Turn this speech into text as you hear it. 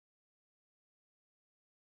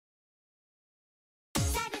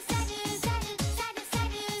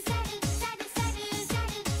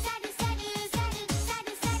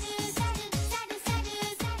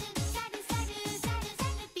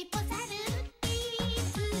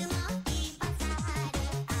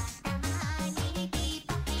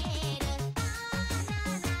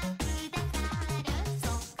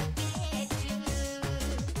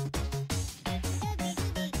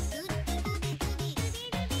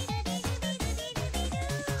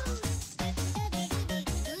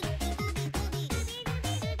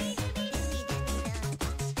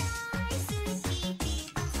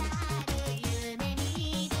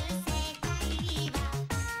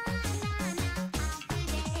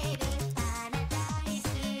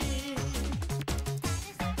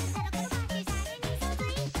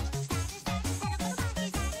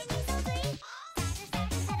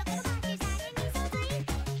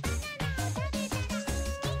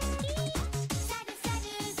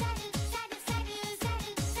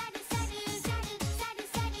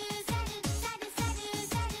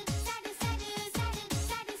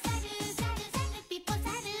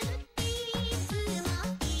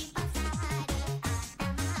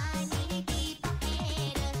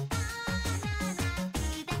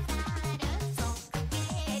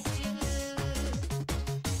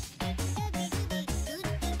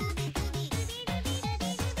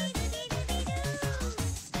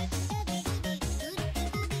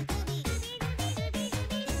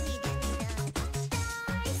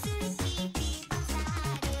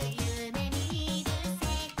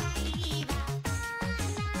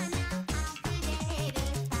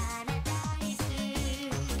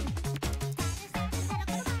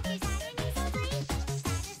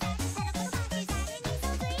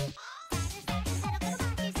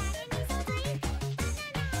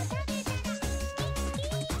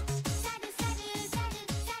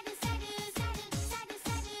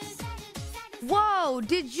Bro,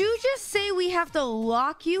 did you just say we have to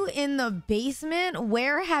lock you in the basement?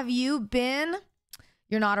 Where have you been?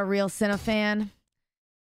 You're not a real Cinna fan.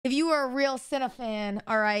 If you were a real Cinna fan,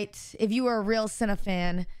 all right, if you were a real Cinna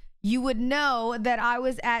fan, you would know that I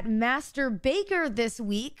was at Master Baker this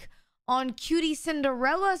week on Cutie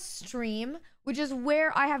Cinderella's stream, which is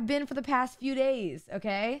where I have been for the past few days,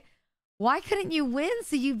 okay? Why couldn't you win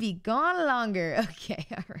so you'd be gone longer? Okay,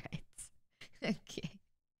 all right. Okay.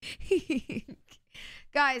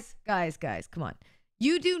 Guys, come on.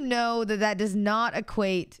 You do know that that does not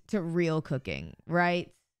equate to real cooking,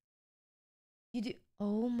 right? You do.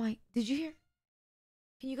 Oh my, did you hear?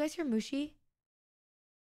 Can you guys hear Mushi?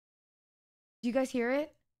 Do you guys hear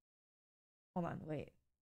it? Hold on, wait.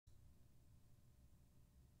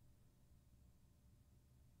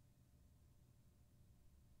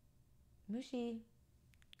 Mushi.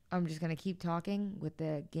 I'm just gonna keep talking with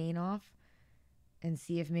the gain off and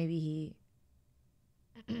see if maybe he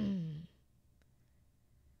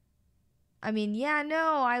I mean, yeah,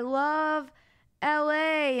 no, I love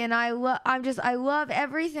LA and I love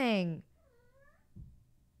everything.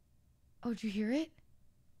 Oh, did you hear it?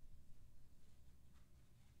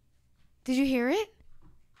 Did you hear it?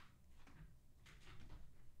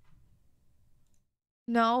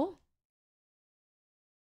 No?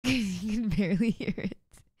 You can barely hear it.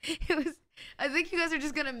 It was, I think you guys are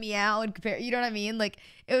just gonna meow and compare, you know what I mean? Like,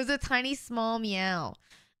 it was a tiny, small meow.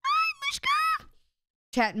 Hi, Mushka!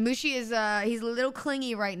 Chat, Mushi is, he's a little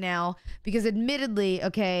clingy right now because admittedly,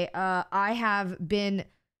 okay, I have been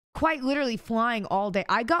quite literally flying all day.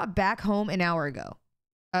 I got back home an hour ago.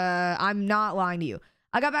 I'm not lying to you.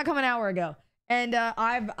 I got back home an hour ago and,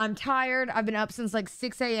 I'm tired. I've been up since like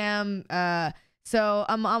 6 a.m. So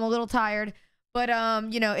I'm a little tired, but,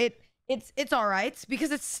 you know, it's all right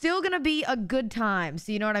because it's still gonna be a good time.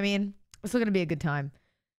 So you know what I mean? It's still gonna be a good time.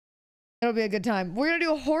 It'll be a good time. We're gonna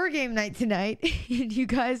do a horror game night tonight. And you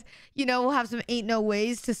guys, you know, we'll have some ain't no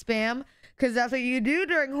ways to spam because that's what you do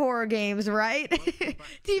during horror games, right?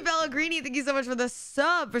 T Pellegrini, thank you so much for the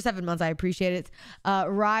sub for 7 months. I appreciate it.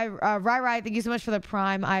 Rai, thank you so much for the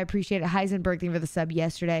prime. I appreciate it. Heisenberg, thank you for the sub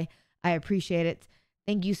yesterday. I appreciate it.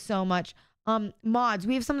 Thank you so much. Mods,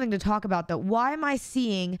 we have something to talk about though. Why am I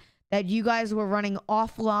seeing that you guys were running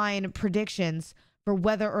offline predictions for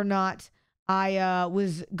whether or not I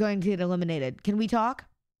was going to get eliminated? Can we talk?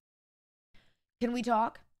 Can we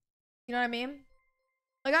talk? You know what I mean?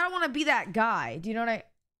 Like, I don't want to be that guy. Do you know what I...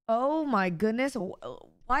 Oh my goodness.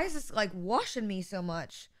 Why is this like washing me so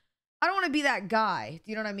much? I don't want to be that guy.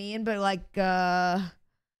 Do you know what I mean? But like, you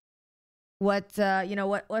know,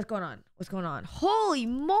 what's going on? What's going on? Holy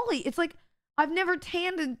moly. It's like, I've never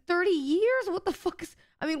tanned in 30 years. What the fuck is...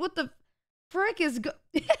 I mean, what the frick is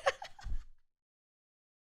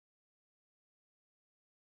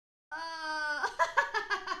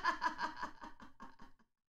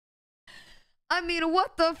I mean,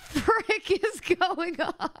 what the frick is going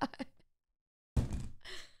on?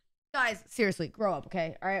 Guys, seriously, grow up,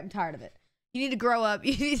 okay? All right, I'm tired of it. You need to grow up.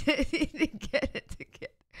 You need to get it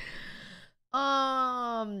together.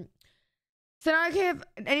 So I don't care if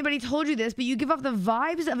anybody told you this, but you give off the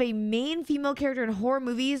vibes of a main female character in horror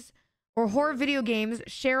movies or horror video games,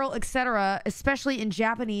 Cheryl, etc., especially in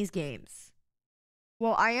Japanese games.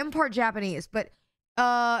 Well, I am part Japanese, but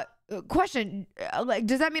question, like,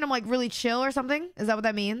 does that mean I'm like really chill or something? Is that what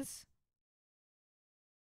that means?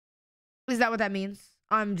 Is that what that means?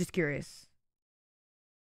 I'm just curious.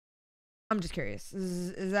 I'm just curious.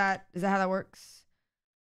 Is that how that works?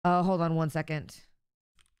 Hold on one second.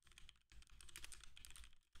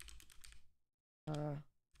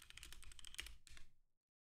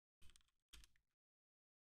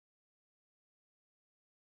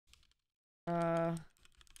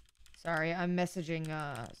 Sorry, I'm messaging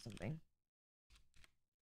something.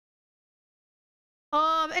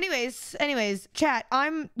 Anyways, chat,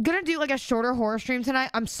 I'm gonna do like a shorter horror stream tonight.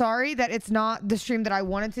 I'm sorry that it's not the stream that I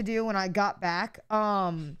wanted to do when I got back.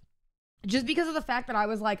 Just because of the fact that I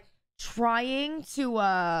was like trying to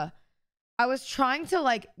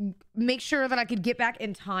like make sure that I could get back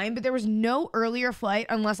in time, but there was no earlier flight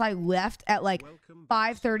unless I left at like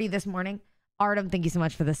 5:30 this morning. Artem, thank you so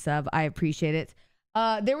much for the sub. I appreciate it.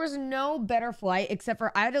 There was no better flight except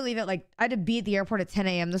for I had to leave at like, I had to be at the airport at 10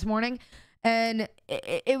 a.m. this morning. And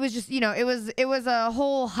it was just, you know, it was a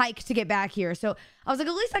whole hike to get back here. So I was like,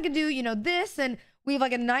 at least I could do, you know, this. And we have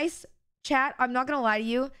like a nice chat. I'm not going to lie to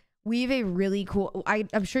you. We have a really cool,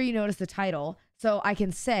 I'm sure you noticed the title. So I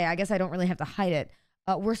can say, I guess I don't really have to hide it.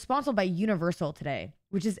 We're sponsored by Universal today,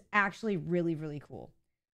 which is actually really, really cool.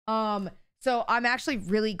 So I'm actually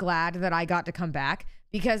really glad that I got to come back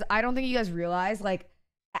because I don't think you guys realize, like,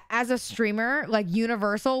 as a streamer, like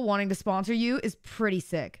Universal wanting to sponsor you is pretty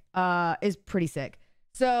sick.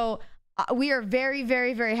 So we are very,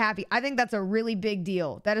 very, very happy. I think that's a really big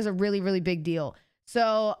deal. That is a really, really big deal.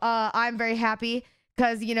 So I'm very happy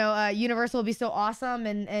because Universal will be so awesome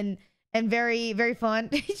and very, very fun.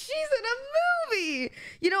 She's in a movie.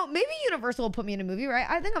 Maybe Universal will put me in a movie, right?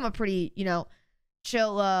 I think I'm a pretty,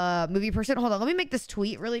 chill movie person. Hold on, let me make this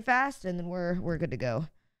tweet really fast, and then we're good to go.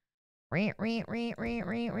 Here,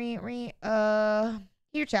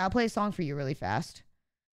 chat. I'll play a song for you really fast.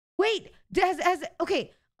 Wait,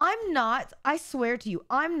 okay. I swear to you,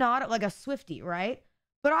 I'm not like a Swiftie, right?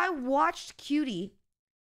 But I watched Cutie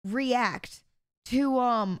react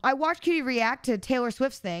to Taylor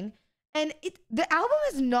Swift's thing, and the album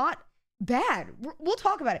is not bad. We'll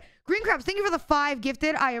talk about it. Green Crabs, thank you for the 5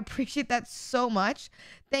 gifted. I appreciate that so much.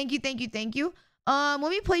 Thank you. Let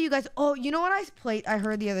me play you guys. Oh, you know what I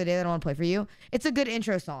heard the other day that I want to play for you? It's a good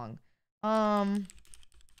intro song.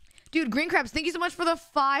 Dude, Green Crabs, thank you so much for the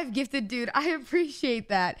 5 gifted, dude. I appreciate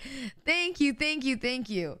that. Thank you.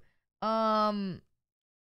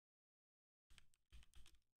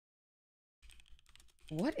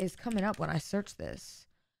 What is coming up when I search this?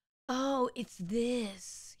 Oh, it's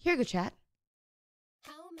this. Here you go, chat.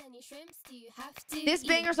 How many shrimps do you have to this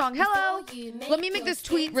banger song. Hello. Let me make this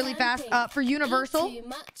tweet really fast for Universal.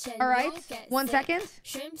 All right. 1 second.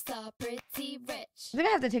 Shrimps are pretty rich. I think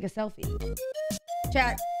I have to take a selfie.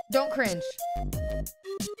 Chat, don't cringe.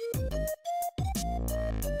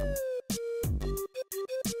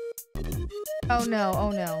 Oh no.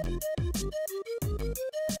 Oh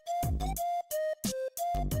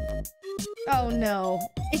no.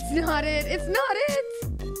 It's not it.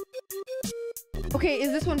 Okay,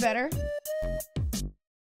 is this one better?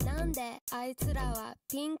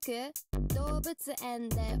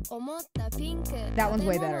 That one's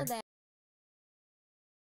way better.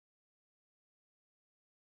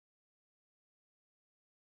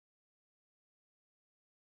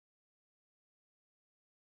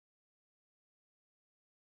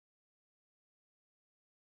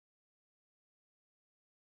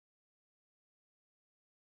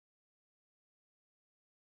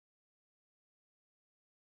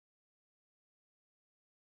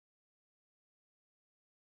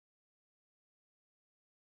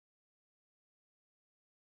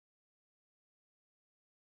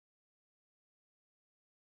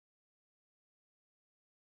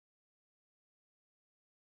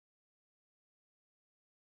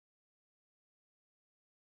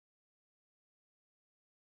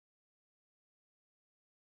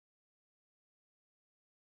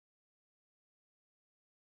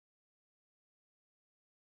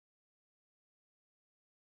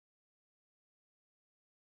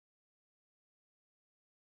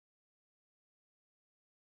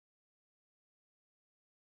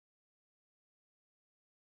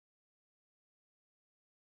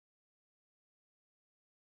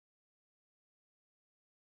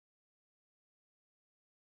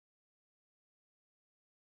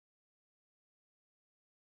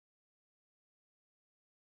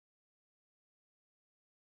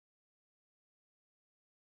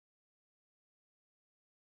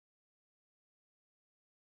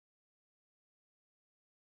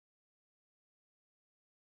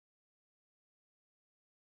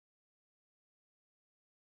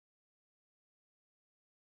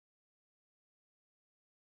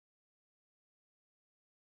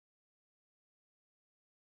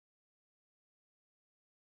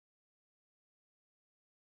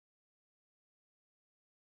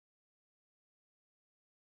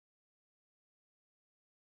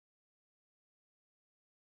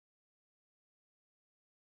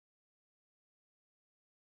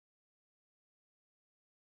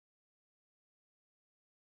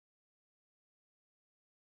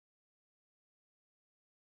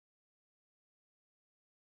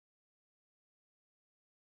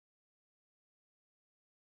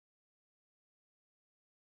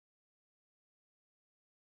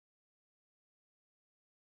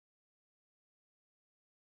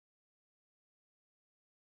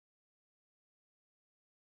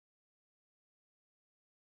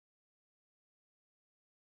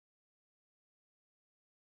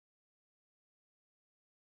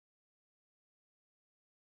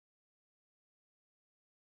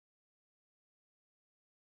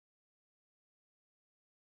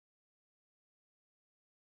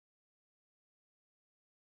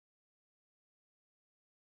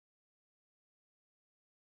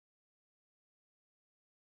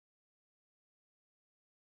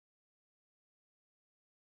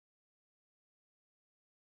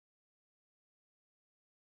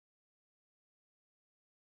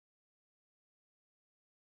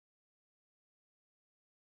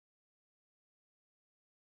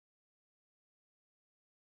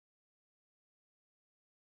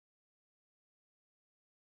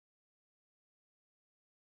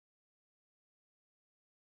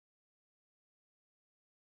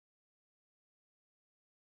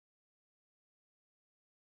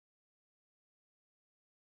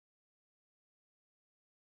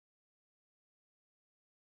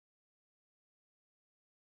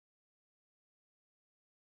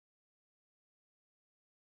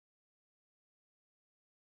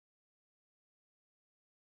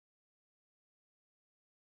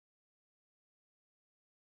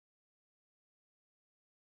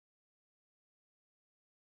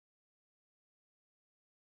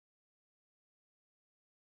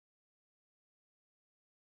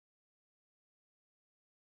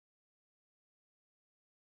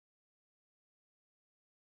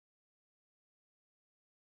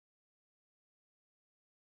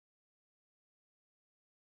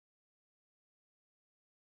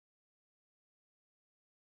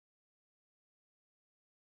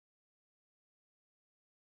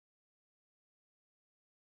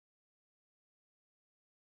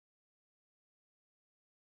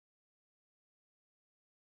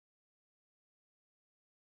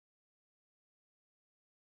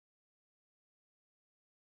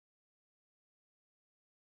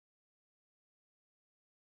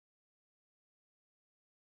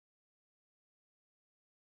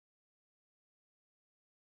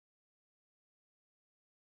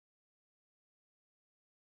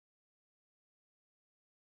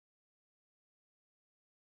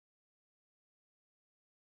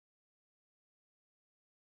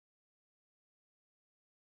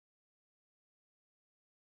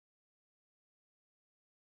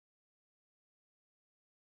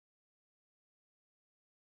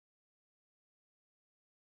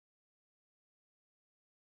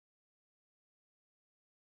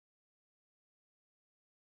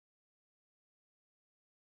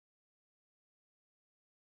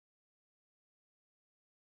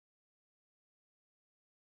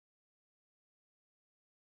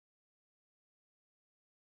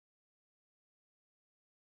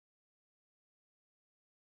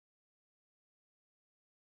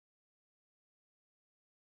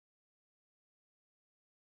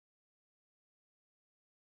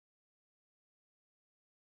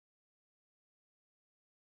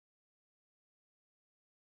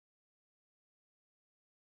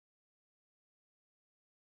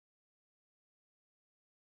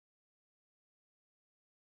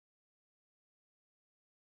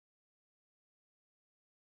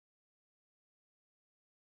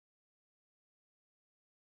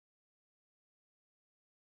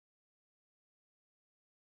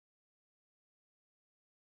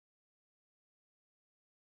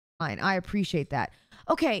 fine. I appreciate that.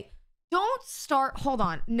 Okay, don't start. Hold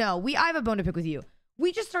on. No, I have a bone to pick with you.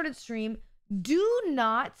 We just started stream. Do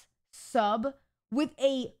not sub with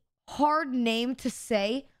a hard name to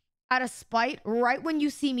say out of spite right when you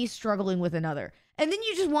see me struggling with another. And then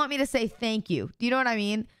you just want me to say thank you. Do you know what I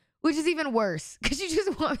mean? Which is even worse because you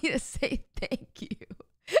just want me to say thank you.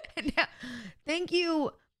 And now, thank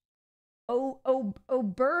you. Oberhold.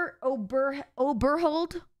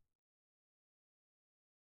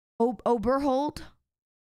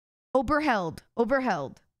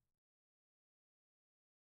 Oberheld.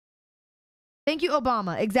 Thank you,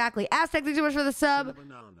 Obama. Exactly. Aztecs, thank you so much for the sub.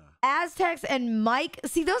 Aztecs and Mike.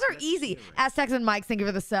 See, those are easy. Aztecs and Mike, thank you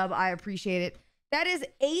for the sub. I appreciate it. That is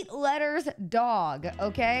 8 letters dog,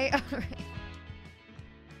 okay?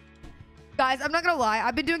 Guys, I'm not gonna lie.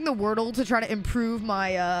 I've been doing the Wordle to try to improve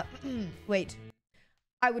my, wait.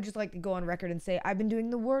 I would just like to go on record and say I've been doing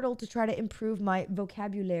the Wordle to try to improve my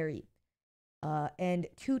vocabulary. And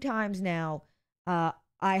 2 times now, I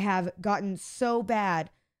have gotten so bad.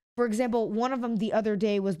 For example, one of them the other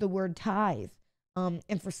day was the word tithe.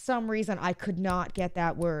 And for some reason, I could not get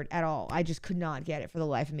that word at all. I just could not get it for the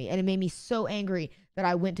life of me. And it made me so angry that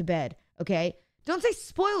I went to bed, okay? Don't say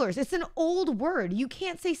spoilers. It's an old word. You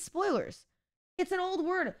can't say spoilers. It's an old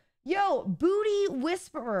word. Yo, booty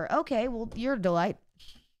whisperer. Okay, well, you're a delight.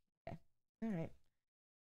 Okay, all right.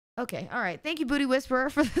 Okay, all right. Thank you, booty whisperer,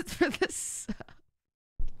 for this.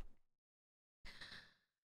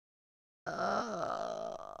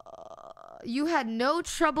 You had no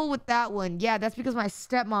trouble with that one. Yeah, that's because my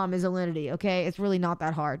stepmom is Alinity, okay? It's really not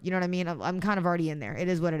that hard. You know what I mean? I'm kind of already in there. It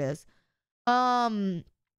is what it is.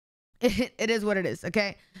 It is what it is,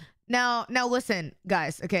 okay? Now listen,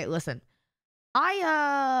 guys. Okay, listen.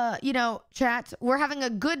 You know, chat, we're having a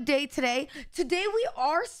good day today. Today we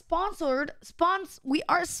are sponsored. I'm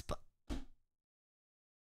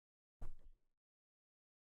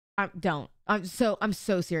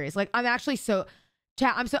so serious. Like, I'm actually so...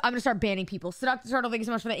 Chat, I'm gonna start banning people. Seductive Turtle, thank you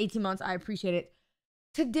so much for the 18 months. I appreciate it.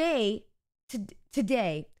 Today,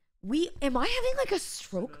 am I having like a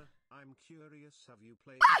stroke? I'm curious. Have you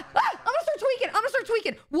played? I'm gonna start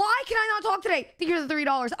tweaking. Why can I not talk today? Thank you for the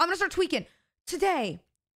 $3. I'm gonna start tweaking. Today,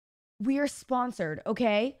 we are sponsored,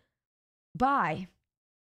 okay, by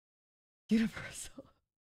Universal.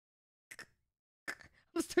 I'm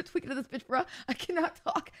gonna start tweaking to this bitch, bro. I cannot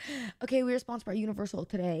talk. Okay, we are sponsored by Universal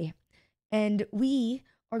today. And we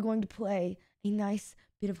are going to play a nice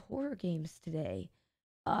bit of horror games today,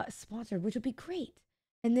 sponsored, which will be great.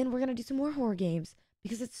 And then we're gonna do some more horror games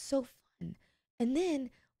because it's so fun. And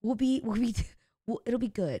then it'll be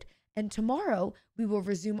good. And tomorrow we will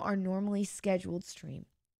resume our normally scheduled stream.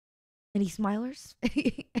 Any smilers?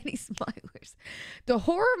 Any smilers? The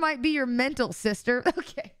horror might be your mental, sister.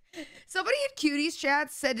 Okay. Somebody in Cutie's chat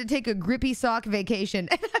said to take a grippy sock vacation.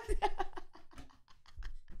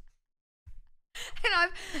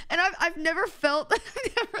 And I've never felt that's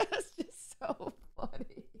just so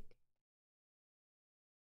funny.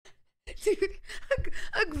 Dude,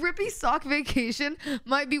 a grippy sock vacation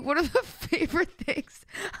might be one of the favorite things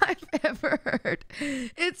I've ever heard.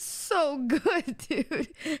 It's so good, dude.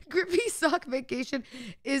 Grippy sock vacation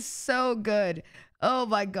is so good. Oh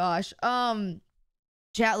my gosh.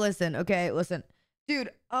 Chat, listen, okay, listen.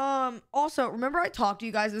 Dude, also, remember I talked to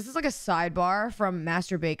you guys, this is like a sidebar from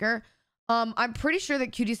Master Baker. I'm pretty sure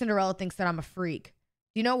that Cutie Cinderella thinks that I'm a freak.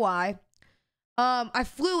 Do you know why? I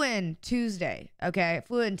flew in Tuesday, okay? I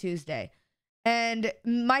flew in Tuesday. And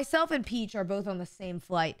myself and Peach are both on the same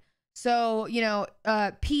flight. So, you know,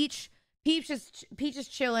 Peach is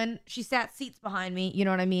chilling. She sat seats behind me, you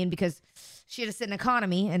know what I mean? Because she had to sit in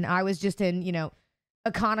economy, and I was just in, you know,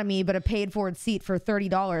 economy, but a paid forward seat for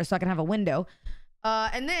 $30 so I can have a window.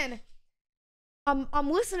 And then I'm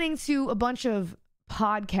listening to a bunch of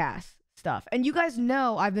podcasts. Stuff. And you guys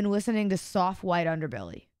know I've been listening to Soft White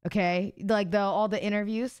Underbelly, okay? Like all the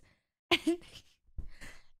interviews.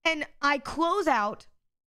 And I close out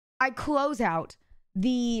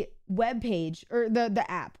the web page or the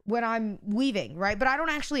app when I'm leaving, right? But I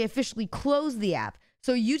don't actually officially close the app.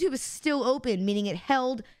 So YouTube is still open, meaning it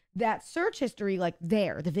held that search history like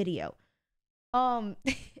there, the video. And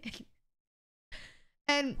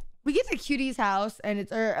we get to Cutie's house and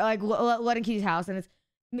it's letting Cutie's house, and it's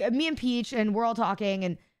me and Peach, and we're all talking,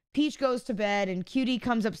 and Peach goes to bed, and Cutie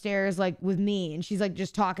comes upstairs like with me, and she's like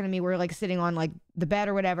just talking to me. We're like sitting on like the bed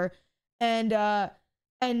or whatever, and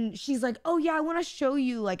she's like, oh yeah, I want to show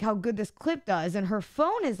you like how good this clip does, and her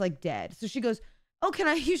phone is like dead, so she goes, oh, can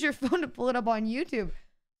I use your phone to pull it up on YouTube?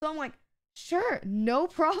 So I'm like, sure, no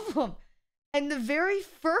problem. And the very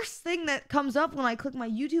first thing that comes up when I click my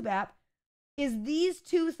YouTube app is these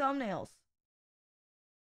two thumbnails.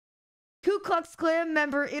 Ku Klux Klan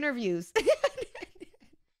member interviews.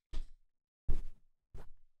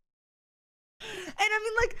 And I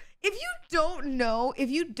mean, like, if you don't know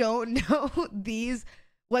these,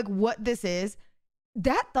 like, what this is,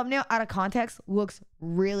 that thumbnail out of context looks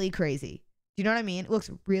really crazy. Do you know what I mean? It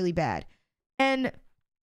looks really bad. And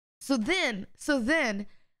so then,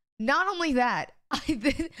 not only that,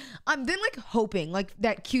 I'm then like hoping like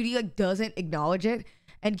that Cutie like doesn't acknowledge it,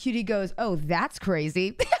 and Cutie goes, "Oh, that's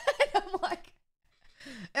crazy."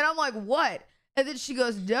 And I'm like, what? And then she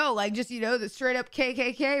goes, no, like just, you know, the straight up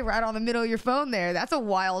KKK right on the middle of your phone there. That's a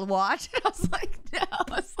wild watch. And I was like, no. I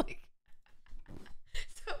was like,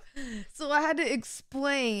 so I had to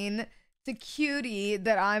explain to Cutie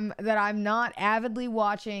that I'm not avidly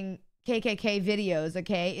watching KKK videos.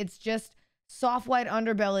 Okay, it's just soft white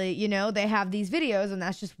underbelly. You know, they have these videos, and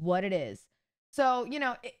that's just what it is. So you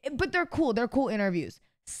know, but they're cool. They're cool interviews.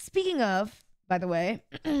 Speaking of, by the way,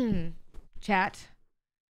 chat.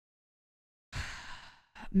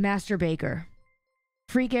 Master Baker.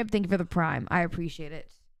 Freak Ip, thank you for the prime. I appreciate it.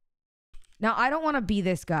 Now, I don't want to be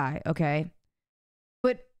this guy, okay?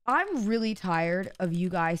 But I'm really tired of you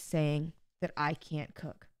guys saying that I can't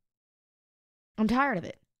cook. I'm tired of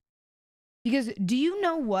it. Because do you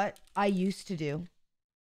know what I used to do?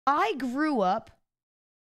 I grew up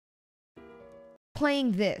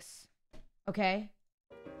playing this, okay?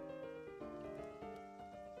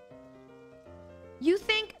 You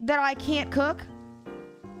think that I can't cook?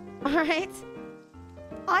 All right.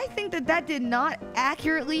 I think that did not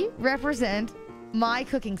accurately represent my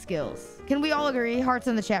cooking skills. Can we all agree? Hearts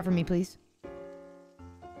in the chat for me, please.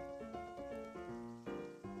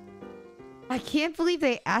 I can't believe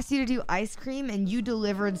they asked you to do ice cream and you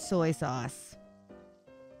delivered soy sauce.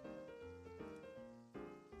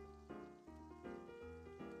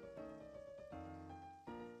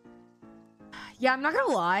 Yeah, I'm not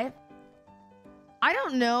gonna lie. I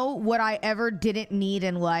don't know what I ever didn't need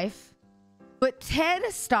in life, but Ted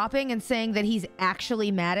stopping and saying that he's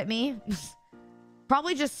actually mad at me,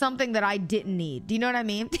 probably just something that I didn't need. Do you know what I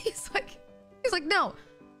mean? He's like, no,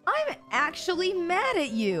 I'm actually mad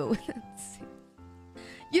at you.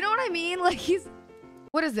 You know what I mean? Like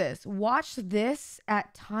what is this? Watch this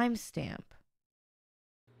at timestamp.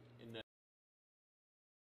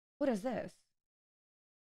 What is this?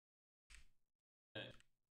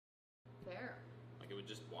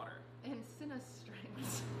 Just water. And Cinna's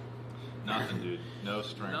strength. Nothing, dude. No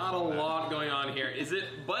strength. Not a lot going on here. Is it?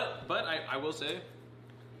 But I will say,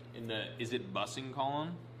 is it bussing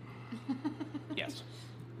column? Yes.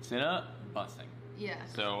 Cinna bussing. Yeah.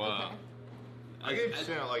 So okay. I gave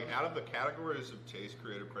Cinna, like, out of the categories of taste,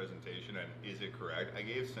 creative presentation, and is it correct? I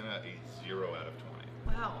gave Cinna a 0 out of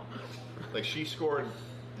 20. Wow. Like, she scored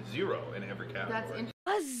 0 in every category. That's interesting.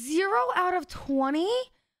 A 0 out of 20?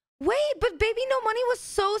 Wait, but Baby No Money was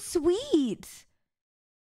so sweet.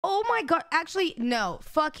 Oh my god. Actually, no.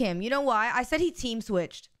 Fuck him. You know why? I said he team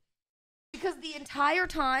switched. Because the entire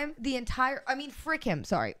time, frick him,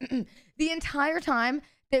 sorry. The entire time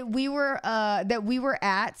that we were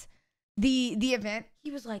at the event,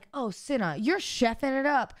 he was like, "Oh, Cinna, you're chefing it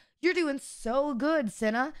up. You're doing so good,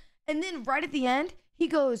 Cinna." And then right at the end, he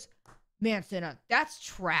goes, "Man, Cinna, that's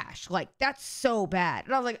trash. Like, that's so bad."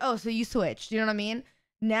 And I was like, "Oh, so you switched." You know what I mean?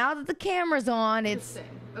 Now that the camera's on, it's...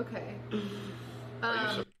 Okay.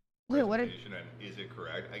 Wait, what did... And is it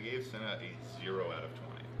correct? I gave Cinna a 0 out of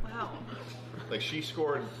 20. Wow. Like, she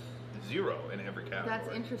scored 0 in every category.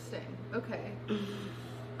 That's interesting. Okay.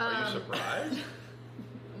 Are you surprised?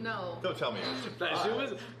 No. Don't tell me you're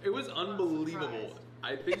surprised. It was unbelievable.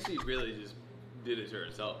 I think she really just did it to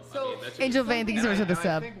herself. So, I mean, that's Angel Van, thanks so much for the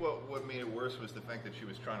sub. I think what made it worse was the fact that she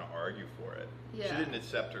was trying to argue for it. Yeah. She didn't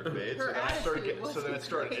accept her fate. Her It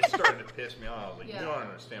started to piss me off. Like, Yeah. you don't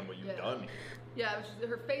understand what you've done here. Yeah, it was just,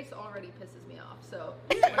 her face already pisses me off. So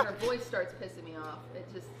when her voice starts pissing me off, it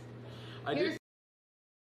just...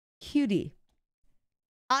 Cutie.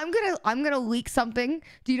 I'm gonna leak something.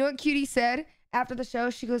 Do you know what Cutie said after the show?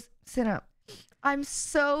 She goes, "Cinna, I'm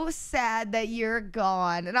so sad that you're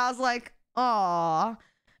gone." And I was like, "Aw."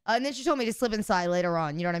 And then she told me to slip inside later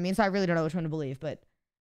on. You know what I mean? So I really don't know which one to believe, but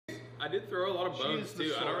I did throw a lot of bones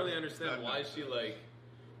too. I don't really sort understand why she like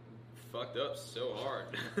fucked up so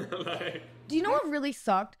hard. Like, do you know what really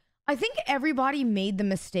sucked? I think everybody made the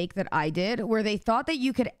mistake that I did, where they thought that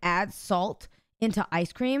you could add salt into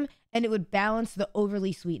ice cream and it would balance the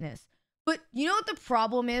overly sweetness. But you know what the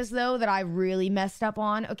problem is, though, that I really messed up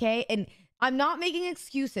on, okay? And I'm not making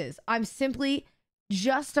excuses. I'm simply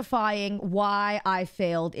justifying why I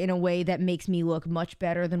failed in a way that makes me look much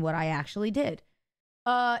better than what I actually did.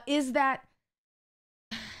 Is that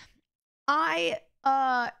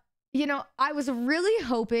You know, I was really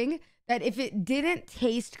hoping that if it didn't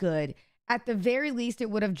taste good, at the very least, it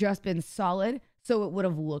would have just been solid, so it would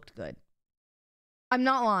have looked good. I'm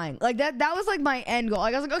not lying. Like that was like my end goal.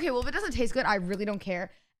 Like I was like, okay, well, if it doesn't taste good, I really don't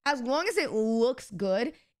care. As long as it looks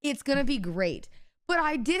good, it's gonna be great. But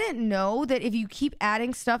I didn't know that if you keep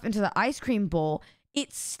adding stuff into the ice cream bowl,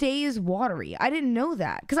 it stays watery. I didn't know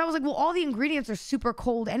that. Because I was like, well, all the ingredients are super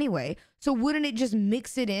cold anyway. So wouldn't it just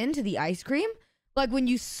mix it into the ice cream? Like when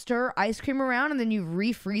you stir ice cream around and then you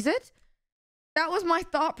refreeze it? That was my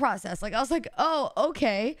thought process. Like I was like, oh,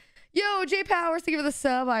 okay. Yo, J Powers, thank you for the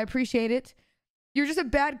sub. I appreciate it. You're just a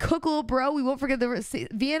bad cook, little bro. We won't forget the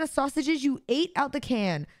Vienna sausages you ate out the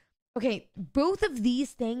can. Okay, both of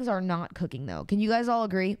these things are not cooking though. Can you guys all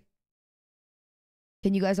agree?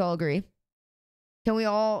 Can you guys all agree? Can we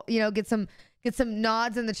all, you know, get some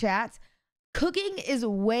nods in the chats? Cooking is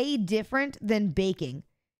way different than baking.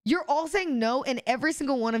 You're all saying no, and every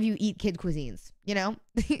single one of you eat kid cuisines, you know?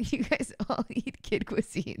 You guys all eat kid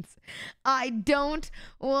cuisines. I don't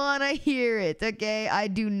want to hear it, okay? I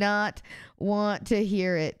do not want to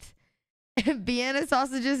hear it. Vienna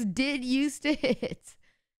sausages did used to hit.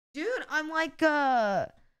 Dude, I'm like,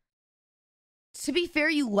 to be fair,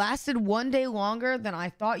 you lasted one day longer than I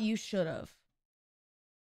thought you should have.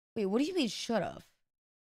 Wait, what do you mean should have?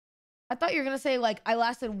 I thought you were going to say, like, I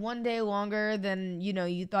lasted one day longer than, you know,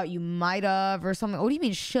 you thought you might have or something. What do you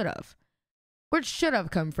mean should have? Where'd should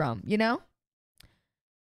have come from, you know?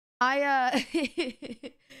 Dude,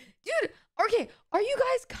 okay, are you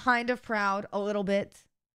guys kind of proud a little bit?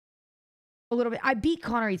 A little bit. I beat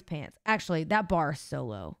Connery's pants. Actually, that bar is so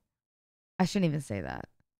low. I shouldn't even say that.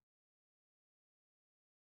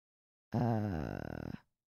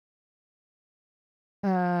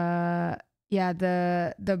 Yeah,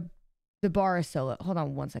 the bar is so low. Hold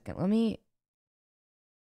on one second. Let me.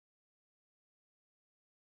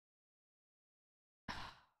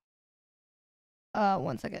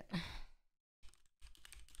 One second.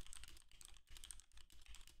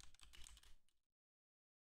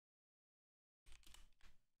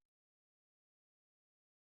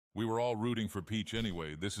 We were all rooting for Peach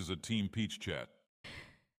anyway. This is a Team Peach chat.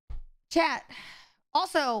 Chat.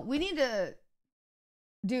 Also, we need to...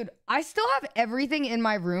 Dude, I still have everything in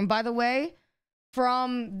my room, by the way,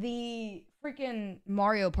 from the freaking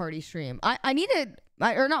Mario Party stream. I needed...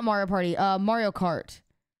 Or not Mario Party, Mario Kart.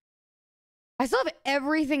 I still have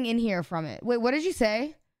everything in here from it. Wait, what did you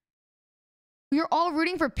say? We are all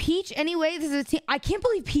rooting for Peach anyway. This is a team... I can't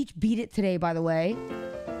believe Peach beat it today, by the way.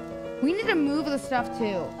 We need to move the stuff,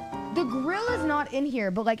 too. The grill is not in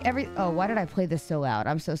here, but like every... Oh, why did I play this so loud?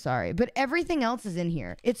 I'm so sorry. But everything else is in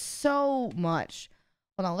here. It's so much.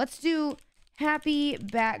 Hold on. Let's do happy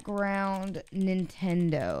background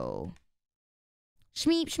Nintendo.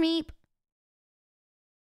 Shmeep, shmeep.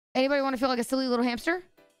 Anybody want to feel like a silly little hamster?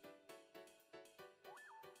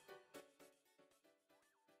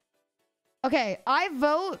 Okay, I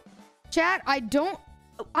vote. Chat, I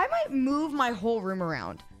might move my whole room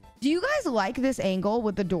around. Do you guys like this angle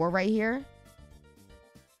with the door right here?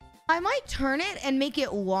 I might turn it and make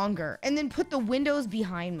it longer and then put the windows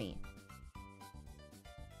behind me.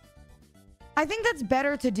 I think that's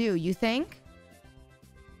better to do, you think?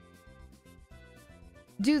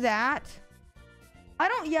 Do that. I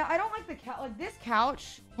don't like the couch. Like this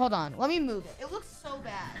couch. Hold on, let me move it. It looks so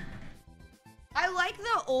bad. I like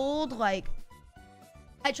the old, like,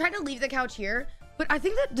 I tried to leave the couch here, but I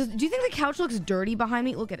think that, do you think the couch looks dirty behind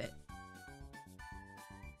me? Look at it.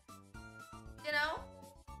 You know?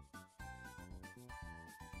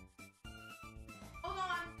 Hold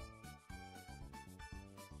on.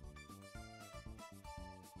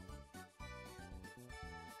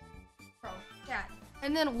 Bro, chat.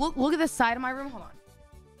 And then look at the side of my room. Hold on.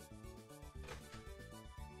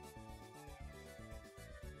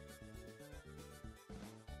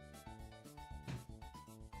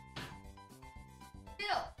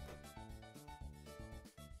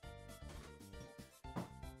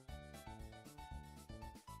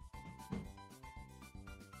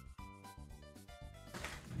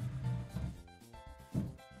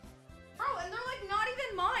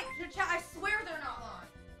 I swear they're not mine.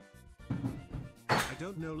 I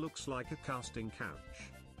don't know, looks like a casting couch.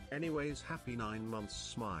 Anyways, happy 9 months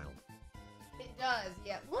smile. It does,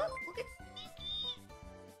 yeah. Look at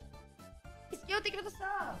Sneaky. Yo, thank you for the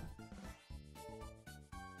sub.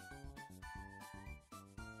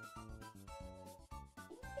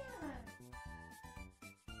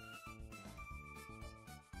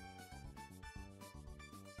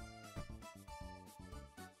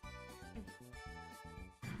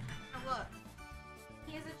 Look,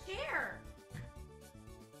 he has a chair.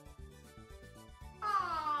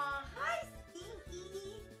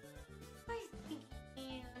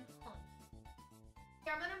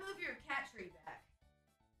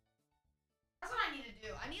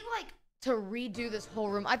 need like to redo this whole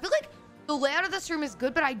room. I feel like the layout of this room is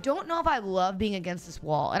good, but I don't know if I love being against this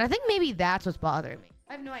wall. And I think maybe that's what's bothering me.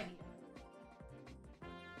 I have no idea.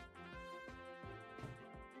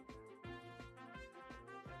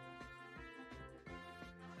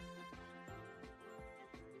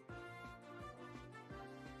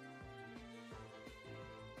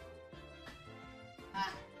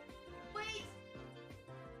 Wait.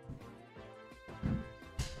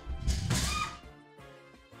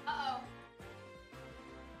 Uh-oh.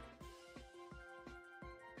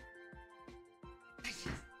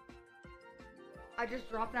 I just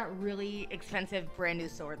dropped that really expensive brand new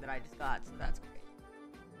sword that I just got, so that's great.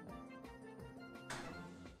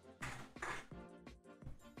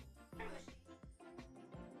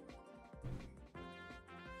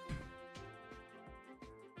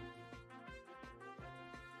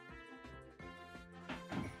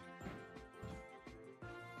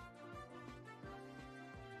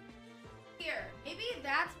 Here, maybe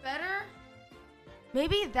that's better.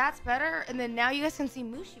 Maybe that's better, and then now you guys can see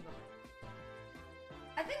Mushi behind.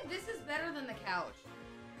 I think this is better than the couch.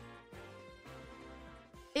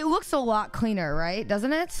 It looks a lot cleaner, right?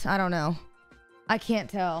 Doesn't it? I don't know. I can't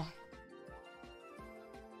tell.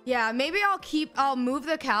 Yeah, maybe I'll move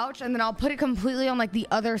the couch and then I'll put it completely on like the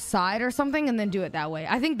other side or something and then do it that way.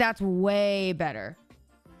 I think that's way better.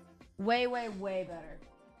 Way, way, way better.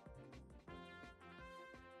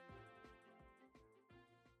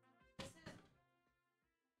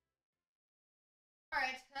 All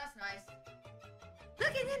right, that's nice.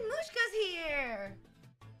 Look, and then Mushka's here.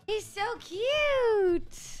 He's so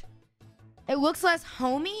cute. It looks less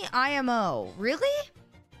homey. IMO. Really?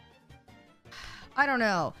 I don't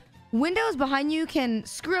know. Windows behind you can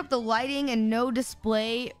screw up the lighting and no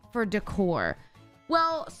display for decor.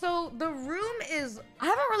 Well, so the room is... I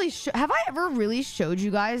haven't really... have I ever really showed you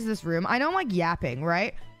guys this room? I know I'm like yapping,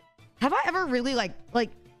 right? Have I ever really like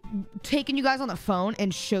taken you guys on the phone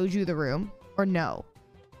and showed you the room? Or no?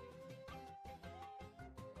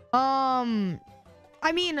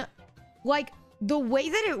 I mean, like, the way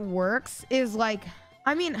that it works is like,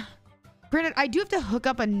 I mean, granted, I do have to hook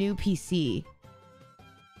up a new PC.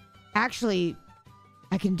 Actually,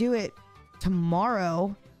 I can do it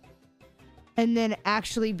tomorrow and then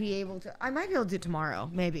actually be able to, I might be able to do it tomorrow,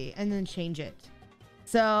 maybe, and then change it.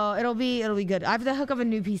 So it'll be good. I have to hook up a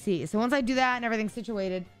new PC. So once I do that and everything's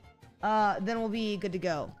situated, then we'll be good to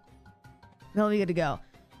go. Then we'll be good to go.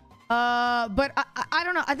 But I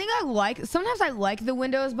don't know. I think sometimes I like the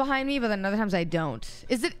windows behind me, but then other times I don't.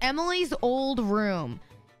 Is it Emily's old room?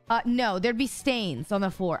 No, there'd be stains on the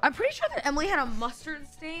floor. I'm pretty sure that Emily had a mustard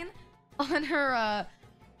stain on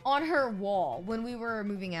her wall when we were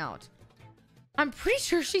moving out. I'm pretty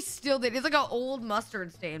sure she still did. It's like an old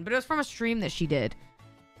mustard stain, but it was from a stream that she did.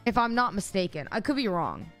 If I'm not mistaken. I could be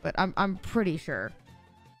wrong, but I'm pretty sure.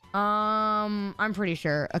 I'm pretty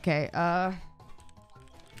sure. Okay,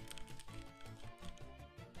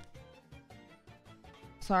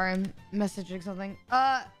 sorry, I'm messaging something.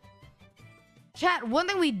 Chat, one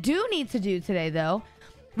thing we do need to do today, though,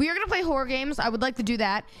 we are going to play horror games. I would like to do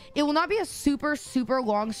that. It will not be a super, super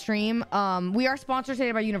long stream. We are sponsored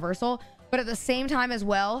today by Universal, but at the same time as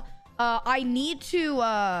well, I need to,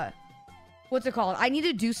 what's it called? I need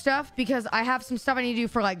to do stuff because I have some stuff I need to do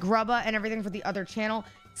for like Grubba and everything for the other channel.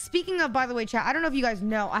 Speaking of, by the way, chat, I don't know if you guys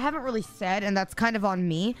know, I haven't really said, and that's kind of on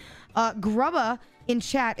me. Grubba in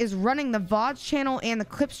chat is running the VODs channel and the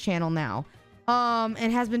Clips channel now, and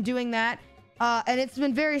has been doing that. And it's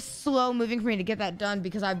been very slow moving for me to get that done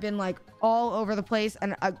because I've been like all over the place,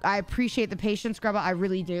 and I appreciate the patience, Grubba. I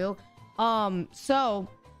really do. So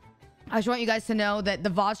I just want you guys to know that the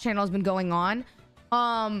VODs channel has been going on.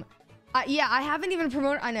 Yeah, I haven't even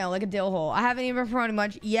promoted. I know, like a dill hole. I haven't even promoted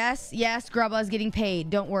much. Yes, Grubba is getting paid.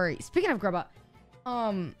 Don't worry. Speaking of Grubba,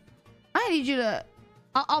 I need you to.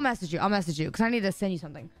 I'll message you. I'll message you because I need to send you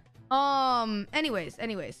something. Anyways.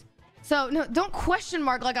 So no, don't question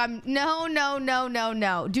mark like I'm. No.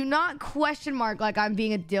 Do not question mark like I'm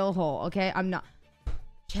being a dill hole. Okay, I'm not.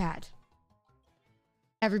 Chat.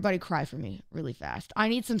 Everybody cry for me really fast. I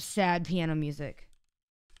need some sad piano music.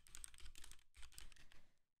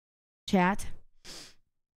 Chat.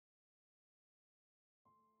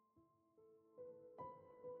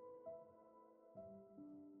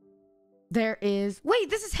 There is... Wait,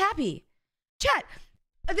 this is happy. Chat,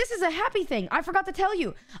 this is a happy thing. I forgot to tell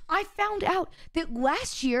you. I found out that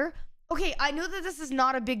last year... Okay, I know that this is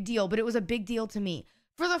not a big deal, but it was a big deal to me.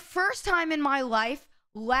 For the first time in my life,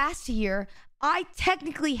 last year, I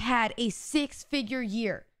technically had a 6-figure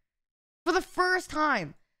year. For the first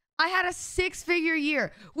time. I had a 6-figure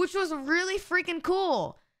year, which was really freaking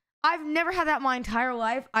cool. I've never had that my entire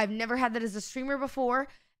life. I've never had that as a streamer before.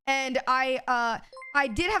 And I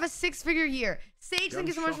did have a 6-figure year. Sage, thank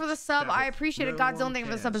you so much for the sub. I appreciate it. Godzone, thank you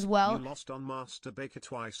for the sub as well. You lost on Master Baker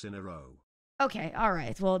twice in a row. Okay, all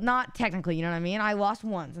right. Well, not technically, you know what I mean? I lost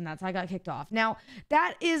once, and that's how I got kicked off. Now,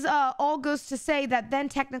 that is all goes to say that then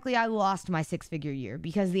technically I lost my 6-figure year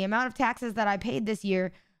because the amount of taxes that I paid this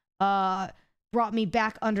year brought me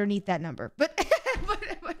back underneath that number. But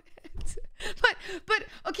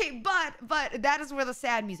that is where the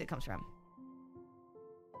sad music comes from.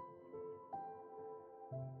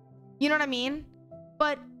 You know what I mean?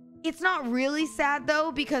 But it's not really sad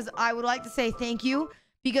though, because I would like to say thank you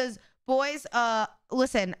because boys,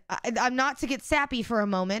 listen, I'm not to get sappy for a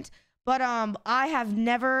moment, but I have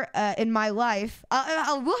never in my life,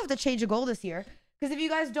 I will have to change a goal this year because if you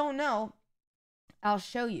guys don't know, I'll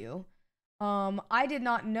show you. I did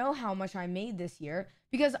not know how much I made this year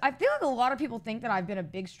because I feel like a lot of people think that I've been a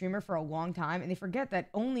big streamer for a long time and they forget that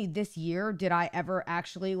only this year did I ever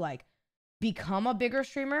actually like become a bigger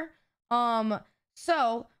streamer.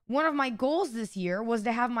 So one of my goals this year was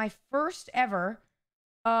to have my first ever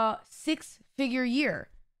 6-figure year,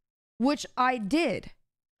 which I did.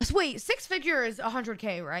 Wait, 6-figure is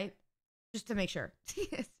 100K, right? Just to make sure.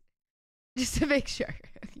 Just to make sure.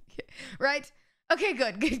 Right? Okay,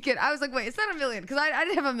 good. I was like, wait, it's not a million because I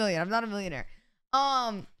didn't have a million. I'm not a millionaire.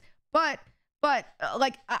 But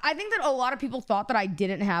like I think that a lot of people thought that I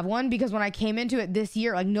didn't have one because when I came into it this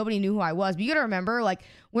year, like nobody knew who I was. But you gotta remember, like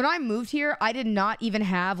when I moved here, I did not even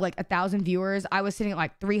have like 1,000 viewers. I was sitting at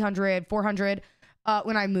like 300, 400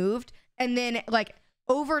 when I moved, and then like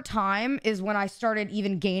over time is when I started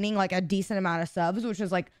even gaining like a decent amount of subs, which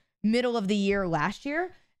was like middle of the year last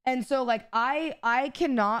year. And so like I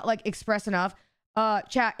cannot like express enough,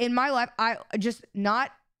 chat in my life. I just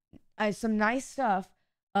not some nice stuff.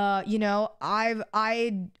 You know,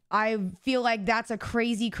 I feel like that's a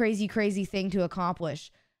crazy thing to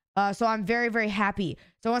accomplish. So I'm very, very happy.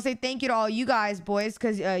 So I want to say thank you to all you guys, boys,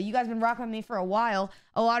 because you guys have been rocking with me for a while.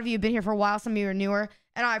 A lot of you have been here for a while. Some of you are newer,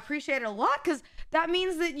 and I appreciate it a lot because that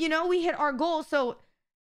means that, you know, we hit our goal. So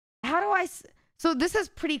so this is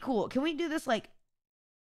pretty cool. Can we do this like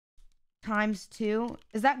times 2?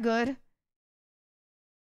 Is that good?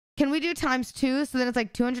 Can we do times 2 so then it's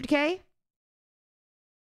like 200K?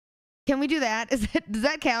 Can we do that? Does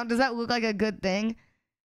that count? Does that look like a good thing?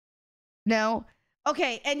 No?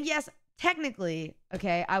 Okay, and yes, technically,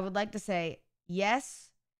 okay, I would like to say,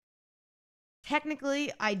 yes,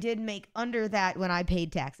 technically, I did make under that when I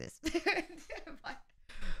paid taxes.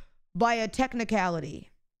 By a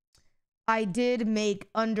technicality, I did make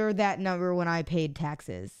under that number when I paid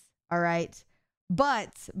taxes, all right?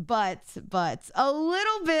 But, a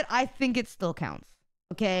little bit, I think it still counts,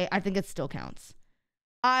 okay? I think it still counts.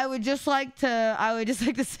 I would just like to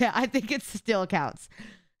say I think it still counts.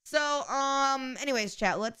 So, anyways,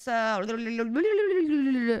 chat, let's, I think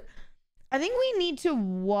we need to,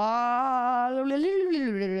 no,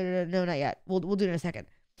 not yet. We'll do it in a second.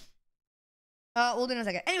 We'll do it in a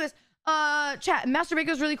second. Anyways, chat, Master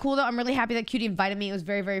Baker is really cool, though. I'm really happy that Cutie invited me. It was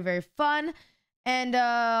very, very, very fun. And,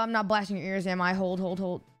 I'm not blasting your ears, am I? Hold.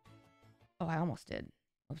 Oh, I almost did.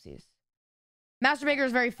 Oopsies. Master Baker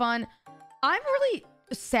is very fun. I'm really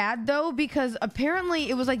sad though because apparently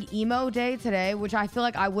it was like emo day today, which I feel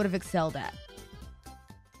like I would have excelled at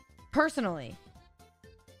personally,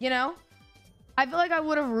 you know. I feel like I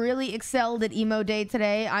would have really excelled at emo day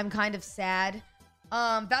today. I'm kind of sad.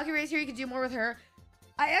 Valkyrie Ray's here. You could do more with her.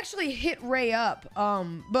 I actually hit Ray up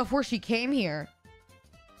before she came here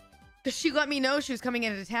because she let me know she was coming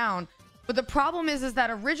into town, but the problem is that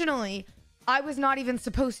originally I was not even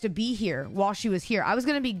supposed to be here while she was here. I was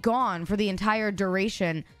going to be gone for the entire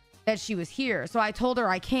duration that she was here. So I told her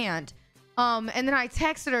I can't. And then I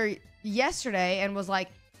texted her yesterday and was like,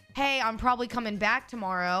 hey, I'm probably coming back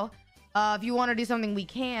tomorrow. If you want to do something, we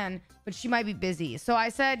can. But she might be busy. So I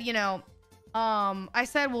said, you know,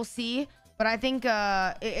 we'll see. But I think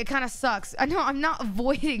it kind of sucks. I know I'm not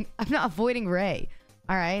avoiding Ray.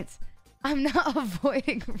 All right. I'm not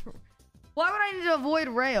avoiding Why would I need to avoid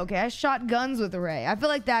Ray? Okay, I shot guns with Ray. I feel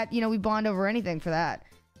like that, you know, we bond over anything for that.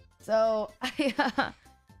 So, you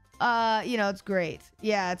know, it's great.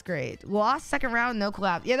 Yeah, it's great. Lost second round, no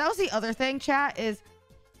collab. Yeah, that was the other thing, chat, is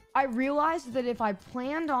I realized that if I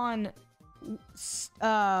planned on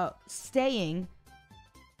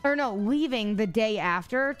leaving the day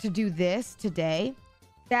after to do this today,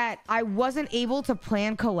 that I wasn't able to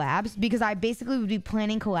plan collabs because I basically would be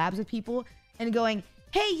planning collabs with people and going,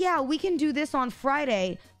 hey, yeah, we can do this on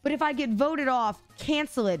Friday, but if I get voted off,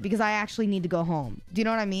 cancel it because I actually need to go home. Do you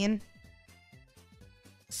know what I mean?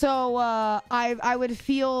 So I would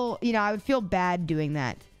feel, you know, I would feel bad doing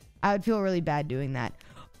that. I would feel really bad doing that.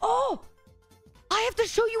 Oh, I have to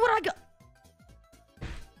show you what I got.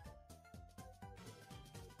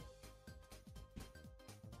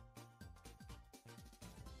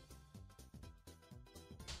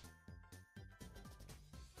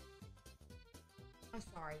 I'm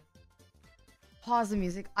sorry. Pause the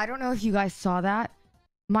music. I don't know if you guys saw that.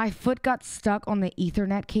 My foot got stuck on the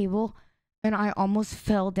Ethernet cable and I almost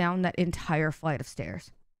fell down that entire flight of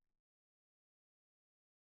stairs.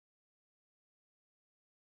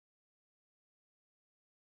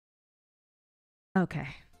 Okay.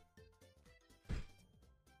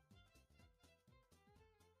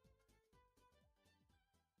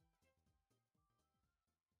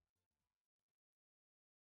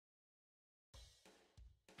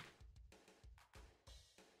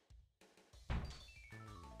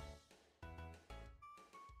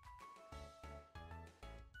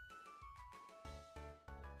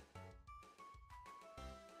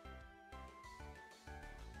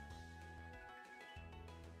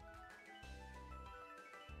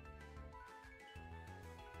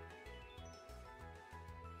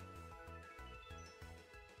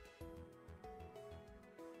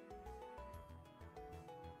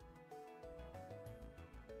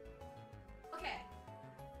 Okay.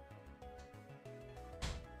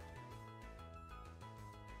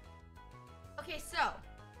 Okay, so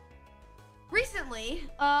recently,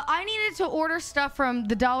 I needed to order stuff from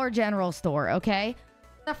the Dollar General store, okay?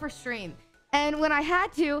 Stuff for stream. And when I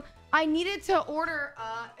had to, I needed to order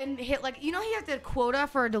and hit, like, you know, you have the quota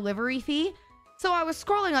for a delivery fee. So I was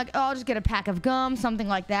scrolling like, oh, I'll just get a pack of gum, something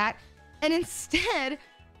like that. And instead,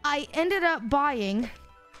 I ended up buying,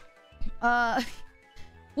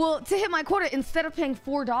 well, to hit my quota, instead of paying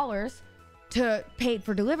 $4 to pay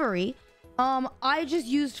for delivery, I just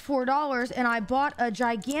used $4 and I bought a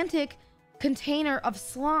gigantic container of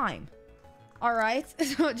slime. All right,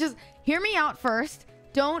 so just hear me out first.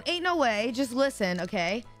 Ain't no way. Just listen,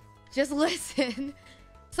 okay? Just listen.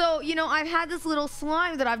 So, you know, I've had this little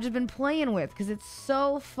slime that I've just been playing with because it's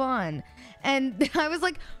so fun. And I was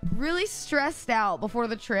like really stressed out before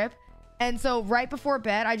the trip. And so right before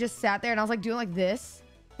bed, I just sat there and I was like doing like this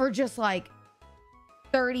for just like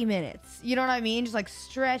 30 minutes. You know what I mean? Just like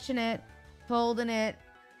stretching it, folding it,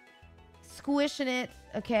 squishing it,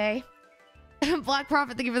 okay? Black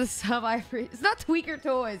Prophet, thank you for the sub. It's not Tweaker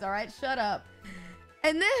Toys, all right? Shut up.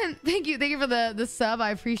 And then, thank you for the sub. I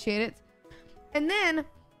appreciate it. And then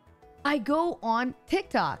I go on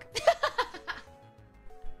TikTok.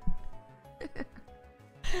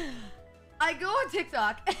 I go on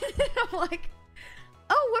TikTok and I'm like,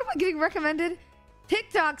 oh, what am I getting recommended?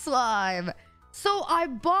 TikTok slime. So I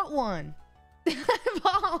bought one. I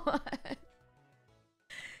bought one.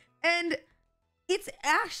 And it's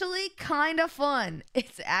actually kind of fun.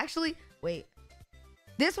 It's actually, wait.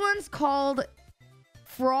 This one's called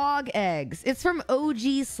Frog Eggs. It's from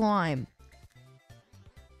OG Slime.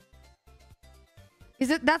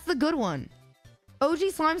 That's the good one. OG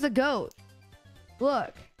Slime's a goat.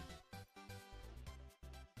 Look.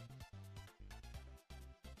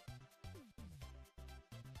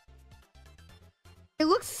 It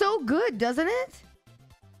looks so good, doesn't it?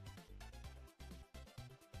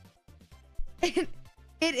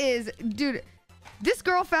 It is. Dude, this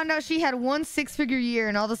girl found out she had one 6-figure year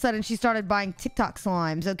and all of a sudden she started buying TikTok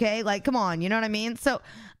slimes, okay? Like, come on, you know what I mean? So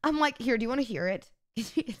I'm like, here, do you want to hear it?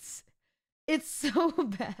 It's so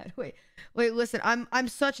bad. Wait, listen, I'm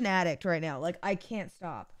such an addict right now. Like, I can't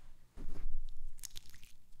stop.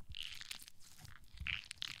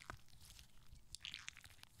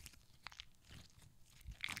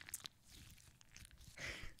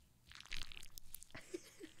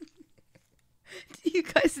 Do you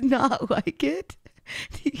guys not like it?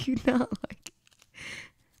 Do you not like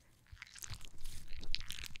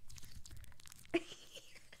it?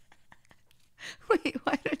 Wait,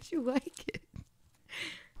 why don't you like it?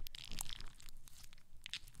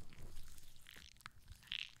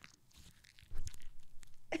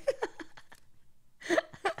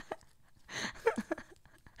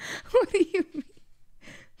 What do you mean?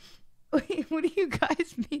 Wait, what do you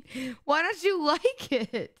guys mean? Why don't you like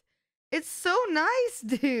it? It's so nice,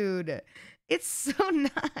 dude. It's so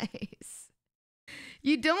nice.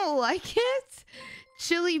 You don't like it?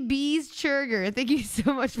 Chili Bees Churger, thank you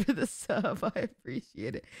so much for the sub. I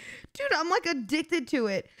appreciate it. Dude, I'm like addicted to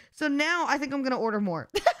it. So now I think I'm going to order more.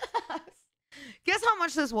 Guess how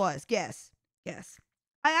much this was? Guess. I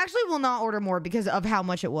actually will not order more because of how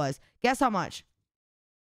much it was. Guess how much?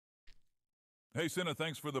 Hey, Cinna,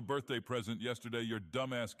 thanks for the birthday present yesterday. Your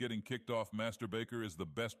dumbass getting kicked off Master Baker is the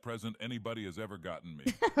best present anybody has ever gotten me.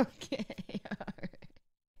 Okay. All right.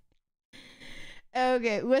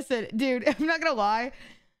 Okay, listen, dude, I'm not gonna lie.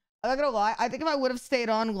 I think if I would have stayed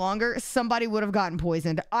on longer, somebody would have gotten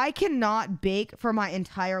poisoned. I cannot bake for my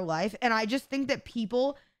entire life, and I just think that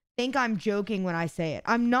people think I'm joking when I say it.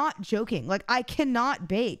 I'm not joking. Like, I cannot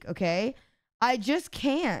bake, okay? I just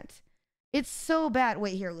can't. It's so bad.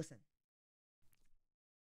 Wait, here, listen.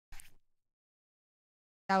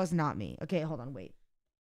 That was not me. Okay, hold on, wait.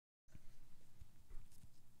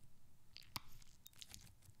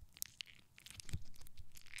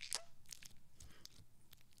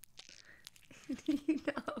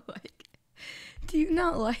 Do you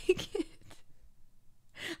not like it?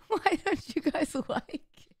 Why don't you guys like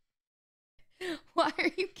it? Why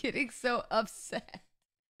are you getting so upset?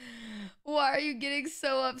 Why are you getting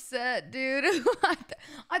so upset, dude?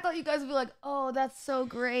 I thought you guys would be like, oh, that's so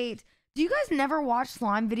great. Do you guys never watch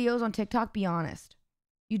slime videos on TikTok? Be honest.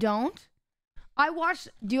 You don't? I watch.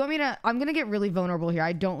 Do you want me to? I'm going to get really vulnerable here.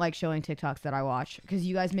 I don't like showing TikToks that I watch because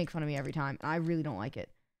you guys make fun of me every time. And I really don't like it.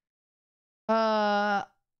 Do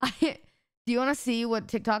you want to see what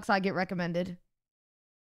TikToks I get recommended?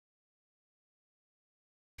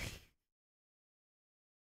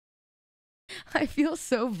 I feel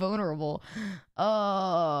so vulnerable.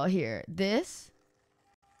 Oh, here. This.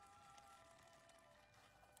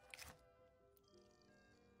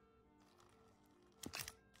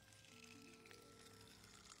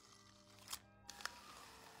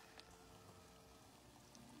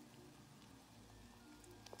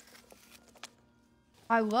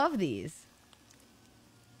 I love these.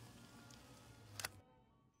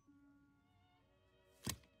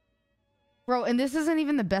 Bro, and this isn't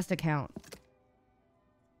even the best account.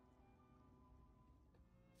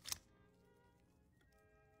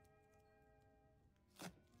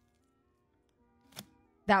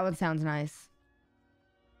 That one sounds nice.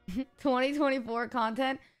 2024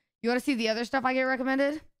 content. You want to see the other stuff I get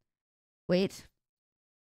recommended? Wait.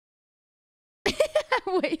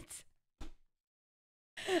 Wait.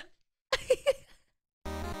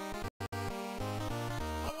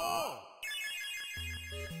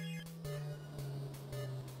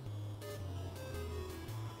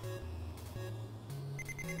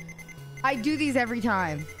 I do these every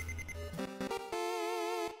time.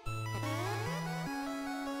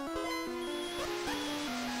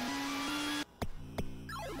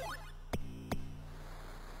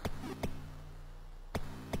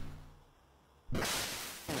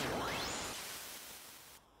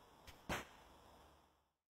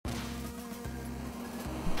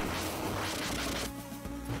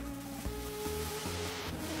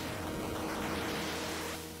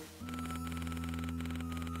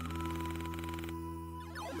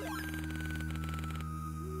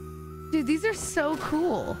 Dude, these are so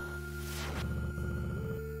cool.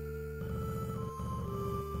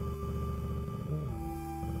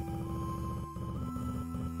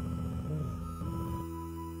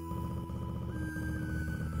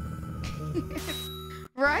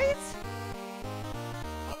 Right?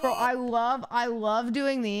 Bro, I love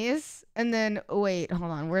doing these. And then wait,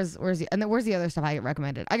 hold on. Where's the other stuff I get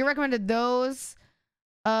recommended? I get recommended those.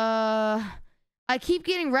 I keep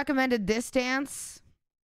getting recommended this dance.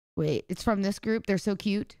 Wait, it's from this group. They're so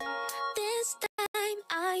cute. This time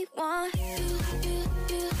I want you,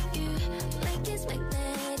 like it's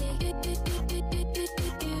magnetic.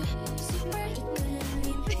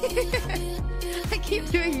 I keep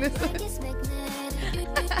doing this one.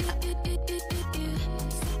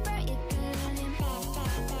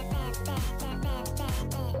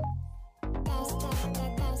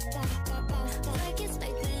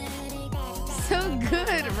 So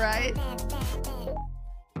good, right?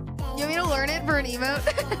 You want me to learn it for an emote?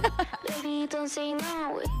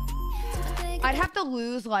 I'd have to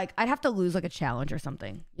lose like a challenge or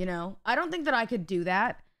something, you know? I don't think that I could do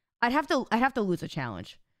that. I'd have to lose a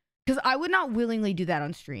challenge. Because I would not willingly do that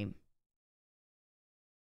on stream.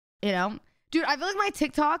 You know? Dude, I feel like my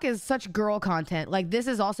TikTok is such girl content. Like, this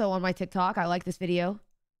is also on my TikTok. I like this video.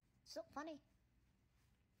 It's not funny.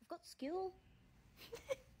 I've got skill.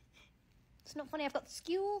 It's not funny. I've got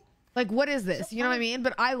skill. Like, what is this? You know what I mean?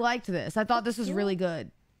 But I liked this. I thought this was really good.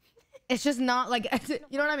 It's just not like,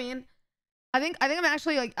 you know what I mean? I think I'm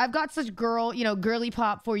actually like, I've got such girl, you know, girly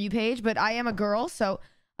pop For You page, but I am a girl. So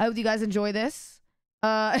I hope you guys enjoy this.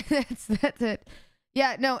 That's it.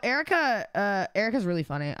 Yeah, no, Erica's really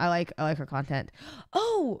funny. I like her content.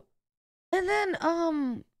 Oh, and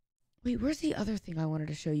then, wait, where's the other thing I wanted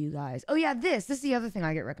to show you guys? Oh yeah, this is the other thing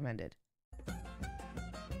I get recommended.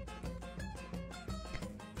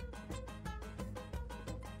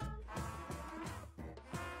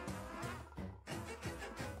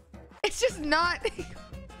 just not.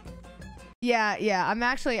 Yeah. I'm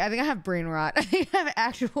actually. I think I have brain rot. I think I have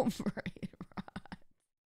actual brain rot.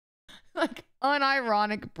 Like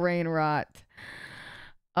unironic brain rot.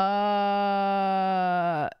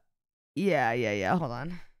 Yeah. Hold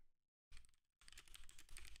on.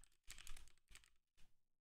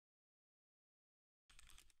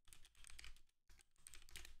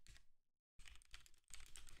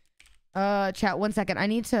 Chat, 1 second. I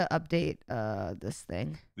need to update this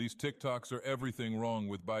thing. These TikToks are everything wrong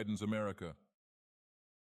with Biden's America.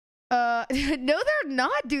 No, they're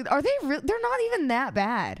not, dude. Are they they're not even that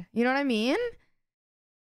bad. You know what I mean?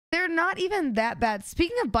 They're not even that bad.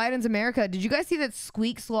 Speaking of Biden's America, did you guys see that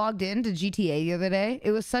Squeaks logged in to GTA the other day?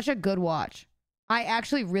 It was such a good watch. I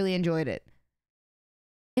actually really enjoyed it.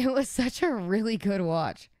 It was such a really good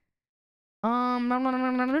watch. Where am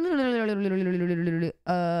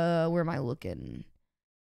I looking?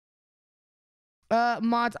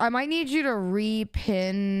 Mods, I might need you to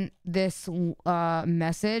repin this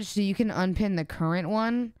message so you can unpin the current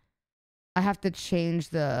one. I have to change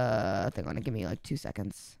the thing on it. Give me like 2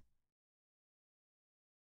 seconds.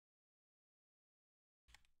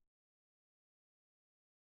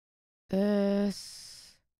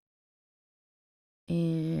 This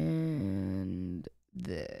and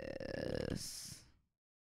this.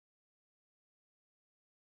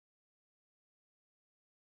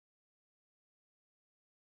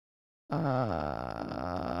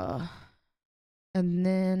 And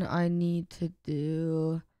then I need to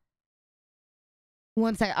do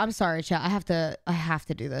 1 second. I'm sorry, chat. I have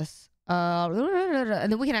to do this.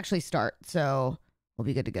 And then we can actually start. So we'll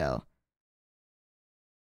be good to go.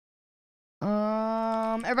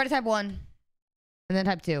 Everybody type 1. And then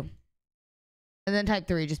type 2. And then type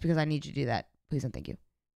 3, just because I need you to do that. Please and thank you.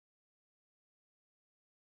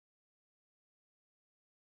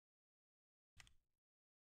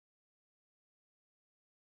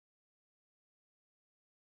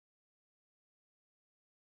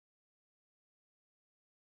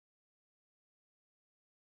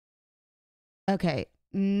 Okay,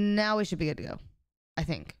 now we should be good to go. I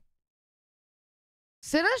think.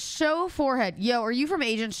 Cinna, show forehead. Yo, are you from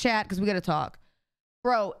Agent's chat? Because we gotta talk.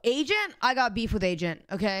 Bro, Agent, I got beef with Agent,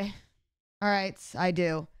 okay? All right, I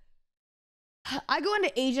do. I go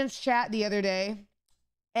into Agent's chat the other day,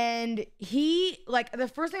 and he, like, the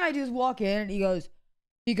first thing I do is walk in, and he goes,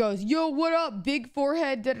 yo, what up, big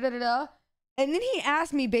forehead, da-da-da-da-da. And then he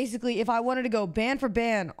asked me, basically, if I wanted to go band for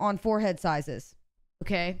band on forehead sizes,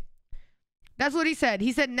 okay? That's what he said.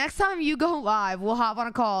 He said, next time you go live, we'll hop on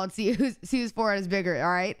a call and see whose forehead is bigger, all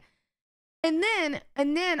right? And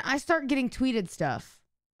then I start getting tweeted stuff.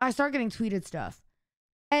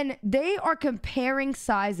 And they are comparing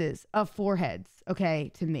sizes of foreheads,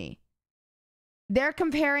 okay, to me. They're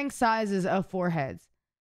comparing sizes of foreheads.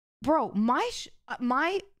 Bro,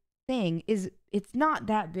 my thing is, it's not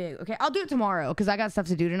that big, okay? I'll do it tomorrow because I got stuff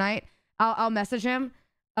to do tonight. I'll message him.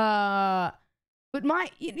 But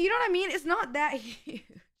you know what I mean? It's not that huge.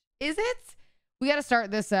 Is it? We got to start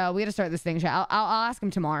this thing, chat. I'll ask him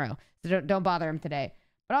tomorrow. So don't bother him today.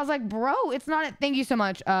 But I was like, bro, it's not it. Thank you so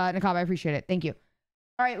much, Nakab. I appreciate it. Thank you.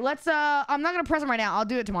 All right, let's, I'm not going to press him right now. I'll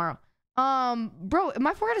do it tomorrow. Bro,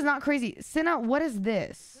 my forehead is not crazy. Cinna, what is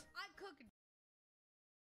this? I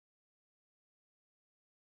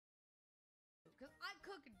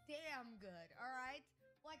cook damn good, all right?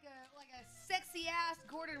 Like a sexy ass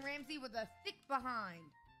Gordon Ramsay with a thick behind.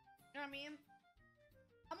 You know what I mean?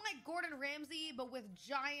 I'm like Gordon Ramsay, but with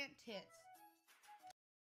giant tits.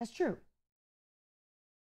 That's true.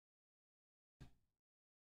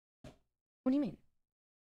 What do you mean?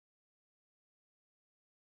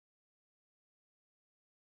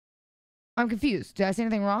 I'm confused. Did I say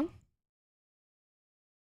anything wrong?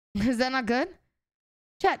 Is that not good?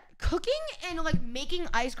 Chat, cooking and like making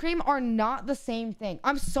ice cream are not the same thing.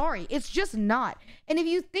 I'm sorry. It's just not. And if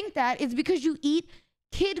you think that, it's because you eat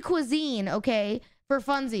kid cuisine, okay, for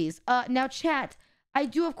funsies. Now, chat, I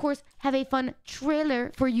do, of course, have a fun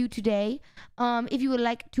trailer for you today. If you would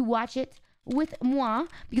like to watch it with moi,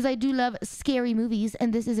 because I do love scary movies,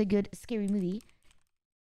 and this is a good scary movie.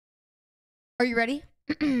 Are you ready?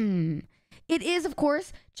 It is, of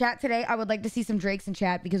course, chat today. I would like to see some Drakes in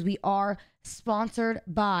chat because we are sponsored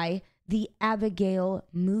by the Abigail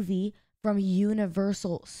movie from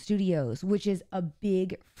Universal Studios, which is a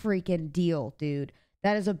big freaking deal, dude.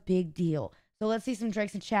 That is a big deal. So let's see some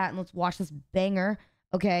Drakes in chat and let's watch this banger,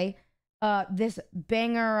 okay? This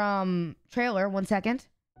banger trailer. 1 second.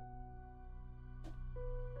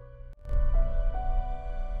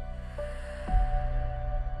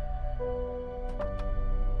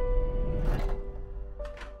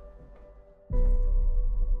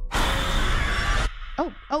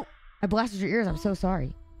 Oh, I blasted your ears. I'm so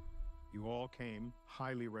sorry. You all came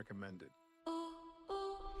highly recommended.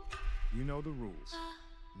 You know the rules.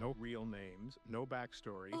 No real names, no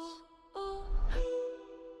backstories,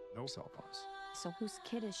 no cell phones. So whose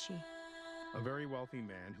kid is she? A very wealthy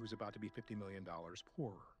man who's about to be $50 million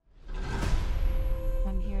poorer.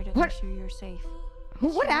 I'm here to What? make sure you're safe.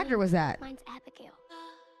 What actor was that? Mine's Abigail.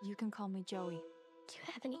 You can call me Joey. Do you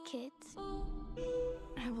have any kids?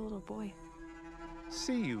 I have a little boy.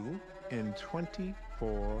 See you in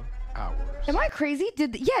 24 hours. Am I crazy?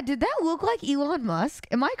 Did that look like Elon Musk?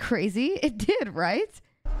 Am I crazy? It did, right?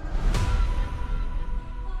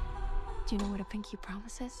 Do you know what a pinky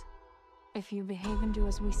promise is? If you behave and do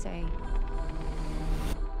as we say,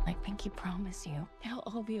 like pinky promise you, it'll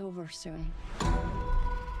all be over soon.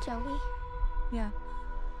 Joey, Yeah.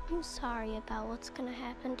 I'm sorry about what's gonna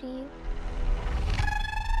happen to you.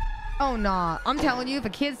 Oh, nah. I'm telling you, if a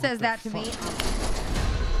kid says that to me,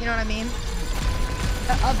 you know what I mean?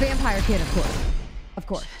 A vampire kid, of course. Of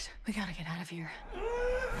course. Shit, we gotta get out of here.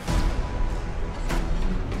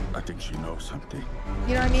 I think she knows something.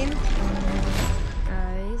 You know what I mean?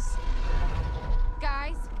 Guys.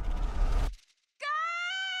 Guys.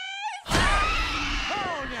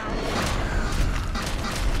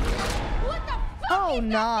 Oh,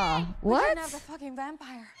 nah. We What? didn't have the fucking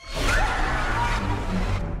vampire.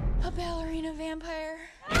 A ballerina vampire.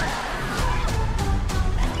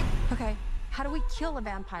 Okay, how do we kill a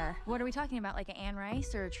vampire? What are we talking about? Like an Anne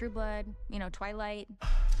Rice or a True Blood? You know, Twilight?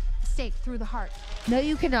 Stake through the heart. No,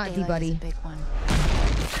 you cannot, Daylight D-Buddy. is a big one.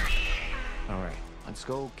 All right, let's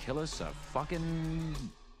go kill us a fucking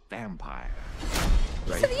vampire.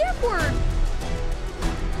 You said the F word.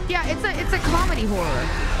 Yeah, it's a comedy horror.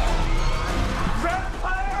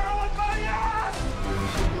 Vampire on my ass!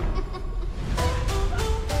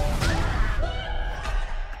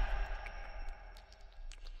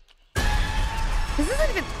 This isn't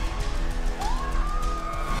even...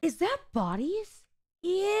 Is that bodies?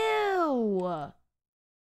 Ew.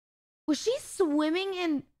 Was she swimming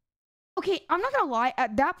in... Okay, I'm not gonna lie.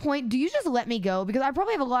 At that point, do you just let me go? Because I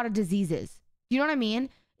probably have a lot of diseases. You know what I mean?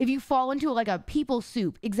 If you fall into like a people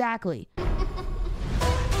soup. Exactly.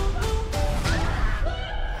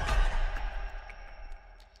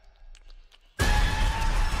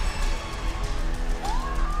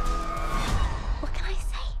 What can I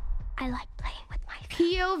say? I like playing with my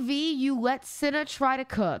POV, you let Cinna try to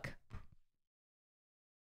cook.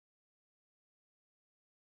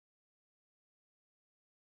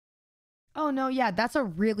 Oh, no, yeah, that's a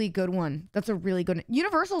really good one. That's a really good one.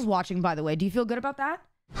 Universal's watching, by the way. Do you feel good about that?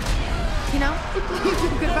 You know? Do you feel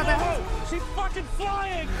good about that? She's fucking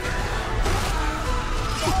flying!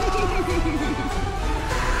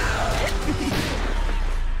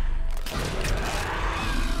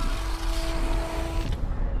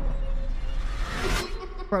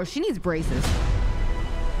 Bro, she needs braces.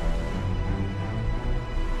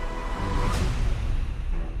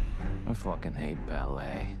 I fucking hate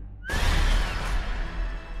ballet.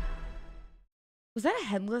 Was that a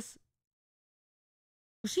headless?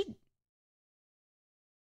 Was she?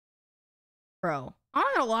 Bro, I'm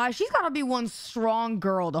not gonna lie. She's gotta be one strong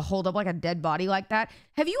girl to hold up like a dead body like that.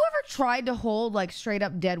 Have you ever tried to hold like straight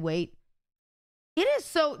up dead weight? It is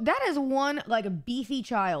so, that is one like a beefy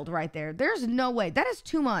child right there. There's no way. That is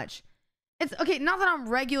too much. It's okay. Not that I'm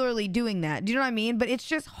regularly doing that. Do you know what I mean? But it's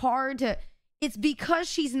just hard to, it's because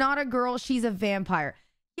she's not a girl. She's a vampire.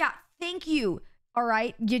 Yeah. Thank you. All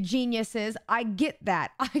right. You geniuses. I get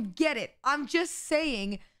that. I get it. I'm just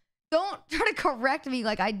saying, don't try to correct me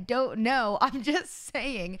like I don't know. I'm just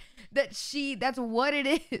saying that that's what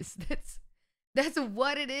it is. That's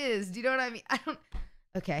what it is. Do you know what I mean? I don't.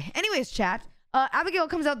 Okay. Anyways, chat. Abigail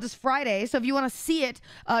comes out this Friday, so if you want to see it,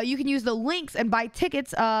 you can use the links and buy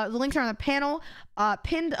tickets. The links are on the panel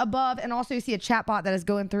pinned above, and also you see a chat bot that is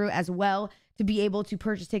going through as well to be able to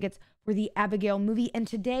purchase tickets for the Abigail movie. And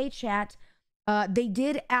today, chat, they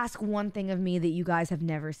did ask one thing of me that you guys have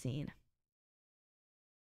never seen.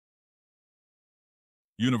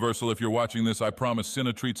 Universal, if you're watching this, I promise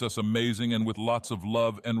Cinna treats us amazing and with lots of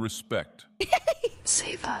love and respect.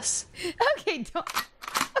 Save us. Okay, don't.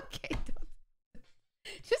 Okay, don't.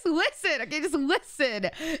 Just listen. Okay, just listen.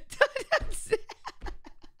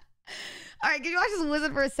 All right, can you all just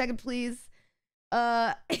listen for a second, please?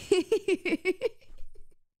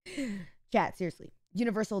 Chat, seriously.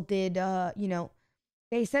 Universal did, you know,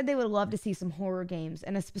 they said they would love to see some horror games,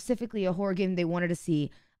 and specifically a horror game they wanted to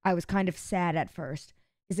see. I was kind of sad at first.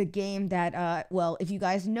 Is a game that, well, if you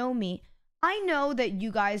guys know me, I know that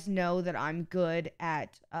you guys know that I'm good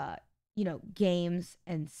at, you know, games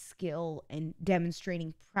and skill and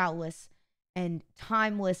demonstrating prowess and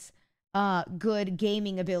timeless good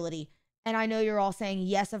gaming ability. And I know you're all saying,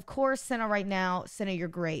 yes, of course, Cinna right now. Cinna, you're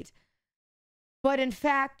great. But in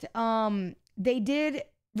fact, they did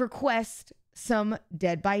request some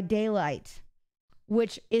Dead by Daylight,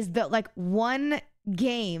 which is the like one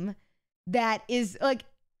game that is like,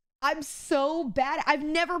 I'm so bad. I've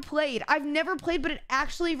never played, but it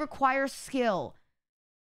actually requires skill.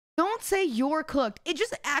 Don't say you're cooked. It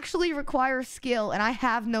just actually requires skill, and I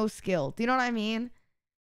have no skill. Do you know what I mean?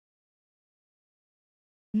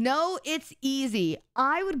 No, it's easy.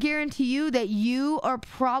 I would guarantee you that you are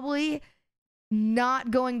probably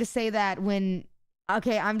not going to say that when...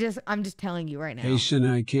 Okay, I'm just telling you right now. Hey,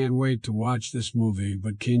 Cinna, I can't wait to watch this movie,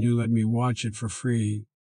 but can you let me watch it for free?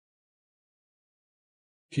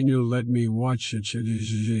 Can you let me watch it?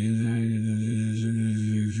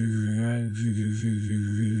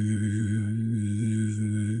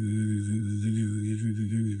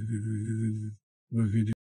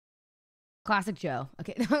 Classic Joe.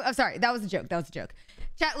 Okay, I'm sorry. That was a joke.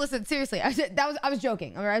 Chat, listen, seriously. I was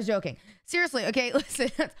joking. I was joking. Seriously, okay, listen.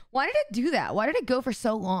 Why did it do that? Why did it go for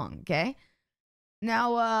so long? Okay.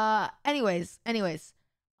 Now, anyways.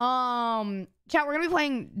 Chat, we're gonna be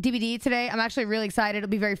playing DBD today. I'm actually really excited. It'll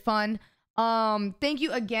be very fun. Thank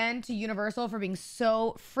you again to Universal for being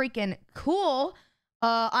so freaking cool.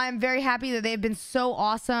 I'm very happy that they've been so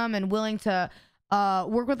awesome and willing to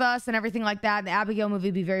work with us and everything like that. The Abigail movie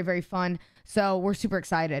will be very, very fun. So we're super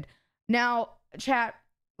excited. Now, chat,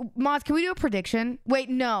 mods, can we do a prediction? Wait,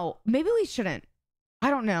 no. Maybe we shouldn't. I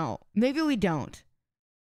don't know. Maybe we don't.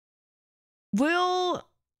 We'll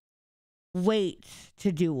wait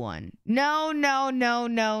to do one. No.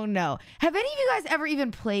 Have any of you guys ever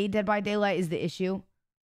even played Dead by Daylight is the issue?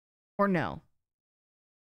 Or no?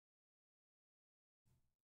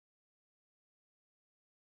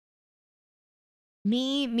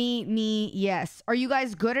 Me, yes. Are you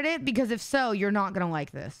guys good at it? Because if so, you're not gonna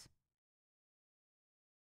like this.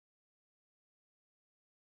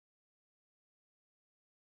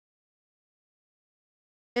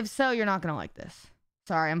 If so, you're not gonna like this.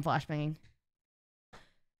 Sorry, I'm flashbanging.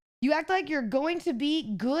 You act like you're going to be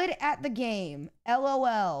good at the game.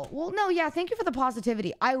 LOL. Well, no, yeah, thank you for the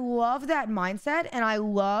positivity. I love that mindset, and I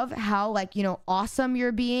love how, like, you know, awesome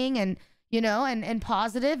you're being, and you know, and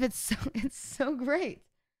positive. It's so great.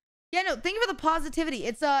 Yeah, no, thank you for the positivity.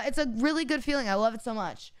 It's a really good feeling. I love it so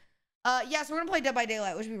much. Yeah, so we're gonna play Dead by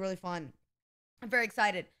Daylight, which will be really fun. I'm very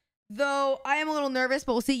excited. Though I am a little nervous,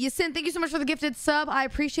 but we'll see. Yasin, thank you so much for the gifted sub. I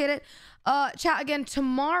appreciate it. Chat, again,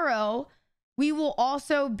 tomorrow we will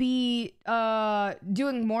also be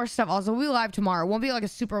doing more stuff. Also, we'll be live tomorrow. It won't be like a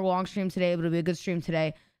super long stream today, but it'll be a good stream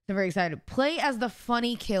today. So I'm very excited. Play as the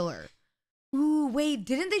funny killer. Ooh, wait,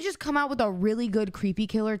 didn't they just come out with a really good creepy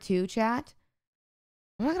killer too, chat?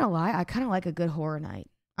 I'm not gonna lie, I kind of like a good horror night.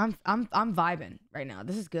 I'm vibing right now.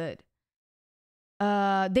 This is good.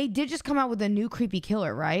 They did just come out with a new creepy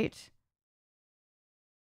killer, right?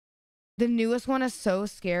 The newest one is so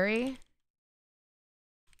scary.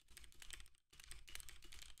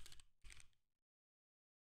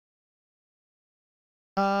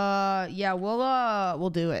 Yeah, we'll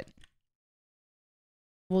do it.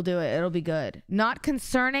 We'll do it. It'll be good. Not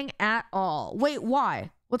concerning at all. Wait,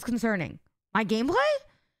 why? What's concerning? My gameplay?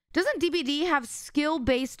 Doesn't DBD have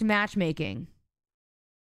skill-based matchmaking?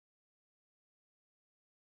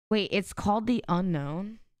 Wait, it's called The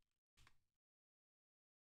Unknown?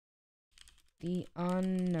 The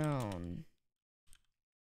Unknown.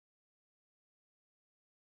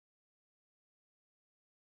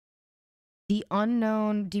 The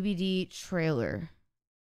Unknown DBD trailer.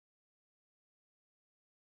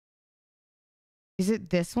 Is it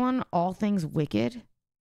this one? All Things Wicked?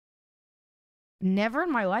 Never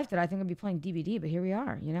in my life did I think I'd be playing DBD, but here we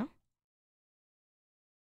are, you know?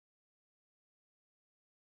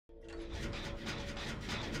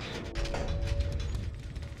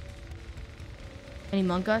 Any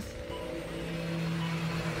Monk Us?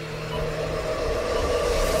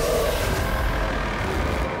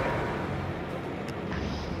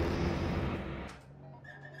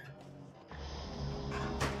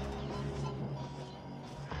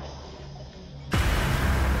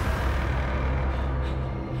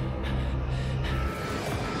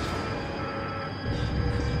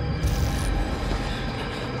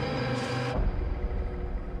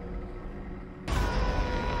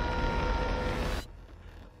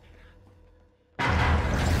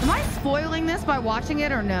 Spoiling this by watching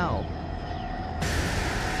it or no?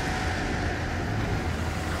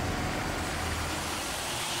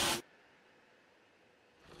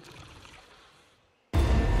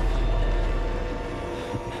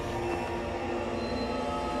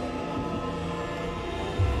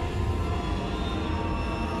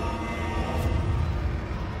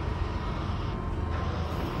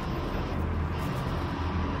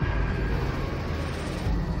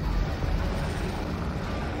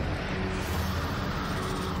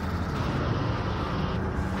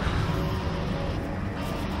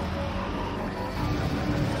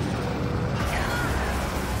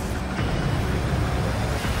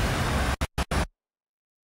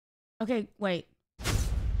 Okay, wait.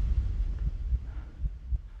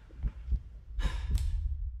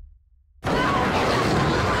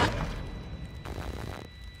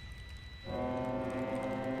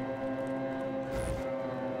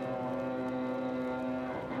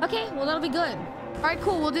 Okay, well that'll be good. All right,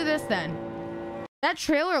 cool. We'll do this then. That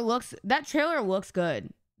trailer looks good.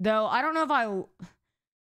 Though I don't know if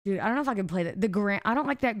dude, I don't know if I can play that. I don't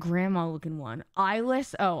like that grandma looking one.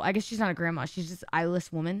 Eyeless. Oh, I guess she's not a grandma. She's just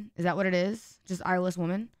eyeless woman. Is that what it is? Just eyeless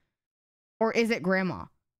woman? Or is it grandma?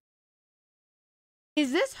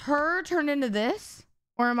 Is this her turned into this?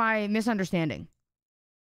 Or am I misunderstanding?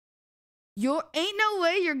 Ain't no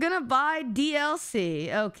way you're gonna buy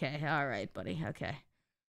DLC. Okay, all right, buddy. Okay.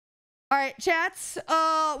 All right, chats.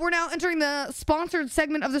 We're now entering the sponsored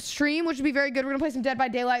segment of the stream, which would be very good. We're gonna play some Dead by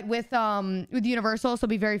Daylight with Universal, so it'll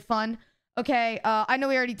be very fun. Okay, I know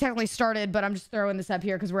we already technically started, but I'm just throwing this up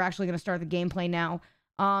here because we're actually gonna start the gameplay now.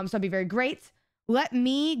 So it'll be very great. Let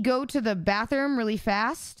me go to the bathroom really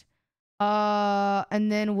fast,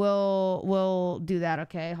 and then we'll do that.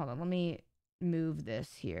 Okay, hold on. Let me move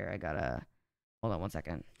this here. I gotta hold on 1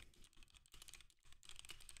 second.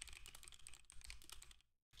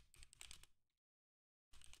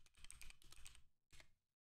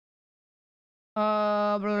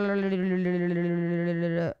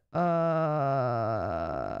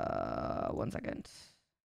 One second.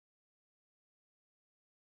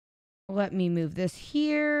 Let me move this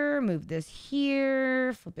here,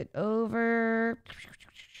 flip it over.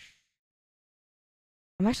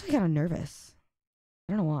 I'm actually kind of nervous.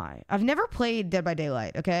 I don't know why. I've never played Dead by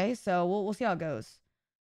Daylight, okay? So we'll see how it goes.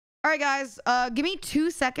 All right, guys. Give me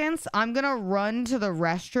 2 seconds. I'm gonna run to the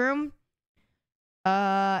restroom.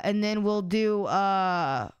 And then we'll do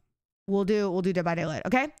Dead by Daylight,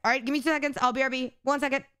 okay? All right, give me 2 seconds. I'll BRB. 1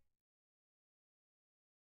 second.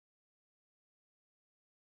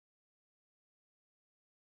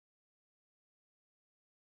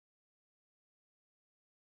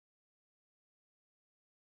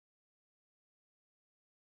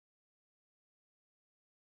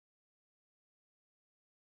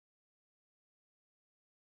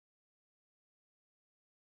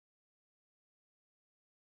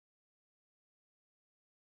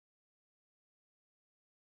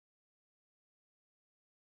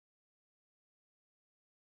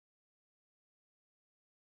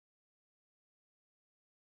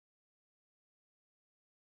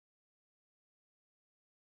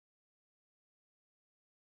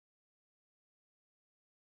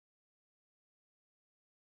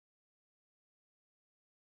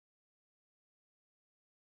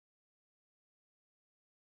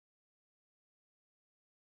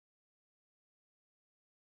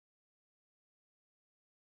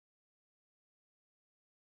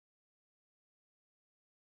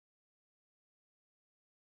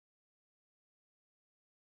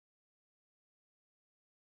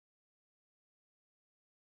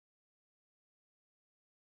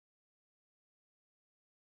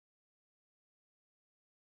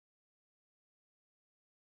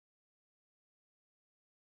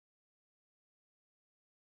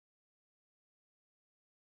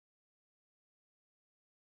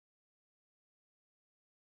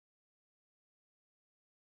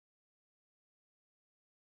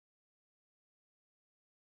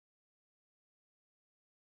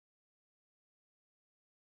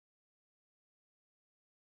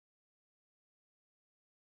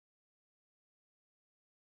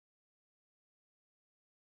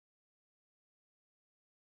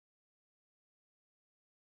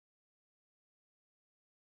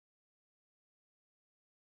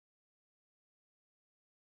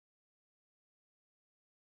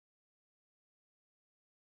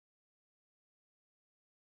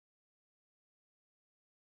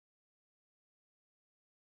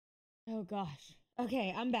 Oh gosh.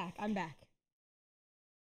 Okay, I'm back.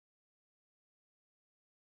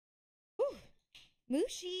 Whew.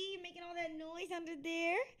 Mooshi making all that noise under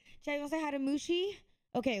there. Should I go say hi to Mooshi?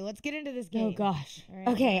 Okay, let's get into this game. Oh gosh. Right.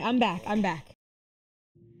 Okay, I'm back.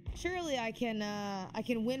 Surely I can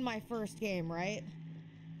win my first game, right?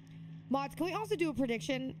 Mods, can we also do a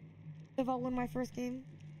prediction if I'll win my first game?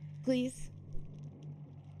 Please?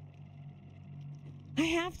 I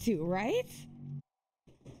have to, right?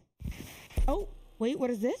 Oh, wait, what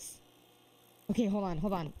is this? Okay, hold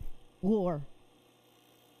on. Lore.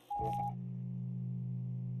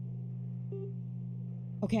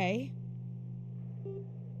 Okay.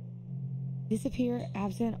 Disappear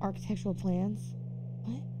absent architectural plans.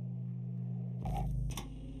 What?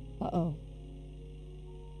 Uh-oh.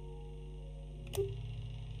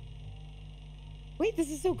 Wait, this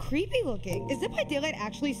is so creepy looking. Is Dead by Daylight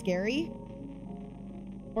actually scary?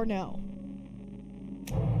 Or no?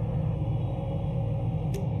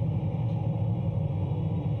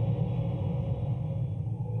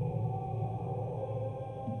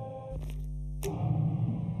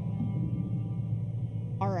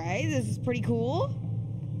 All right, this is pretty cool.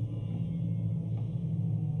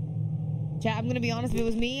 Chat, I'm gonna be honest, if it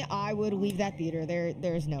was me, I would leave that theater.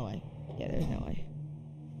 There's no way. Yeah, there's no way.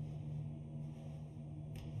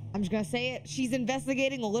 I'm just gonna say it. She's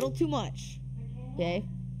investigating a little too much. Okay?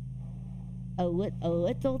 A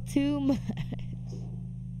little too much.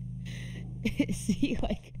 See,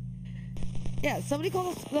 like... Yeah, somebody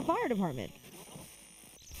call the fire department.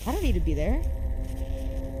 I don't need to be there.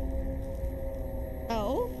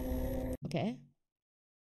 Oh? Okay.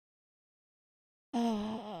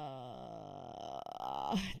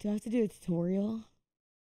 Do I have to do a tutorial?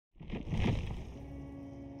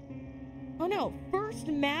 Oh no, first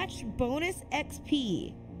match bonus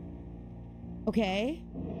XP. Okay.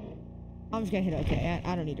 I'm just gonna hit okay.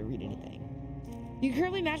 I don't need to read anything. You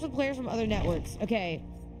currently match with players from other networks. Okay.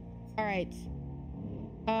 All right.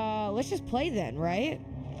 Let's just play then, right?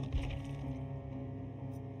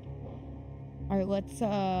 All right, let's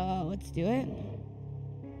do it.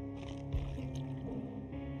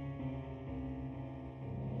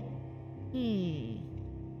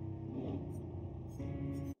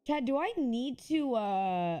 Chad, do I need to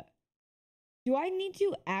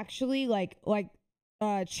actually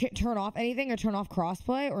turn off anything or turn off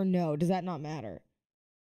crossplay, or no? Does that not matter?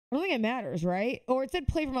 I don't think it matters, right? Or it said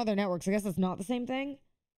play from other networks. I guess that's not the same thing.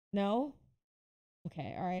 No?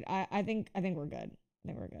 Okay, all right. I think we're good. I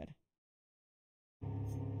think we're good.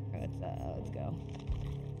 All right, let's go.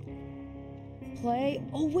 Play.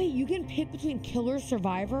 Oh wait, you can pick between killer,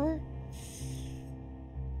 survivor.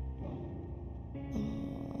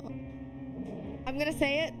 I'm gonna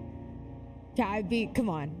say it. Come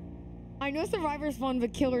on. I know Survivor's fun,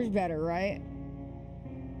 but Killer's better, right?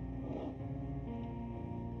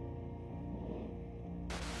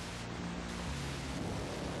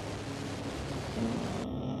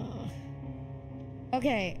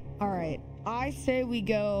 Okay, all right. I say we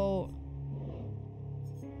go.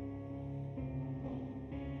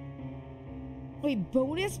 Wait,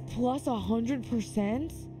 bonus plus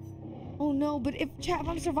 100%? Oh no, but if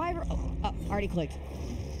I'm Survivor. Oh, already clicked.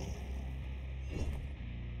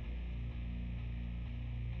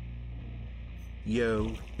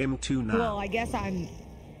 Yo, M2 now. Well, I guess I've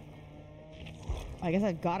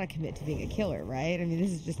gotta commit to being a killer, right? I mean,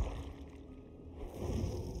 this is just...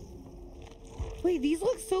 Wait, these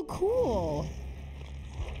look so cool.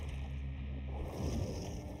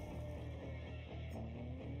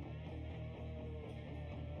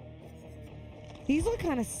 These look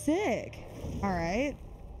kind of sick. All right.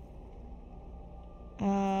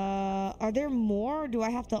 Are there more, or do I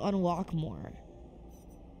have to unlock more?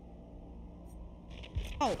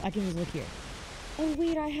 Oh, I can just look here. Oh,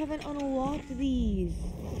 wait, I haven't unlocked these.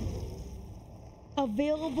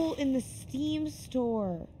 Available in the Steam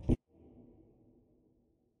store.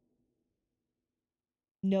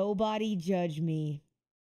 Nobody judge me.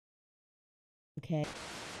 Okay.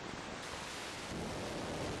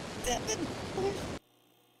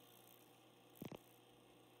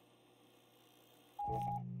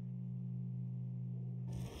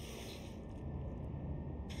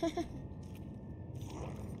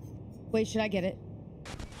 Wait, should I get it?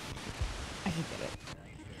 I should get it.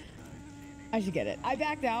 I should get it. I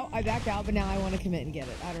backed out, but now I want to commit and get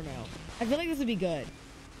it. I don't know. I feel like this would be good.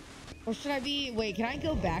 Or should I be... Wait, can I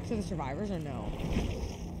go back to the survivors or no?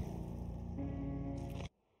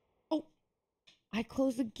 Oh! I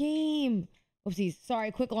closed the game! Oopsies.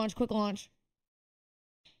 Sorry, quick launch.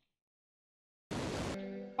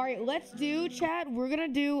 Alright, let's do, chat. We're gonna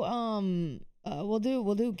do, we'll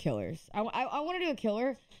do killers. I want to do a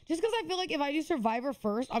killer. Just because I feel like if I do survivor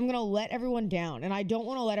first, I'm gonna let everyone down. And I don't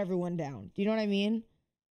want to let everyone down. Do you know what I mean?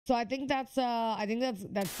 So I think that's good. I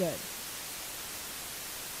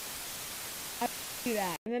do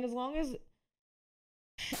that. And then as long as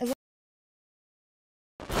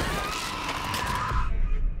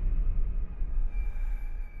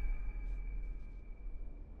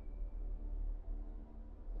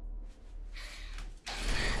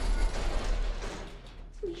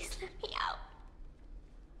Please let me out.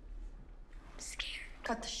 I'm scared.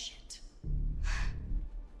 Cut the shit.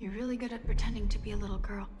 You're really good at pretending to be a little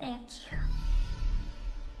girl. Thank you.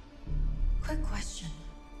 Quick question.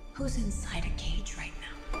 Who's inside a cage right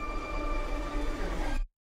now?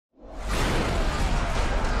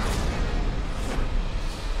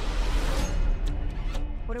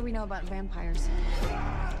 What do we know about vampires?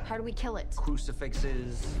 How do we kill it?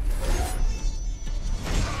 Crucifixes.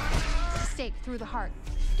 Stake through the heart.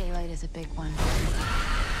 Daylight is a big one.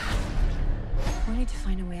 We need to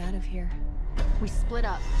find a way out of here. We split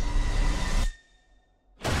up.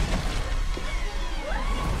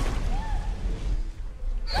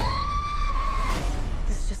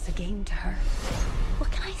 This is just a game to her. What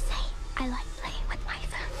can I say? I like playing with my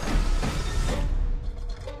phone.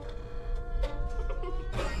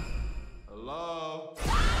 Hello?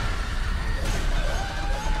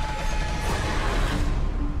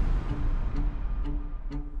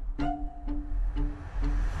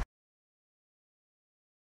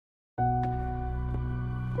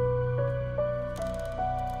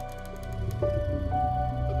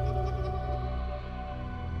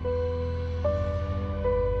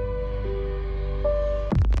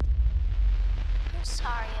 I'm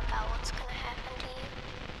sorry about what's gonna happen to you.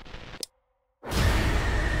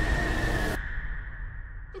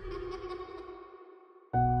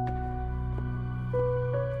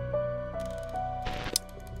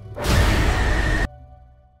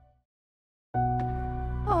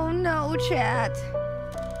 Oh no, chat.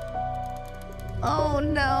 Oh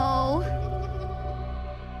no.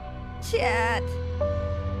 Chat.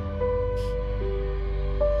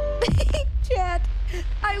 Chat.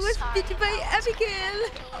 I was bitten by Abigail.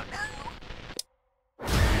 Oh no.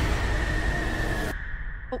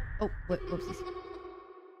 Oh, whoopsies.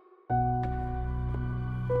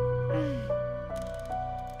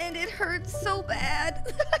 And it hurts so bad.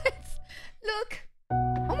 Look.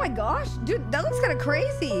 Oh my gosh, dude, that looks kind of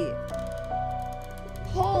crazy.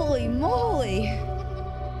 Holy moly.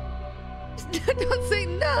 Don't say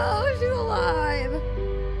no, she's alive.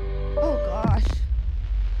 Oh gosh.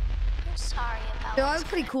 I'm sorry about No, I look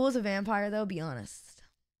pretty cool as a vampire though, be honest.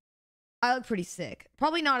 I look pretty sick.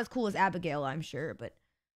 Probably not as cool as Abigail, I'm sure, but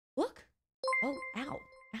look. Oh, ow,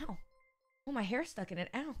 ow. Oh, my hair's stuck in it,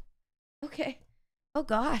 ow. Okay. Oh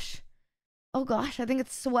gosh. Oh gosh, I think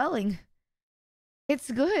it's swelling.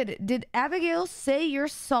 It's good. Did Abigail say you're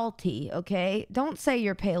salty, okay? Don't say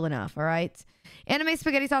you're pale enough, all right? Anime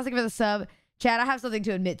Spaghetti Sauce, thank you for the sub. Chad, I have something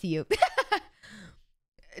to admit to you.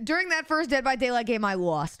 During that first Dead by Daylight game, I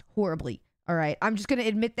lost horribly, all right? I'm just going to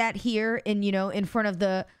admit that here in, you know, in front of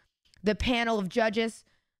the panel of judges.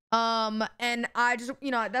 And I just,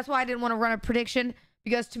 you know, that's why I didn't want to run a prediction,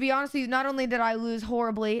 because to be honest with you, not only did I lose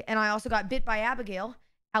horribly, and I also got bit by Abigail.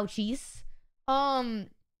 Ouchies.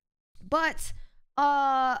 But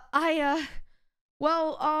I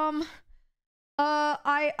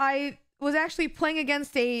was actually playing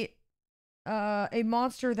against a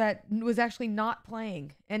monster that was actually not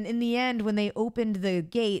playing. And in the end, when they opened the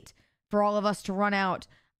gate for all of us to run out,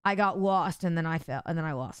 I got lost and then I fell and then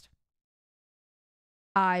I lost.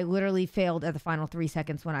 I literally failed at the final 3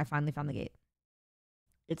 seconds when I finally found the gate.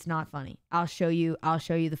 It's not funny. I'll show you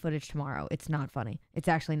the footage tomorrow. It's not funny. It's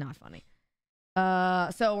actually not funny.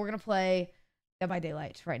 So we're gonna play Dead by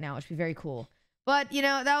Daylight right now, which would be very cool. But you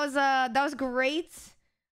know, that was great.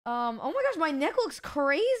 Oh my gosh, my neck looks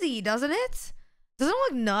crazy, doesn't it? Doesn't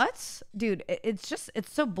it look nuts? Dude, it's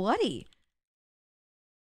so bloody.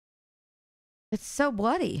 It's so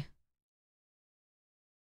bloody.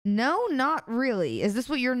 No, not really. Is this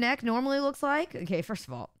what your neck normally looks like? Okay, first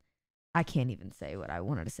of all, I can't even say what I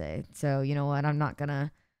wanted to say. So, you know what? I'm not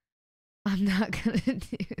gonna do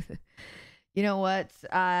that. You know what?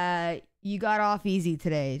 You got off easy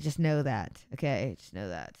today. Just know that. Okay? Just know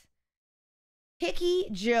that. Hickey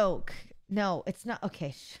joke. No, it's not.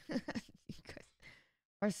 Okay. You guys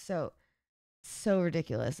are so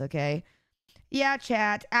ridiculous, okay? Yeah,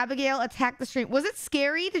 chat. Abigail attacked the stream. Was it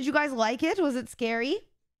scary? Did you guys like it? Was it scary?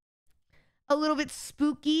 A little bit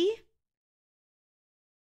spooky?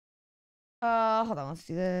 Hold on. Let's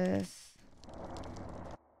do this.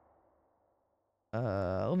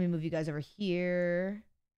 Let me move you guys over here.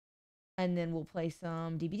 And then we'll play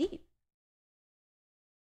some DBD.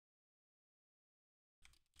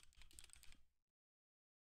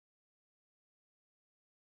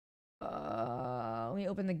 Let me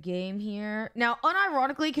open the game here. Now,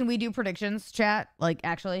 unironically, can we do predictions, chat? Like,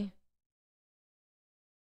 actually?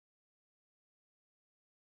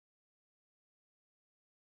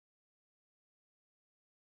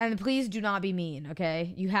 And please do not be mean,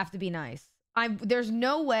 okay? You have to be nice. There's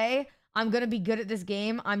no way I'm gonna be good at this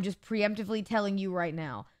game. I'm just preemptively telling you right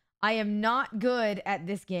now. I am not good at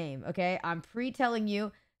this game, okay? I'm pre-telling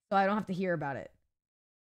you so I don't have to hear about it.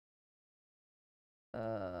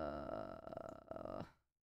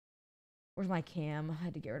 Where's my cam? I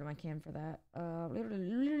had to get rid of my cam for that.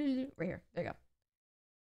 Right here. There you go.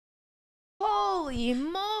 Holy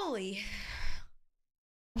moly.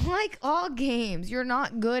 Like all games, you're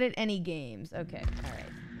not good at any games. Okay, all right.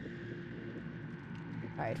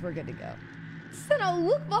 All right, we're good to go. Cinna,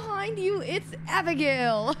 look behind you. It's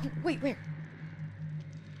Abigail. Wait, where?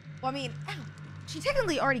 Well, I mean, ow, she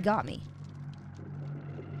technically already got me.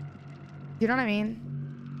 You know what I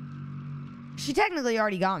mean? She technically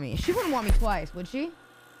already got me. She wouldn't want me twice, would she?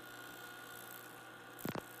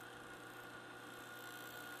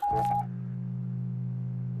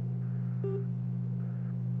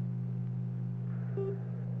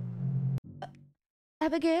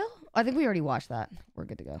 Abigail? I think we already watched that. We're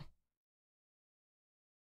good to go.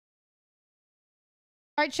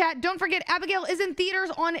 All right, chat. Don't forget, Abigail is in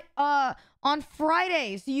theaters on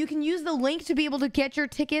Friday, so you can use the link to be able to get your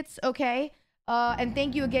tickets. Okay. And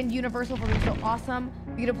thank you again, Universal, for being so awesome.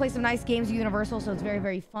 You get to play some nice games at Universal, so it's very,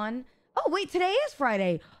 very fun. Oh wait, today is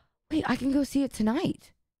Friday. Wait, I can go see it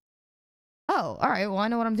tonight. Oh, all right. Well, I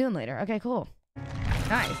know what I'm doing later. Okay, cool.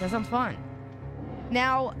 Nice. That sounds fun.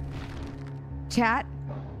 Now, chat,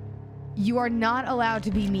 you are not allowed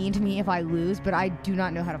to be mean to me if I lose, but I do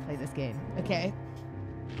not know how to play this game. Okay.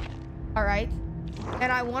 All right.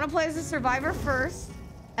 And I want to play as a survivor first,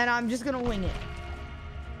 and I'm just going to wing it.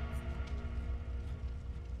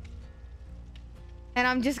 And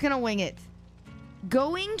I'm just going to wing it.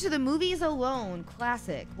 Going to the movies alone.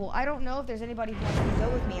 Classic. Well, I don't know if there's anybody who wants to go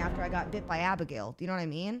with me after I got bit by Abigail. Do you know what I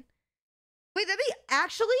mean? Wait, that'd be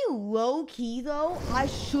actually low key, though. I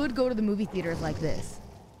should go to the movie theaters like this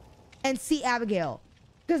and see Abigail.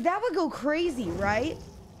 Because that would go crazy, right?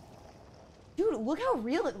 Dude, look how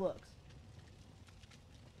real it looks.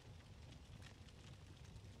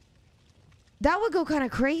 That would go kind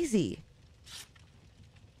of crazy.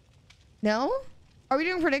 No? Are we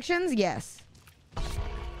doing predictions? Yes.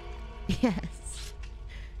 Yes.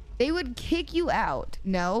 They would kick you out.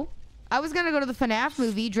 No. I was gonna go to the FNAF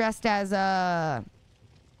movie dressed as the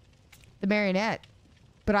marionette,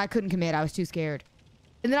 but I couldn't commit. I was too scared.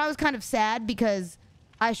 And then I was kind of sad because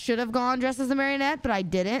I should have gone dressed as the marionette, but I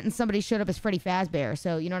didn't, and somebody showed up as Freddy Fazbear.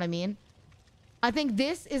 So you know what I mean? I think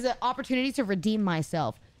this is an opportunity to redeem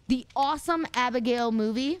myself. The awesome Abigail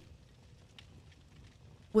movie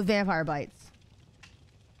with vampire bites.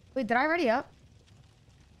 Wait, did I already up?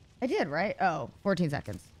 I did, right? Oh, 14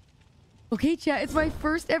 seconds. Okay, chat, it's my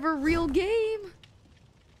first ever real game.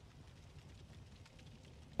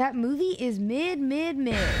 That movie is mid.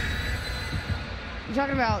 You're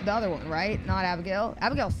talking about the other one, right? Not Abigail.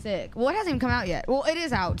 Abigail's sick. Well, it hasn't even come out yet. Well, it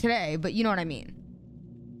is out today, but you know what I mean.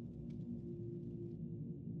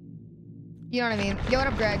 You know what I mean? Yo, what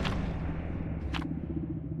up, Greg?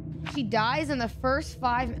 She dies in the first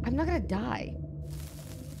 5... I'm not gonna die.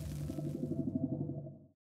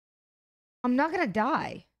 I'm not gonna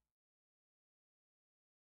die.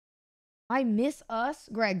 I miss us.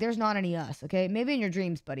 Greg, there's not any us, okay? Maybe in your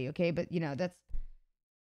dreams, buddy, okay? But, you know,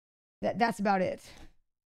 that's about it.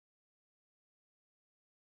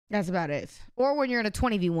 That's about it. Or when you're in a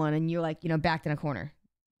 20v1 and you're, like, you know, backed in a corner.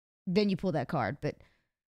 Then you pull that card. But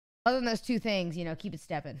other than those two things, you know, keep it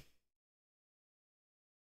stepping.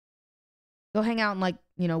 Go hang out in, like,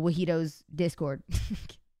 you know, Wahito's Discord.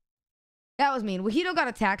 That was mean. Wahito got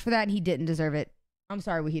attacked for that and he didn't deserve it. I'm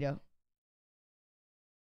sorry, Wahito.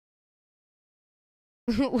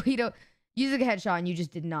 Wahito, you took a headshot and you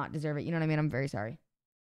just did not deserve it. You know what I mean? I'm very sorry.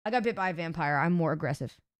 I got bit by a vampire. I'm more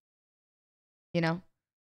aggressive. You know?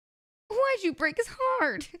 Why'd you break his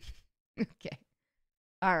heart? Okay.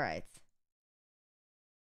 All right.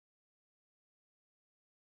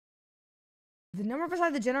 The number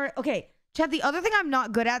beside the generator. Okay. Chat, the other thing I'm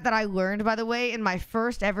not good at that I learned, by the way, in my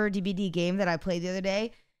first ever DBD game that I played the other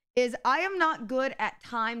day is I am not good at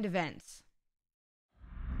timed events.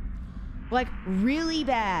 Like, really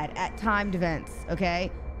bad at timed events, okay?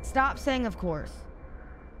 Stop saying of course.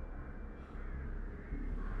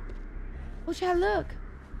 Oh, chat, look.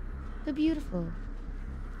 So beautiful.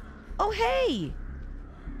 Oh, hey.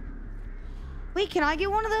 Wait, can I get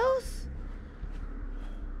one of those?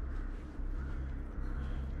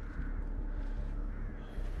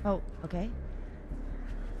 Oh, okay.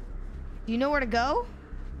 Do you know where to go?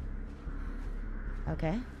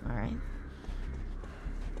 Okay, all right.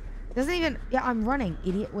 Doesn't even... Yeah, I'm running,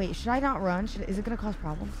 idiot. Wait, should I not run? Is it gonna cause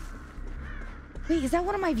problems? Wait, is that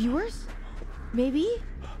one of my viewers? Maybe?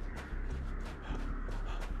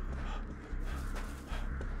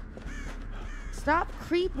 Stop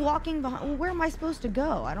creep walking behind... Well, where am I supposed to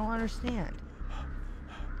go? I don't understand.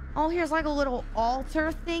 Oh, here's like a little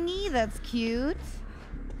altar thingy. That's cute.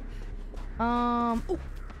 Ooh.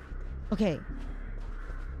 Okay.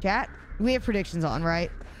 Chat, we have predictions on, right?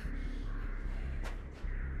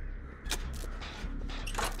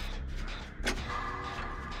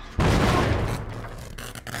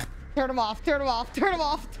 Turn them off, turn them off, turn them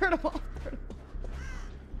off, turn them off, turn them off.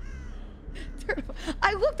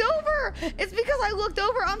 I looked over. It's because I looked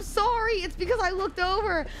over. I'm sorry. It's because I looked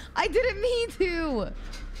over. I didn't mean to.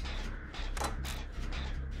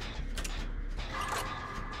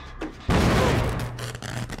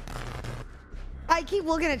 I keep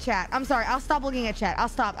looking at chat. I'm sorry. I'll stop looking at chat. I'll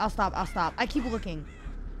stop. I keep looking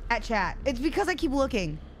at chat. It's because I keep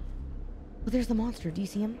looking. Oh, there's the monster. Do you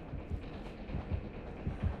see him?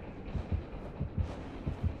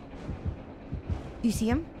 Do you see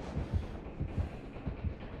him?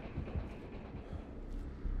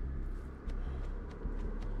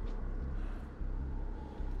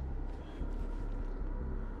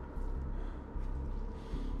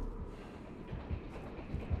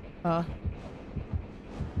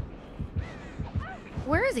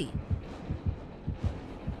 Where is he?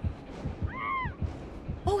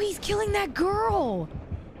 Oh, he's killing that girl.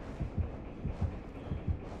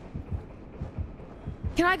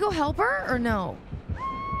 Can I go help her or no?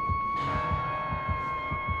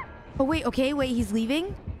 Oh, wait. Okay, wait. He's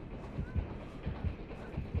leaving?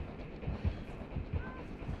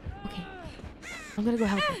 Okay. I'm gonna go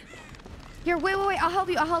help him. Here, wait. I'll help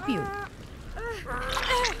you.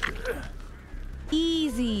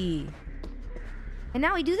 Easy. And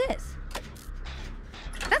now we do this.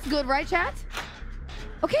 That's good, right, chat?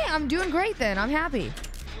 Okay, I'm doing great then. I'm happy.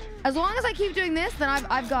 As long as I keep doing this, then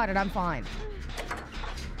I've got it. I'm fine.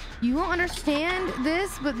 You won't understand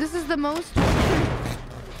this, but this is the most...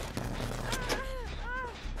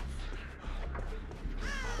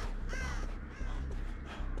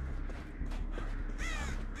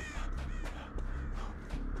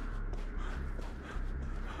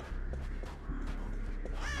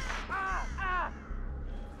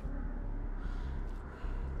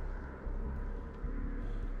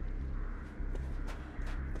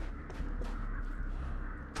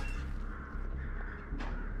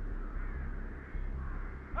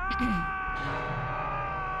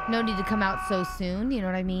 No need to come out so soon, you know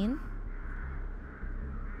what I mean?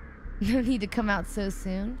 No need to come out so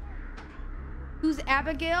soon. Who's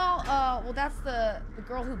Abigail? Well, that's the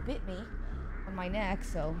girl who bit me on my neck,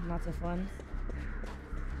 so not so fun.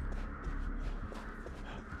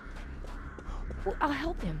 Well, I'll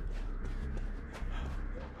help him.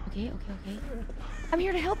 Okay. I'm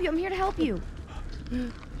here to help you.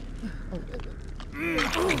 Oh.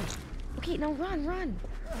 Okay, now run.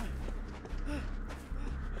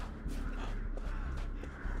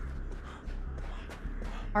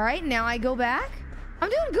 All right, now I go back. I'm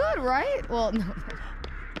doing good, right? Well, no.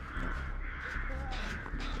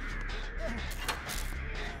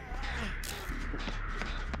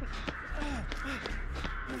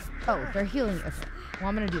 Oh, they're healing. Okay. Well,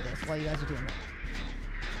 I'm gonna do this while you guys are doing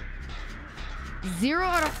that. 0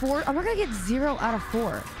 out of 4. I'm not gonna get 0 out of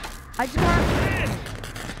 4. I just want.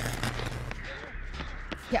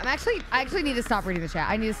 Yeah, I actually need to stop reading the chat.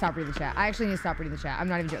 I actually need to stop reading the chat. I'm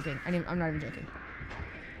not even joking. I'm not even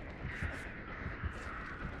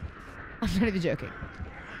joking.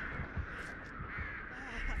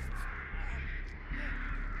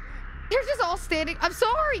 They're just all standing. I'm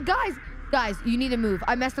sorry, guys. Guys, you need to move.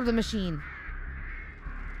 I messed up the machine.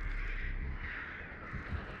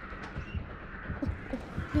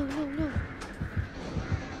 Oh, no.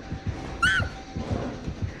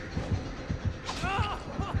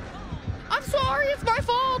 I'm sorry, it's my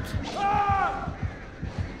fault.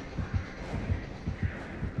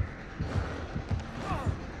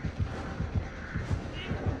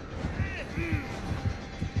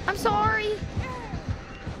 I'm sorry.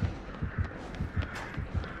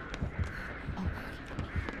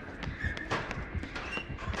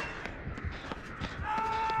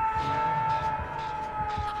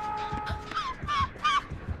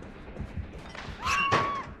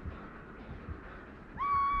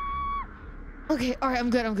 Okay, all right, I'm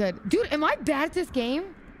good. Dude, am I bad at this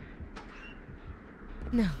game?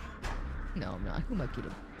 No, I'm not. Who am I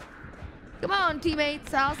kidding? Come on,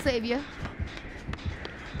 teammates, I'll save you.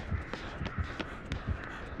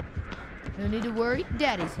 No need to worry,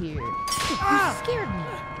 Daddy's here. You scared me.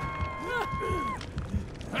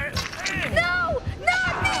 No,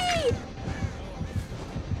 not me!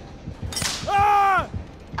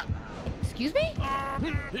 Excuse me?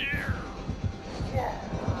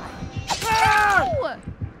 No!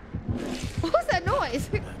 What was that noise?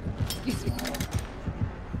 Excuse me.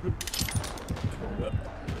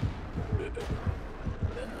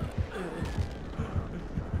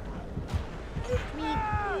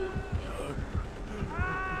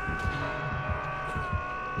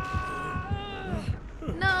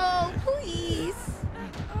 No, please.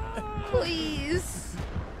 Please.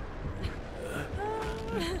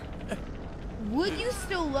 Would you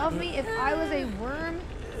still love me if I was a worm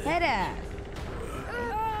head ass?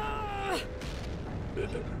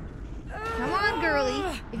 Come on, girly.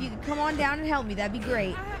 If you could come on down and help me, that'd be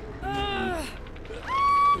great.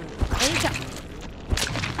 Anytime.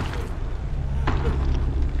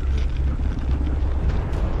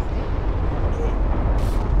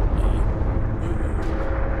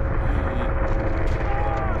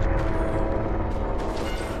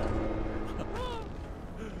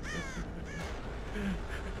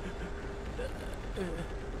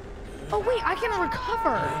 Oh wait, I can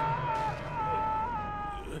recover.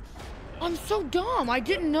 I'm so dumb. I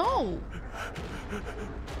didn't know.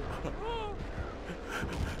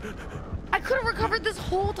 I could have recovered this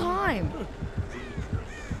whole time.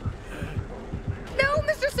 No,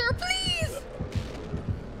 Mr. Sir, please.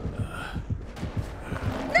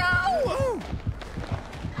 No.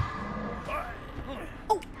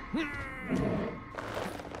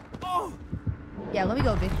 Oh. Yeah, let me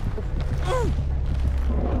go, bitch.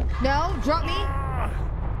 No, drop me.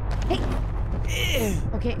 Hey.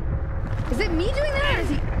 Okay. Is it me doing that or is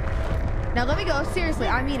he? Now let me go. Seriously,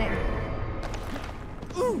 I mean it.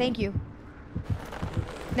 Thank you.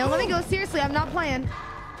 Now let me go. Seriously, I'm not playing.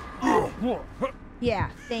 Yeah,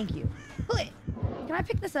 thank you. Can I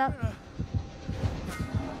pick this up?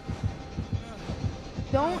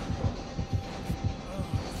 Don't.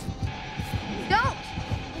 Don't.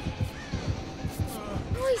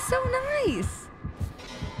 Oh, he's so nice.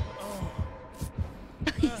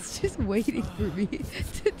 He's just waiting for me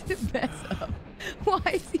to mess up. Why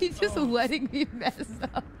is he just letting me mess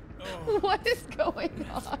up? What is going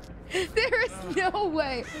on? There is no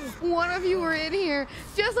way one of you were in here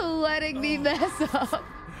just letting me mess up.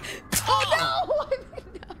 Oh no!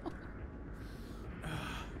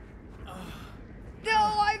 No,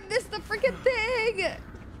 I missed the freaking thing!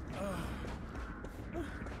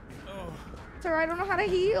 Sir, I don't know how to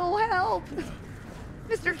heal. Help!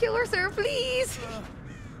 Mr. Killer, sir, please!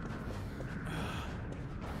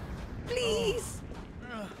 Please.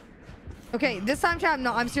 Okay, this time, chat,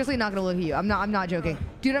 I'm seriously not gonna look at you. I'm not joking.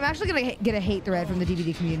 Dude, I'm actually gonna get a hate thread from the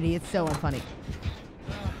DVD community. It's so unfunny.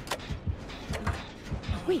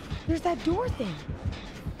 Wait, there's that door thing.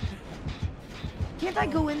 Can't I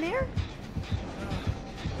go in there?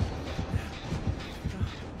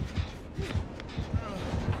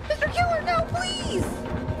 Mr. Killer, no, please!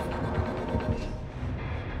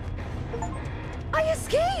 I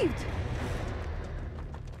escaped!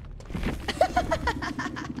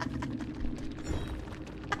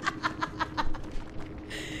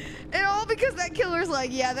 And all because that killer's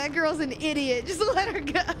like, yeah, that girl's an idiot. Just let her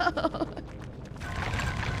go.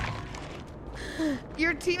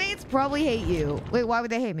 Your teammates probably hate you. Wait, why would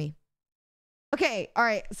they hate me? Okay, all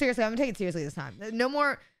right. Seriously, I'm gonna take it seriously this time. No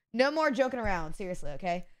more joking around. Seriously,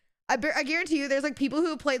 okay? I guarantee you there's like people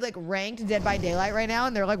who played like ranked Dead by Daylight right now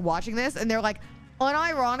and they're like watching this and they're like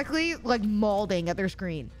unironically like mauling at their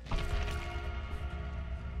screen.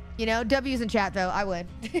 You know, W's in chat though. I would.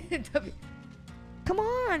 W. Come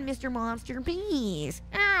on, Mr. Monster, please.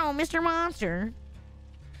 Ow, Mr. Monster.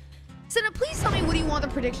 Cinna, please tell me what do you want the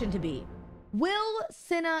prediction to be? Will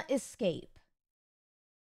Cinna escape?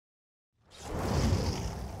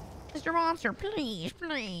 Mr. Monster, please,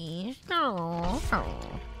 please. Oh,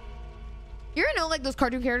 oh. You ever know like those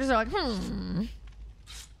cartoon characters are like,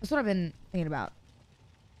 That's what I've been thinking about.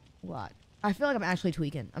 What? I feel like I'm actually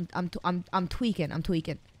tweaking. I'm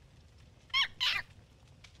tweaking.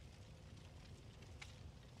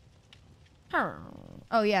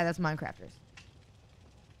 Oh yeah, that's Minecrafters.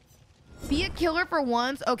 Be a killer for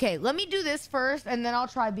once. Okay, let me do this first and then I'll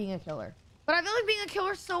try being a killer. But I feel like being a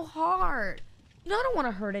killer is so hard. You know, I don't want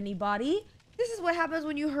to hurt anybody. This is what happens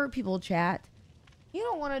when you hurt people, chat. You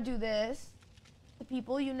don't want to do this to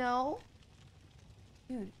people, you know.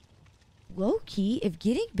 Dude, low-key, if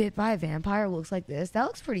getting bit by a vampire looks like this, that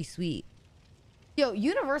looks pretty sweet. Yo,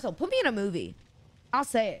 Universal, put me in a movie. I'll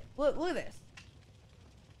say it. Look at this.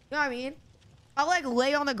 You know what I mean? I'll like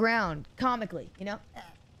lay on the ground comically, you know?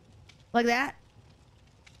 Like that.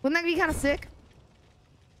 Wouldn't that be kind of sick?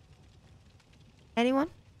 Anyone?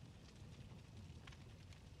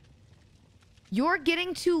 You're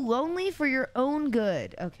getting too lonely for your own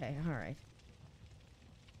good. Okay, all right.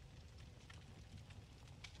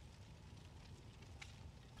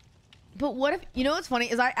 But what if, you know what's funny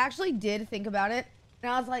is I actually did think about it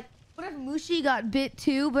and I was like, what if Mushi got bit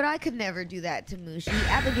too? But I could never do that to Mushi.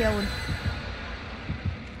 Abigail would...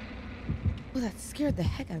 Oh, that scared the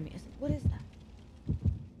heck out of me. I said, what is that?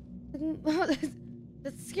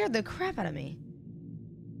 That scared the crap out of me.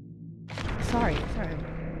 Sorry.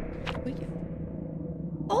 I'm tweaking.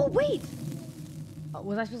 Oh, wait. Oh,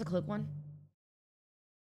 was I supposed to click one?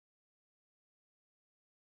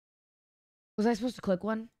 Was I supposed to click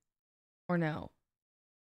one? Or no?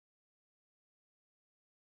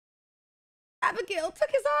 Abigail took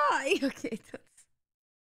his eye. Okay.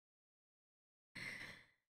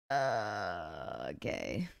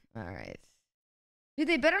 Okay. All right. Dude,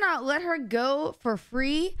 they better not let her go for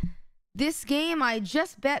free. This game, I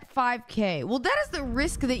just bet 5K. Well, that is the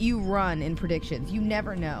risk that you run in predictions. You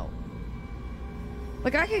never know.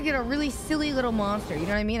 Like, I could get a really silly little monster. You know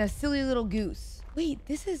what I mean? A silly little goose. Wait,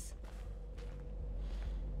 this is...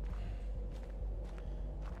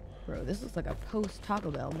 Bro, this looks like a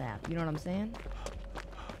post-Taco Bell map. You know what I'm saying?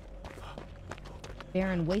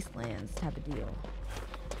 Barren wastelands type of deal.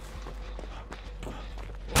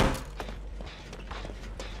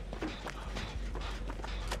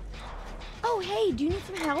 Oh, hey, do you need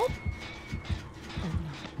some help? Oh,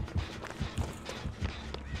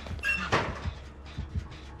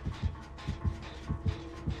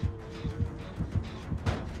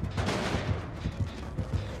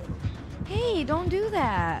 no. Hey, don't do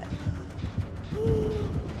that.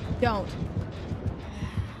 Don't.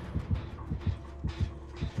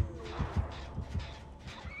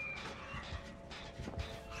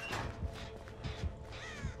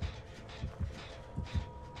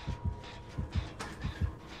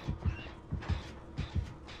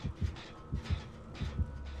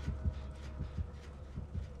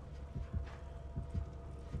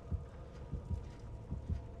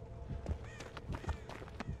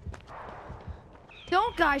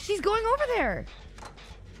 Don't, guys. She's going over there.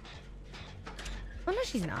 Oh, no,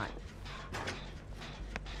 she's not.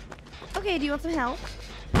 Okay, do you want some help?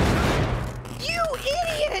 You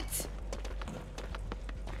idiot!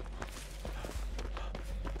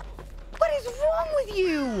 What is wrong with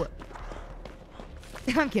you?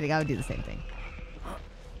 I'm kidding. I would do the same thing.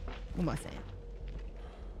 What am I saying?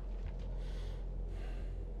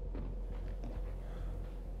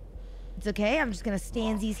 It's okay. I'm just going to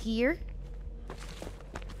stand these here.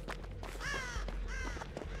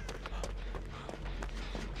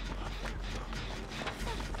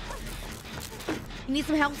 You need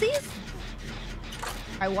some helpsies?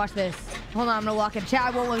 Alright, watch this. Hold on, I'm gonna walk in. Chat,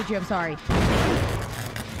 I won't look at you. I'm sorry.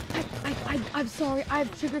 I'm sorry. I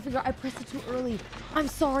have trigger finger. I pressed it too early. I'm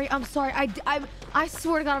sorry. I'm sorry. I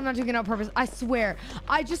swear to God, I'm not doing it on purpose. I swear.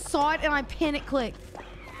 I just saw it and I panic clicked.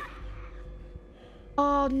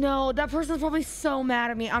 Oh no, that person's probably so mad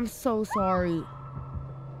at me. I'm so sorry.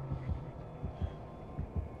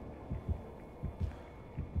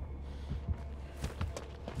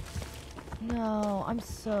 No, I'm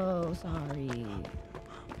so sorry.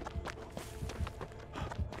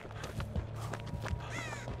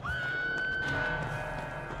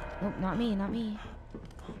 Nope, not me, not me.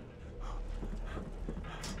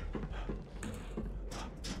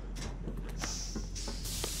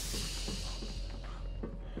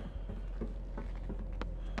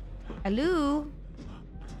 Hello?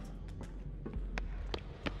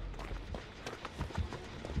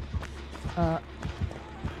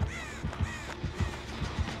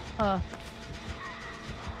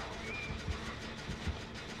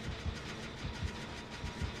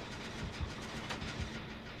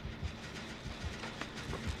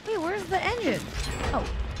 Wait, where's the engine? Oh.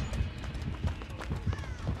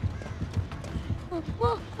 Oh.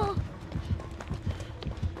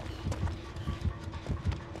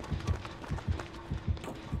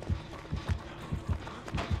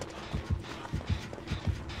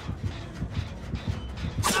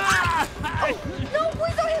 No,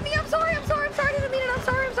 please don't hit me. I'm sorry. I didn't mean it. I'm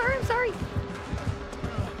sorry.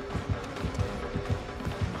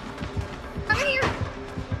 I'm in here.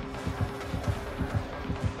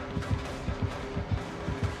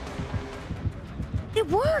 It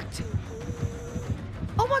worked.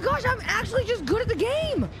 Oh my gosh, I'm actually just good at the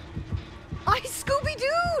game. I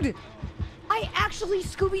Scooby-Dooed. I actually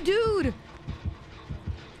Scooby-Dooed.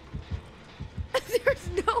 There's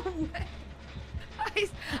no way.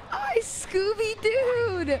 I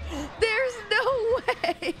Scooby-Dooed. There's no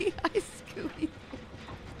way. I Scooby-Dooed.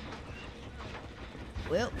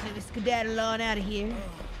 Well, let me skedaddle on out of here.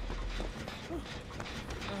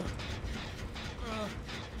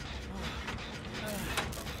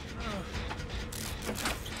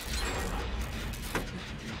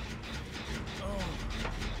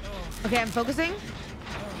 Okay, I'm focusing.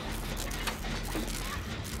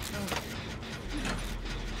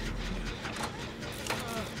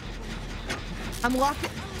 I'm locked.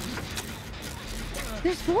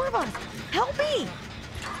 There's 4 of us. Help me.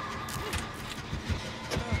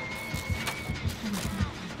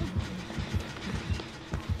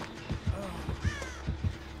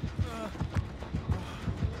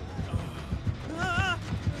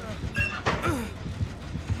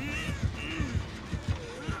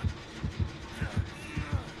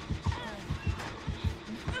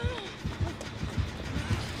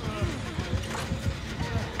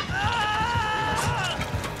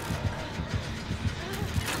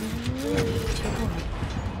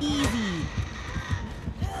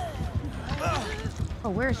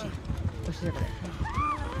 where is she? Oh, she's over there.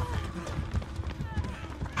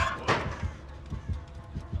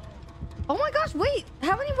 Oh my gosh, wait.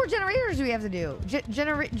 How many more generators do we have to do?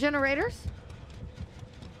 Generators?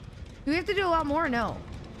 Do we have to do a lot more or no?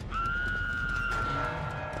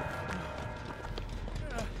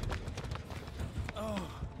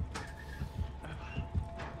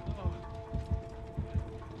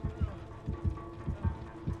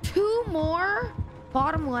 Two more?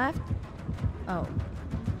 Bottom left? Oh.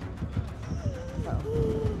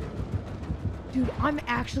 Oh. Dude, I'm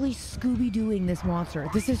actually Scooby-Dooing this monster.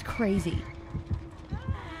 This is crazy.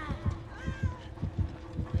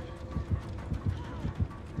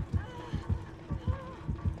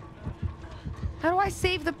 How do I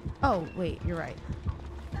save the... Oh, wait, you're right.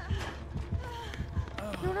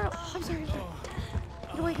 No, no, no. I'm sorry, I'm sorry.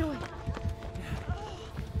 Get away, get away.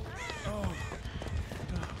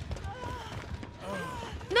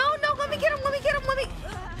 No, no, let me get him, let me get him, let me...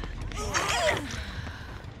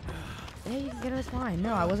 Yeah, you can get him, it's fine.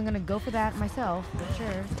 No, I wasn't gonna go for that myself, but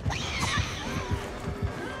sure.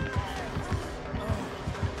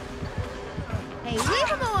 Hey, leave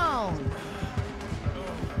him alone!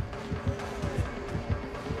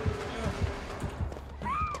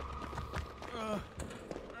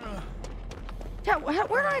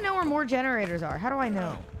 Where do I know where more generators are? How do I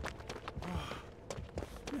know?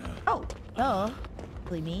 Oh, duh.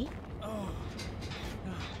 Really me?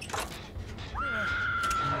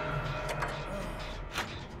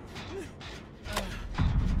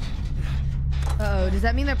 Uh-oh, does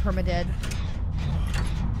that mean they're permadead?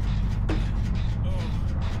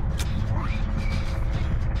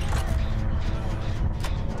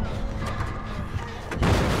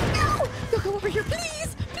 No! Don't come over here,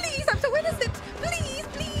 please! Please, I'm so innocent! Please,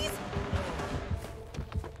 please!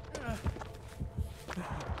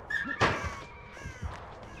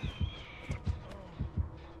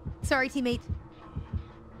 Sorry, teammate.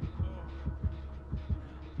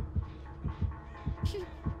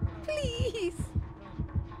 Please.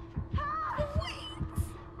 Wait.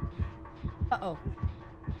 Uh-oh.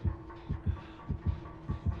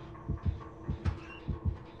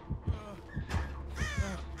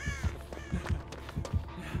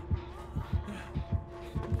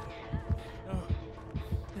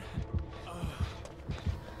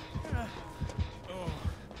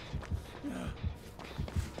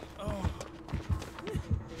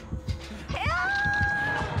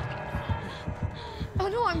 Oh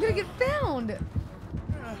no, I'm gonna get found!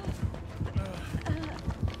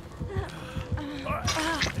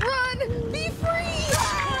 Run! Be free!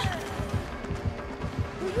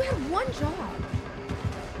 Well, you had one job.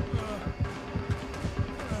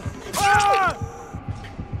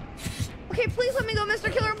 Okay, please let me go,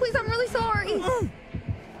 Mr. Killer. Please, I'm really sorry.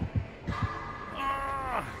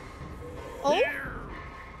 Oh?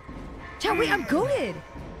 Chat, wait, I'm goated.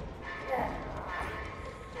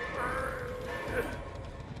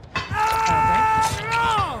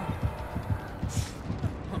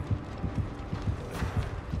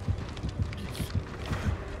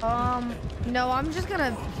 No, I'm just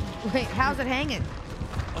gonna... Wait, how's it hanging?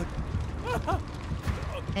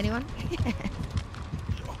 Anyone?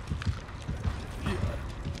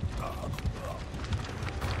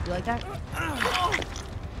 You like that?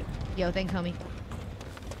 Yo, thanks, homie.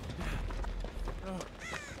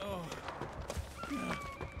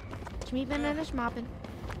 Schmeepin' and a schmoppin'.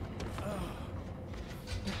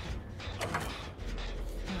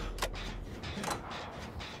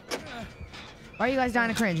 Why are you guys dying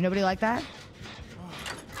to cringe? Nobody like that?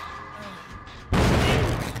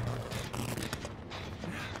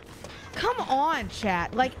 Come on,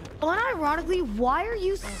 chat. Like, unironically, why are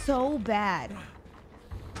you so bad?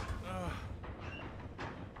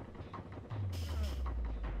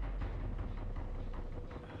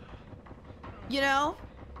 You know?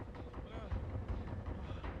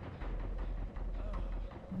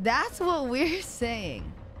 That's what we're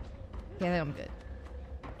saying. Yeah, I think I'm good.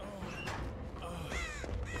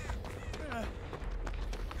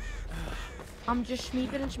 I'm just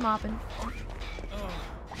schmeeping and schmopping.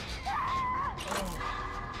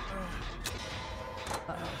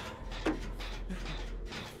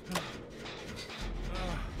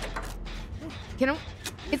 You know,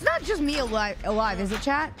 it's not just me alive, is it,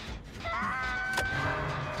 chat?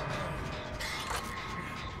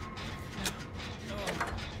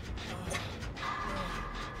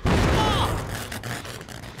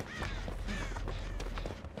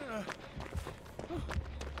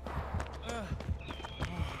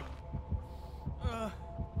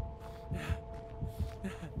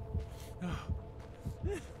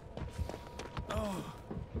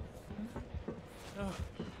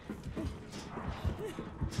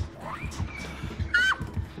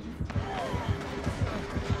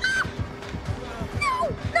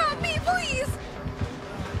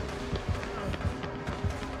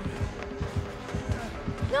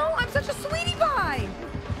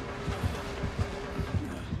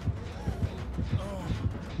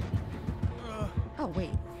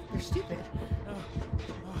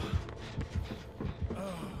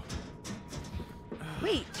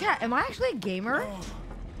 Wait, chat, am I actually a gamer?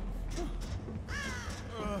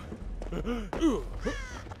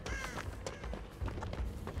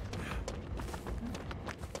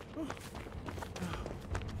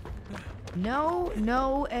 No,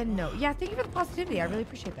 no, and no. Yeah, thank you for the positivity. I really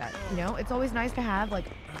appreciate that. You know, it's always nice to have like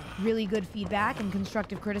really good feedback and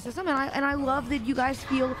constructive criticism, and I love that you guys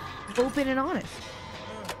feel open and honest.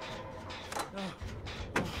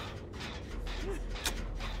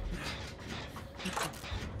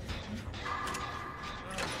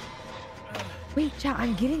 Wait, chat,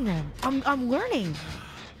 I'm getting them. I'm learning.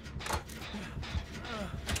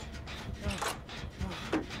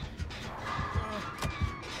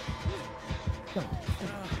 Go.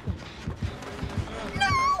 No!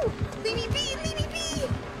 Leave me be! Leave me be!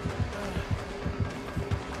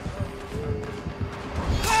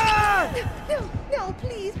 Ah! No, no,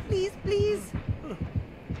 please, please, please.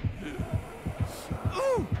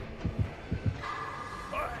 Ooh.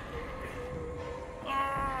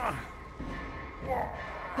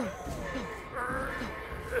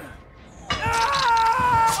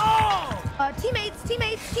 Teammates,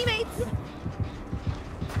 teammates, teammates.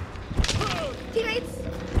 Teammates.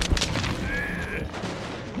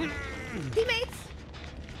 Teammates.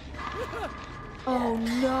 Oh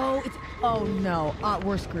no, it's oh no.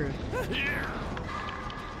 We're screwed. No!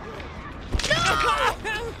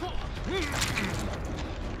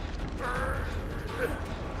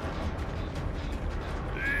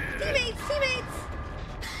 Teammates, teammates.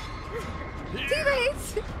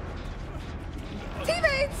 Teammates.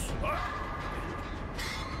 Teammates.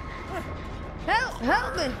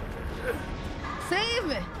 Help me. Save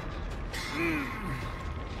me.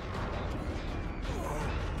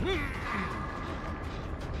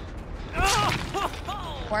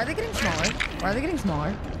 Why are they getting smaller? Why are they getting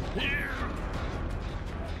smaller?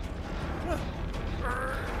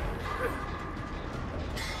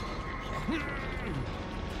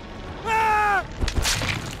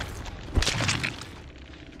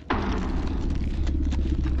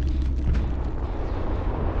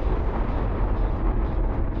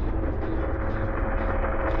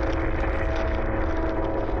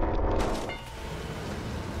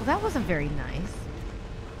 Well, that wasn't very nice.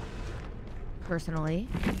 Personally.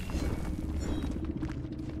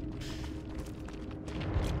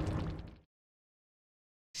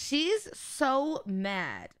 She's so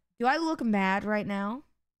mad. Do I look mad right now?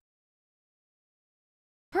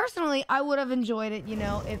 Personally, I would have enjoyed it, you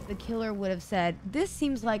know, if the killer would have said, this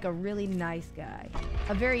seems like a really nice guy.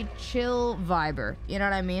 A very chill viber. You know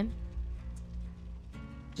what I mean?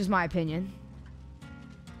 Just my opinion.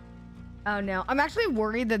 Oh no, I'm actually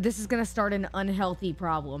worried that this is gonna start an unhealthy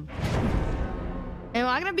problem. Am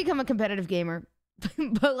I gonna become a competitive gamer,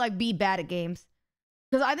 but like be bad at games?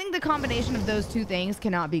 Because I think the combination of those two things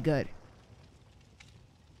cannot be good.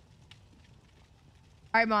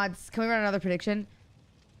 All right, mods, can we run another prediction?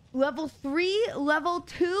 Level 3, level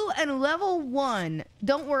 2, and level 1.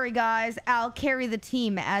 Don't worry, guys. I'll carry the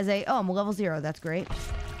team as a... Oh, I'm level 0. That's great.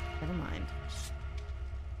 Never mind.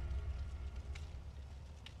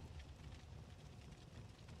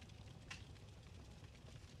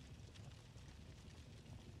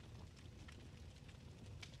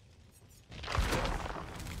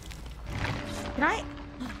 Can I...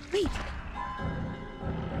 Wait.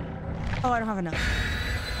 Oh, I don't have enough.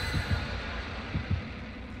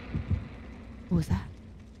 What was that?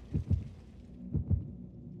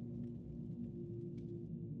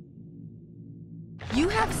 You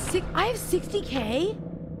have I have 60K?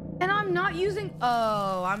 And I'm not using...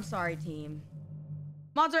 Oh, I'm sorry, team.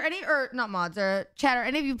 Mods, are any... Or, not mods, chat, are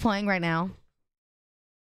any of you playing right now?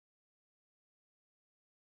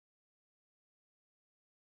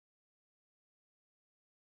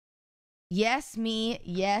 Yes, me,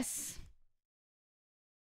 yes.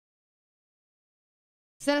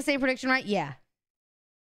 Cinna, same prediction, right? Yeah.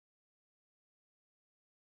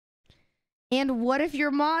 And what if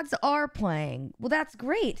your mods are playing? Well, that's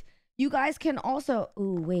great. You guys can also...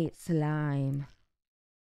 Ooh, wait, slime.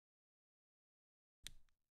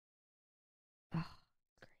 Oh,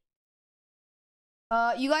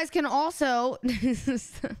 great. You guys can also... use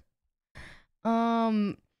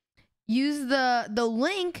the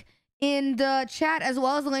link in the chat, as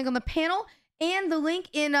well as the link on the panel, and the link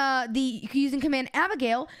in using command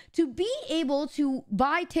Abigail to be able to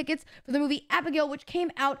buy tickets for the movie Abigail, which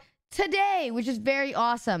came out today, which is very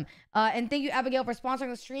awesome. And thank you, Abigail, for sponsoring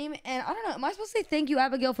the stream. And I don't know, am I supposed to say thank you,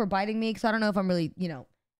 Abigail, for biting me? Because I don't know if I'm really, you know,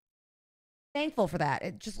 thankful for that.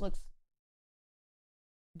 It just looks...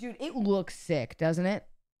 Dude, it looks sick, doesn't it?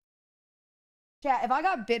 Chat, if I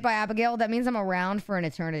got bit by Abigail, that means I'm around for an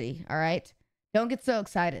eternity, all right? Don't get so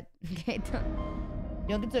excited. Okay,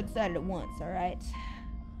 Don't get so excited at once, all right?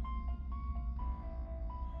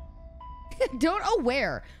 Don't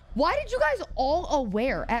aware. Why did you guys all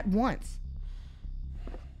aware at once?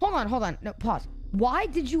 Hold on. No, pause. Why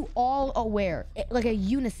did you all aware? Like a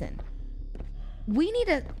unison. We need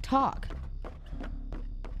to talk.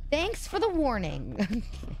 Thanks for the warning.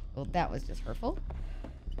 Well, that was just hurtful.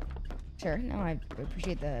 Sure, no, I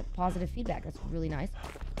appreciate the positive feedback. That's really nice.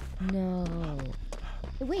 No.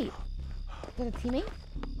 Wait. Is that a teammate?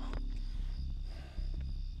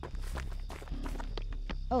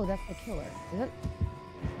 Oh, that's the killer. Is it?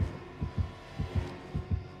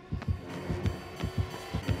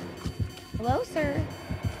 Hello, sir.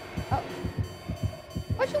 Oh.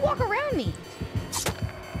 Why'd you walk around me?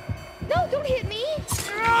 No, don't hit me.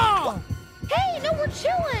 No! Hey, no, we're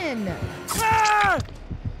chilling. Ah!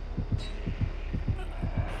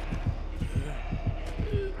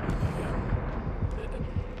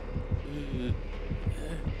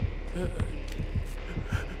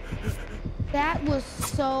 That was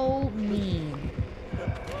so mean.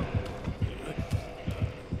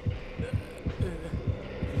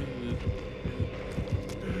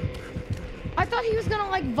 I thought he was gonna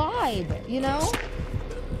like vibe, you know?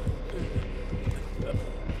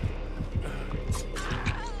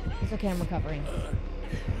 It's okay, I'm recovering.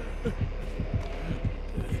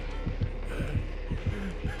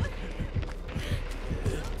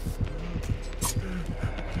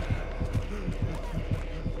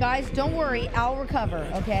 Guys, don't worry, I'll recover,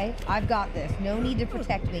 okay? I've got this. No need to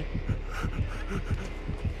protect me.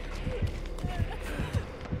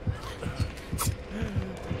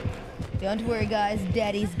 Don't worry, guys.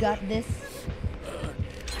 Daddy's got this.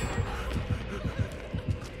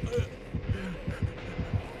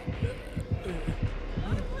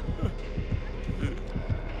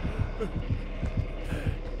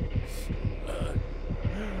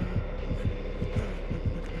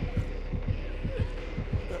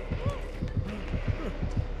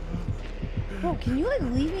 Bro, can you like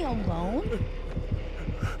leave me alone?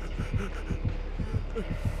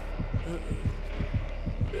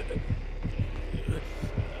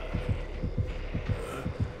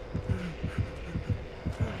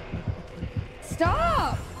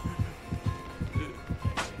 Stop!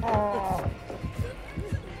 Oh.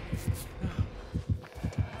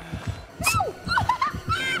 No!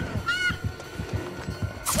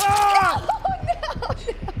 Oh, no!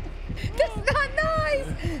 That's not nice!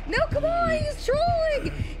 No, come on! He's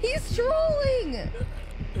trolling! He's trolling!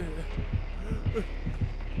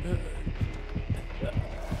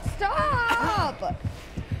 Stop!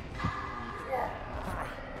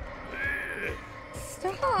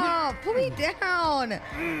 Stop! Put me down!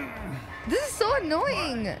 This is so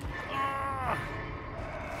annoying!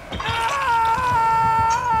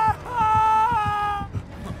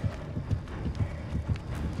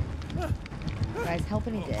 Guys, help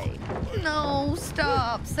any day. No,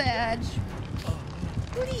 stop, Sag.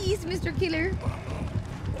 Please, Mr. Killer.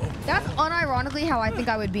 That's unironically how I think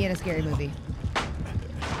I would be in a scary movie.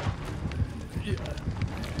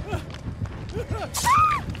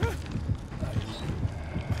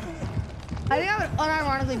 I think I would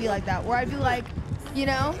unironically be like that, where I'd be like, you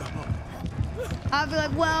know, I'd be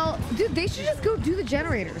like, well, dude, they should just go do the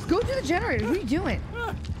generators. Go do the generators. What are you doing?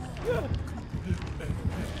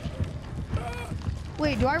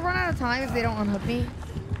 Wait, do I run out of time if they don't unhook me?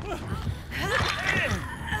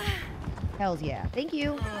 Hells yeah. Thank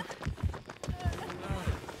you.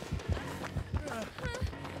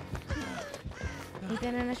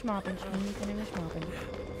 Ethan and a schmoppin'. Ethan and a schmoppin'.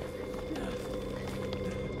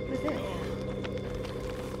 What is this?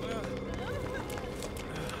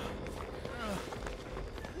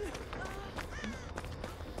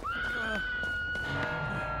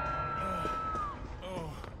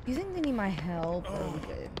 You think they need my help? Or are we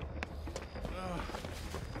good?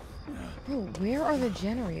 Bro, where are the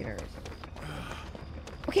generators?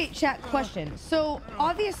 Okay, chat, question. So,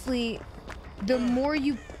 obviously, the more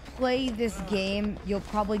you play this game, you'll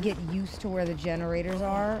probably get used to where the generators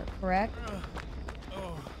are, correct?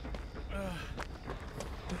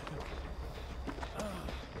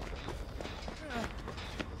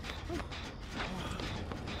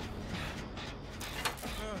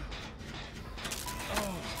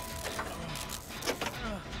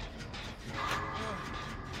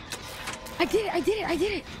 I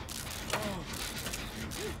did it!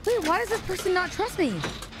 Wait, why does this person not trust me?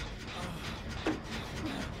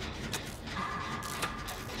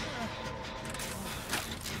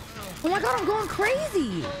 Oh my god, I'm going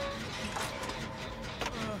crazy!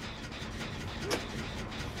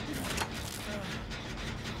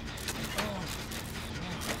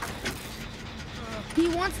 He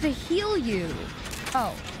wants to heal you.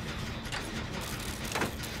 Oh.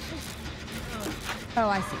 Oh,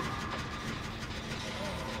 I see.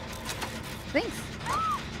 Thanks.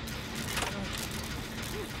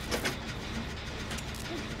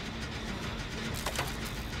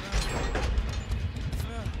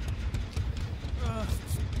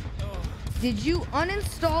 Did you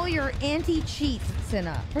uninstall your anti-cheat,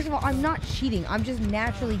 Cinna? First of all, I'm not cheating. I'm just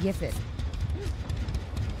naturally gifted.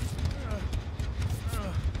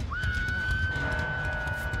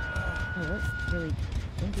 Oh, really?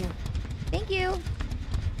 Thank you. Thank you.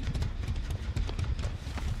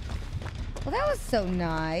 Well, that was so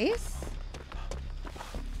nice.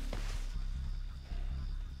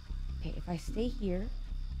 Okay, if I stay here.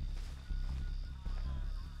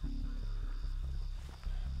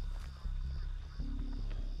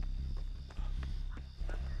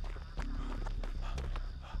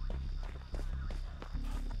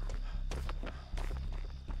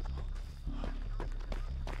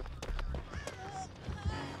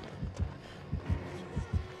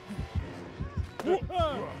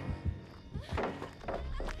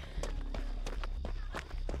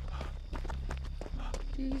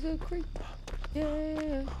 She's a creep.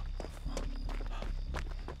 Yeah.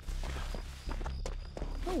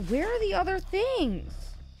 Oh, where are the other things?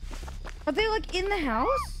 Are they like in the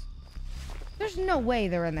house? There's no way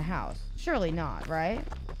they're in the house. Surely not, right?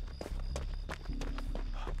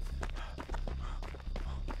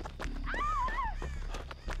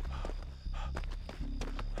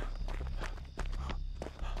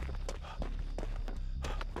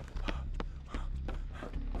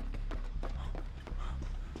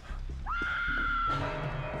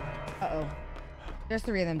 Uh-oh. There's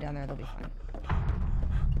 3 of them down there. They'll be fine.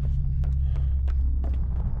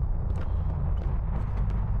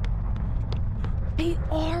 They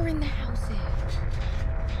are in the houses.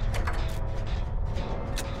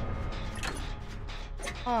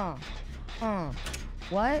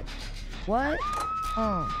 What? What?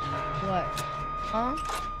 What?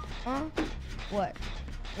 What?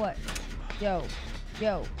 What?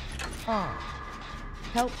 Yo.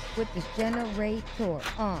 Help with this generator.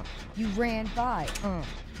 You ran by.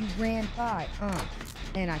 You ran by.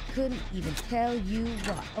 And I couldn't even tell you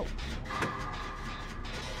why.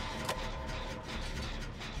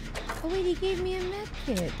 Oh wait, he gave me a med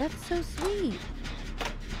kit. That's so sweet.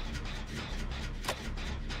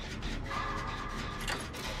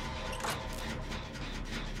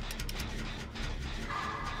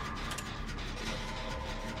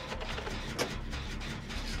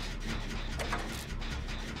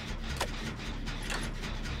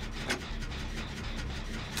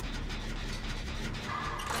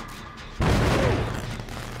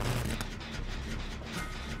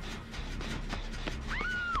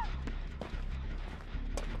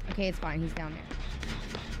 Okay, it's fine. He's down there.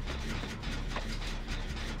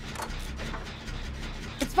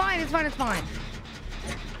 It's fine. It's fine. It's fine.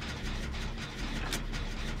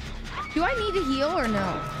 Do I need to heal or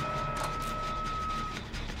no?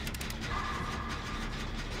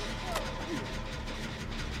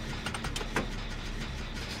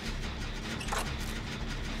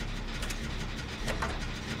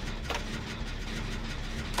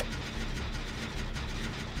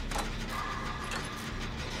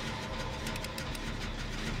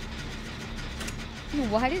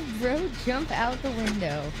 Why did bro jump out the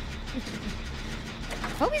window?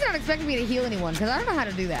 Hope he's not expecting me to heal anyone, because I don't know how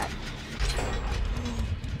to do that.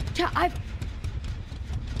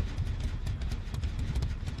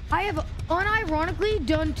 I have unironically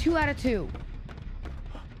done 2 out of 2.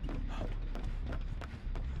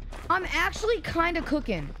 I'm actually kind of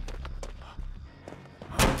cooking.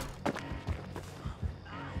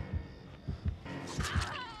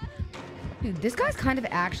 Dude, this guy's kind of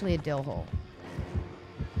actually a dill hole.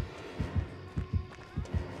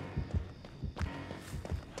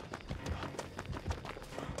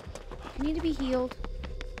 You need to be healed.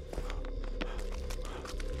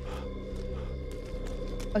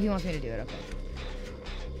 Oh, he wants me to do it. Okay.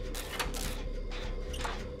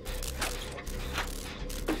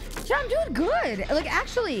 Yeah, I'm doing good. Like,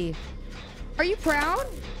 actually, are you proud?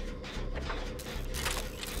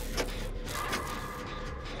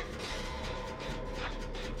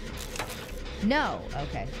 No.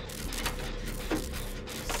 Okay.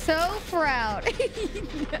 So proud.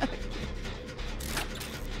 No.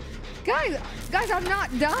 Guys, I'm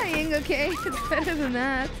not dying, okay? It's better than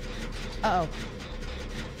that. Uh-oh.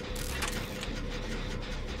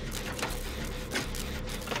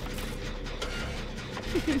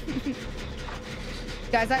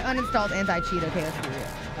 Guys, I uninstalled anti-cheat, okay? Let's do it.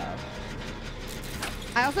 Uh-oh.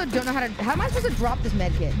 I also don't know how am I supposed to drop this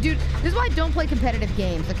med kit? Dude, this is why I don't play competitive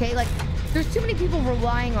games, okay? Like, There's too many people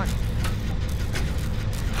relying on...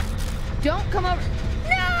 Don't come over.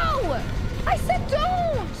 No! I said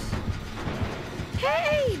don't!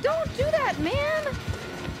 Hey, don't do that, man!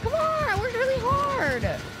 Come on, I worked really hard.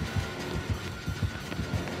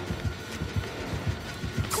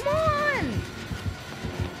 Come on!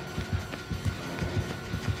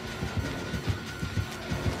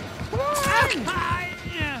 Come on!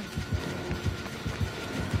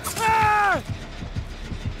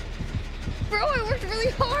 Bro, I worked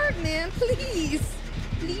really hard, man. Please.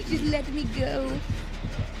 Please just let me go.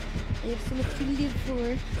 I have so much to live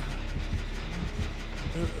for.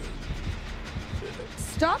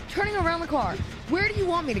 Stop turning around the car. Where do you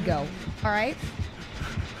want me to go? All right?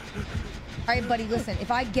 All right, buddy, listen.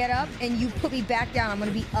 If I get up and you put me back down, I'm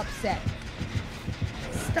going to be upset.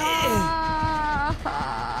 Stop.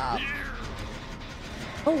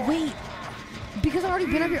 Oh, wait. Because I've already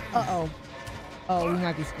been up here. Uh-oh. Oh, we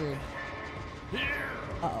might be screwed.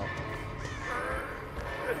 Uh-oh.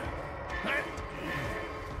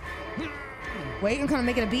 Wait, I'm kind of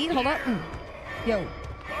making a beat. Hold up. Yo.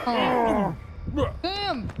 Oh.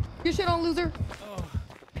 Damn. Your shit on, loser.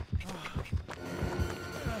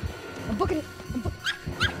 I'm booking it.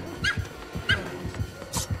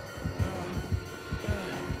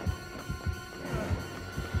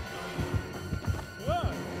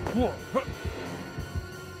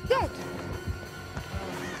 Don't.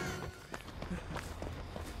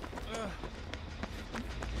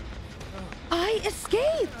 I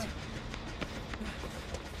escaped.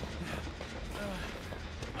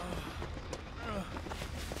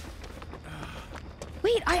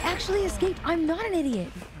 Wait, I actually escaped. I'm not an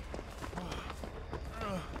idiot.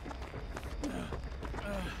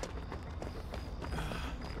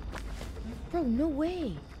 Bro, no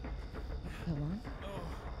way. Hold on.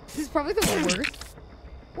 This is probably the worst.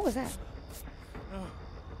 What was that?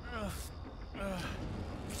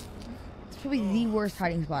 It's probably the worst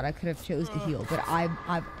hiding spot I could have chose to heal, but I've...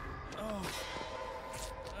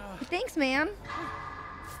 Thanks, man.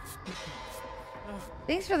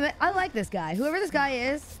 Thanks for the... I like this guy. Whoever this guy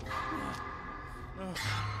is.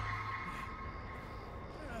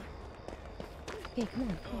 Okay, come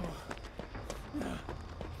on.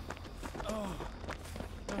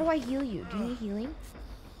 How do I heal you? Do you need healing?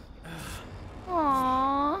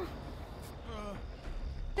 Aww.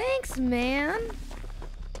 Thanks, man.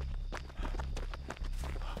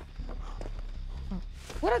 Oh,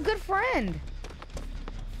 what a good friend.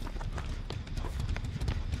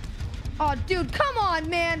 Oh, dude, come on,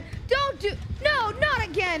 man. Don't do... No, not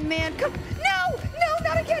again, man. Come... No, no,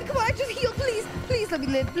 not again. Come on, I just healed. Please, please let me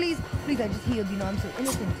live. Please, please, I just healed. You know, I'm so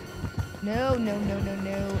innocent. No, no, no, no,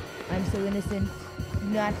 no. I'm so innocent. Do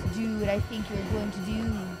not do what I think you're going to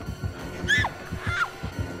do.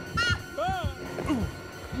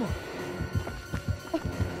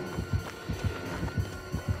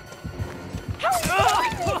 How are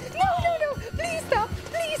you doing this? No, no, no. Please stop.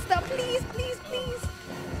 Please stop. Please, please, please.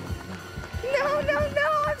 No, no, no.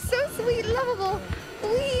 I'm so sweet and lovable.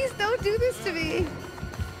 Please don't do this to me.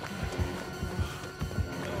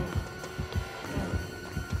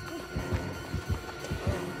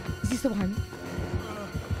 Is he still behind me?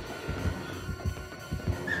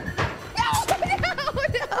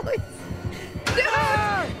 No!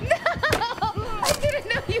 No! I didn't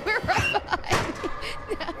know you were right behind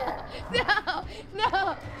me. No! No!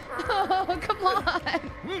 No! Oh, come on!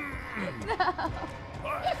 No!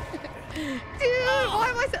 Dude, why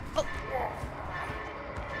am I so... Oh.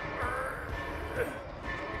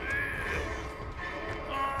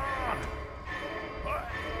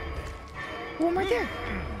 One right there.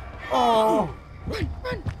 Oh! Run,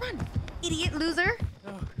 run, run! Idiot loser!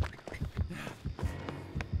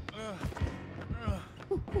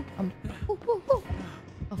 Oh, frick,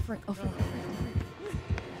 oh, frick, oh, frick.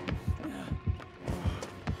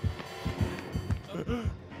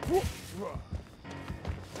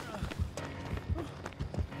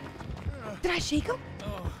 Did I shake him?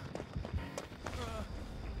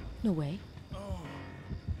 No way.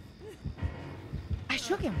 I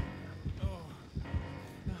shook him.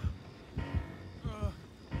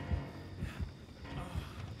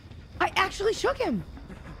 I actually shook him.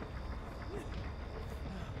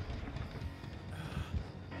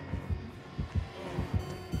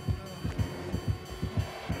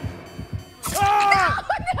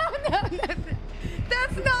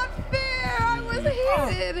 That's not fair. I was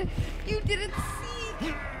hidden. You didn't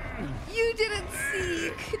seek. You didn't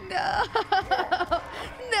seek. No.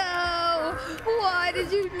 No. Why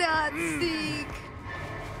did you not seek?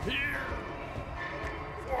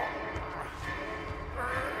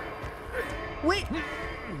 Wait.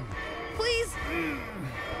 Please.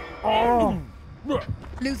 Oh.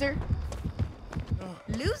 Loser.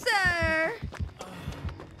 Loser.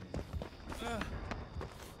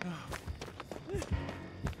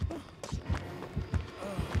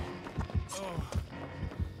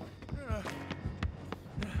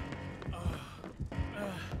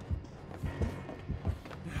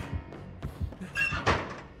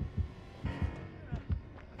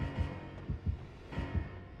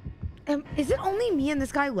 Is it only me and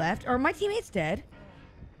this guy left? Or are my teammates dead?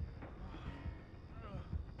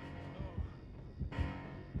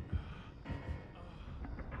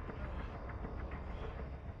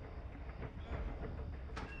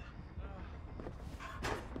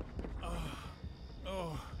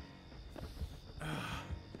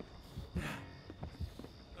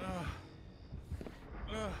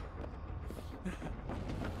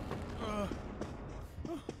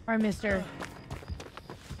 All right, mister.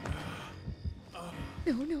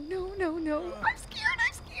 No, no, no, no, no. I'm scared.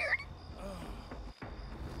 I'm scared.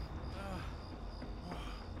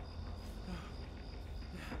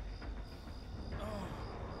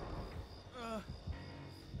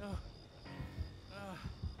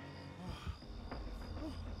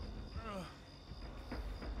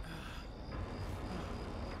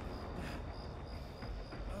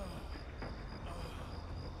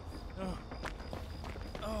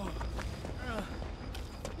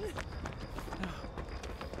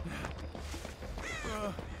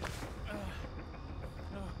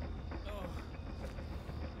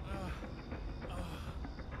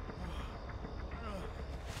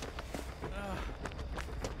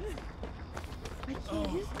 I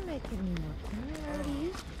can't use the make anymore. Can I already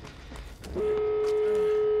use it?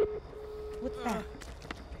 What's that?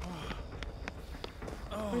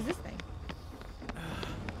 What is this thing?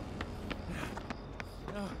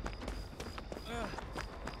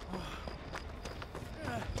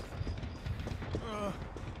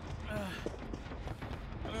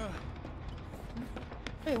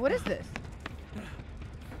 Wait, what is this?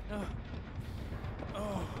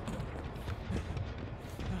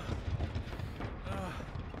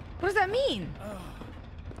 What does that mean?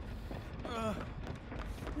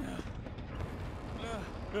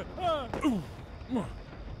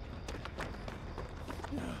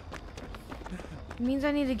 It means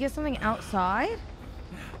I need to get something outside?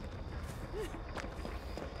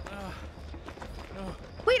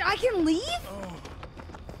 Wait, I can leave?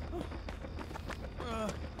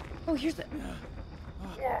 Oh, here's the...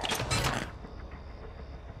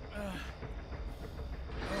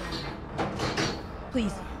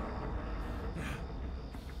 Please.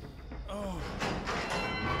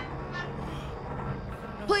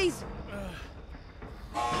 Please.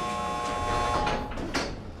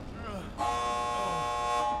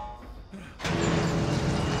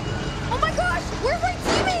 Oh my gosh, where's my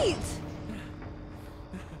teammate?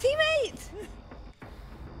 Teammate!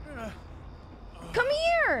 Come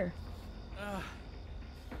here!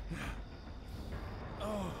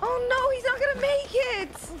 Oh no, he's not gonna make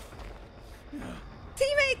it!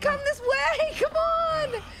 Teammate, come this way! Come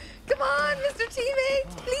on! Come on, Mr. Teammate,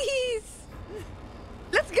 please!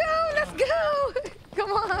 Let's go! Let's go!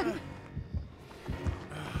 Come on!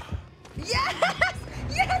 Yes!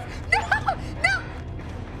 Yes! No! No!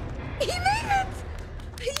 He made it!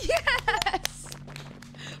 Yes!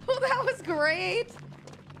 Well, that was great!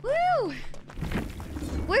 Woo!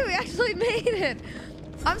 Wait, we actually made it!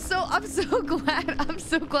 I'm so glad. I'm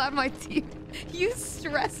so glad my team. You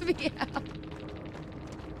stress me out.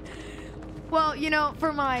 Well, you know,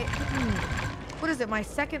 for my what is it? My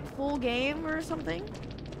second full game or something?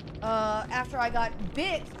 After I got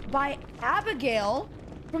bit by Abigail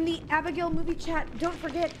from the Abigail movie chat. Don't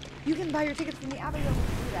forget, you can buy your tickets from the Abigail movie.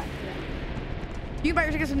 Do that. You can buy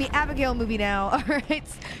your tickets from the Abigail movie now, all right,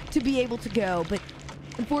 to be able to go. But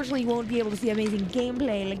unfortunately, you won't be able to see amazing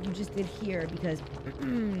gameplay like you just did here because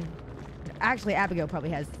actually, Abigail probably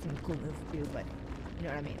has some cool moves too, but you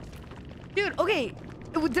know what I mean. Dude, okay.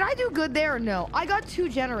 Did I do good there or no? I got 2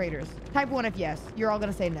 generators. Type 1 if yes. You're all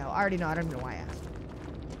gonna say no. I already know. I don't even know why I asked.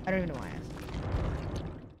 I don't even know why I asked.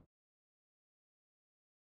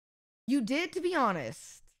 You did, to be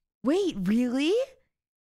honest. Wait, really?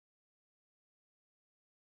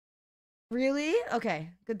 Really? Okay,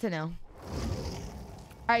 good to know.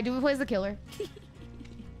 Alright, do we play as the killer?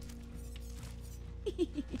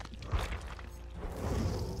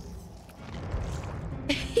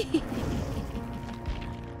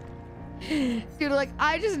 Dude, like,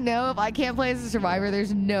 I just know if I can't play as a survivor,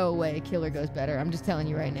 there's no way killer goes better. I'm just telling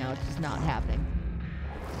you right now, it's just not happening.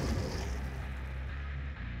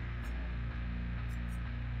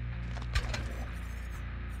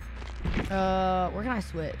 Where can I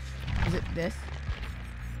switch? Is it this?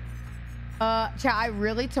 Chat, I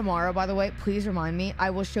really, tomorrow, by the way, please remind me, I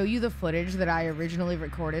will show you the footage that I originally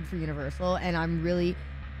recorded for Universal, and I'm really,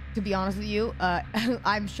 to be honest with you,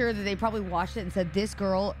 I'm sure that they probably watched it and said, this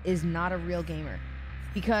girl is not a real gamer.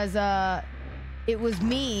 Because, it was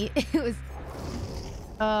me, it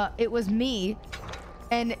was me,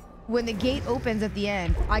 and when the gate opens at the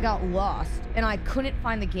end, I got lost, and I couldn't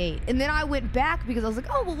find the gate. And then I went back because I was like,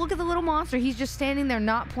 oh, well, look at the little monster. He's just standing there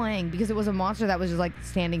not playing, because it was a monster that was just, like,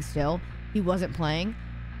 standing still. He wasn't playing.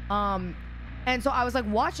 And so I was, like,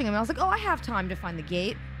 watching him, and I was like, oh, I have time to find the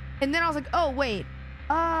gate. And then I was like, oh, wait,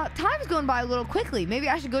 time's going by a little quickly. Maybe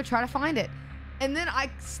I should go try to find it. And then I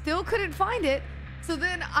still couldn't find it. So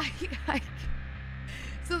then I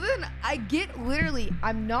get literally,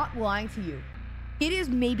 I'm not lying to you. It is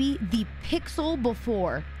maybe the pixel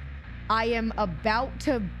before I am about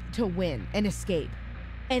to win and escape.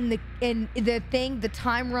 And the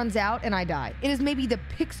time runs out and I die. It is maybe the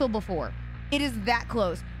pixel before. It is that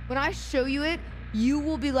close. When I show you it, you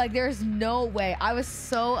will be like, there's no way. I was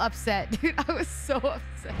so upset, dude. I was so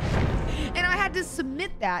upset. And I had to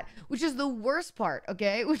submit that, which is the worst part,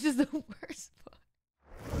 okay? Which is the worst part.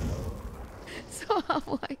 So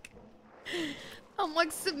I'm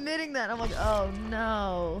like submitting that. I'm like, oh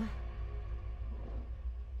no.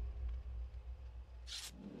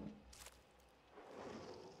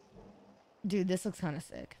 Dude, this looks kind of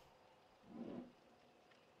sick.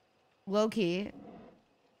 Low-key.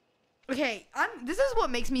 Okay, this is what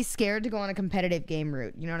makes me scared to go on a competitive game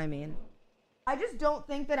route. You know what I mean? I just don't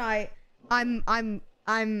think that I'm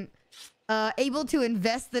able to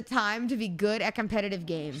invest the time to be good at competitive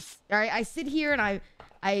games. All right, I sit here and I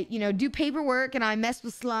you know, do paperwork and I mess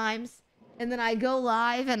with slimes, and then I go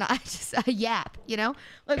live and I yap, you know?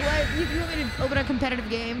 Like, what, you want me to open a competitive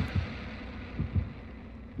game?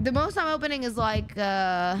 The most I'm opening is like,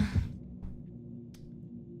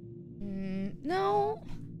 no.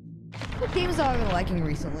 What games have I been liking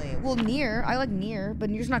recently? Well, Nier. I like Nier, but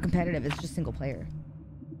Nier's not competitive. It's just single player.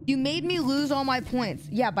 You made me lose all my points.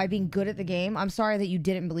 Yeah, by being good at the game. I'm sorry that you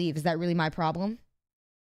didn't believe. Is that really my problem?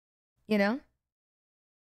 You know?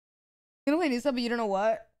 You know what I need something, you don't know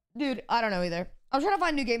what? Dude, I don't know either. I'm trying to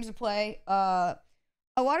find new games to play. A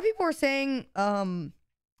lot of people are saying,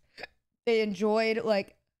 they enjoyed,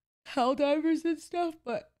 like, Helldivers and stuff,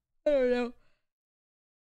 but I don't know.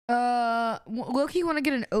 Loki, you want to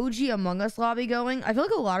get an OG Among Us lobby going? I feel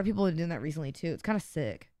like a lot of people are doing that recently too. It's kind of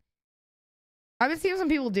sick. I've been seeing some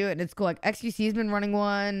people do it and it's cool. Like XQC's been running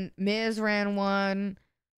one. Miz ran one.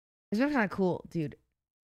 It's been kind of cool. Dude,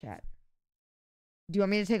 chat. Do you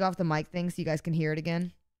want me to take off the mic thing so you guys can hear it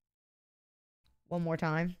again? One more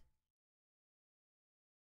time.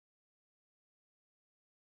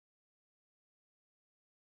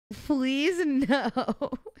 Please, no.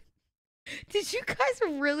 Did you guys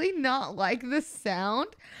really not like the sound?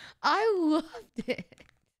 I loved it.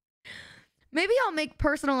 Maybe I'll make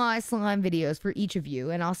personalized slime videos for each of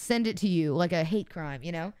you and I'll send it to you like a hate crime,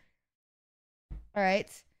 you know? All right.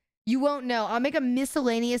 You won't know. I'll make a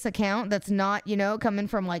miscellaneous account that's not, you know, coming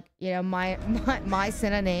from like, you know, my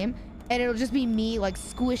Cinna name. And it'll just be me like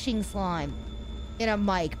squishing slime in a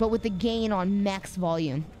mic, but with the gain on max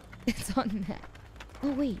volume. It's on max.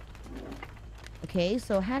 Oh, wait. Okay,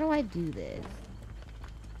 so how do I do this?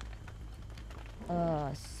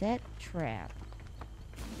 Set trap.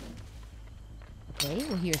 Okay,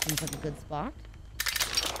 well here seems like a good spot.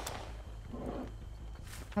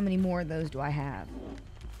 How many more of those do I have?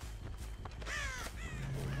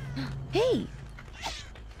 Hey!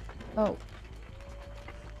 Oh.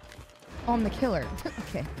 Oh, I'm the killer.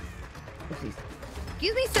 Okay. Oopsies.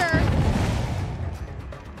 Excuse me, sir!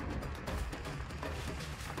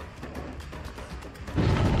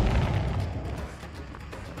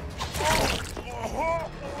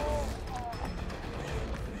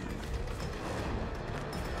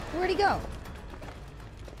 Where'd he go?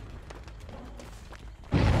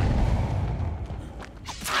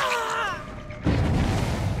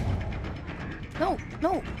 No,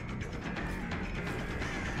 no.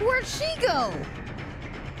 Where'd she go?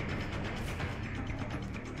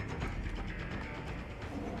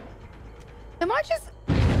 Am I just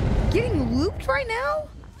getting looped right now?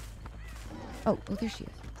 Oh, there she is.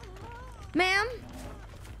 Ma'am?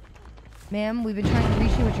 Ma'am, we've been trying to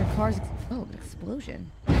reach you with your car's... Oh, an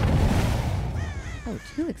explosion. Oh,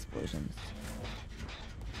 2 explosions.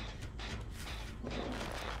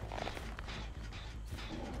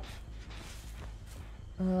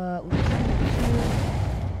 We're trying to reach you.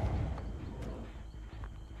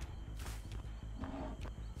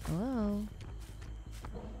 Hello?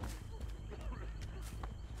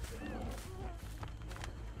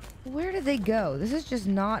 Where did they go? This is just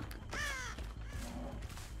not...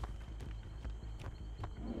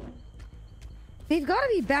 They've got to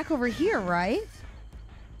be back over here, right?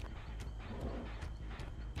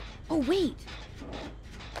 Oh, wait.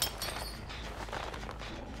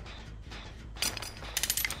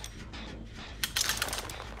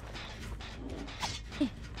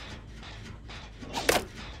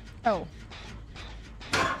 Oh.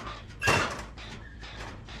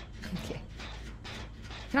 Okay.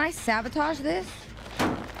 Can I sabotage this?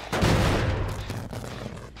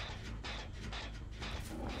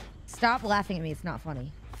 Stop laughing at me. It's not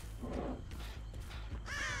funny.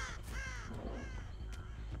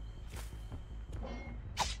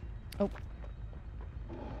 Oh.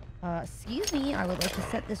 Excuse me. I would like to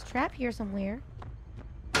set this trap here somewhere.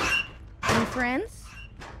 Any friends?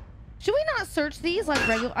 Should we not search these like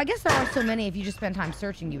regular? I guess there are so many. If you just spend time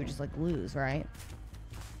searching, you would just like lose, right?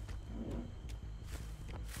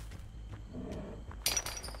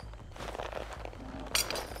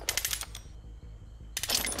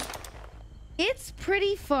 It's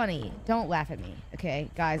pretty funny. Don't laugh at me, okay?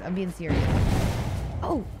 Guys, I'm being serious.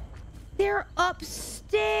 Oh, they're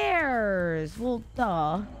upstairs. Well,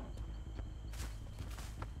 duh.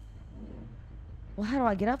 Well, how do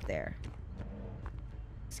I get up there?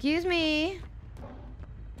 Excuse me.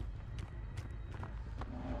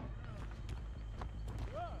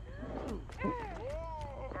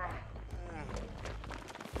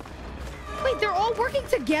 Wait, they're all working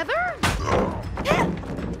together?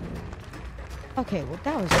 Okay, well,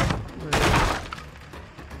 that was rude.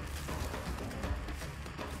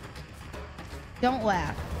 Don't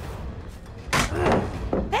laugh.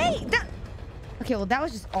 Hey! Okay, well, that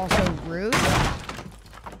was just also rude.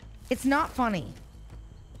 It's not funny.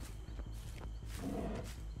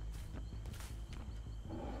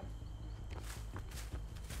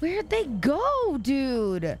 Where'd they go,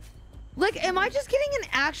 dude? Like, am I just getting an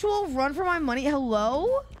actual run for my money?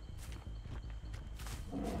 Hello?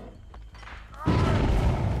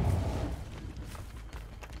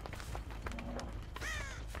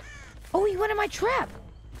 Oh, he went in my trap.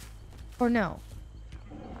 Or no?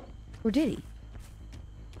 Or did he?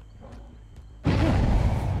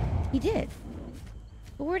 Yeah, he did.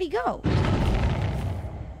 But where'd he go?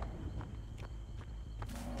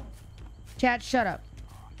 Chat, shut up.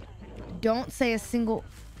 Don't say a single...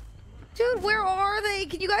 Dude, where are they?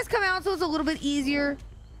 Can you guys come out so it's a little bit easier?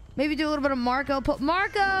 Maybe do a little bit of Marco. Put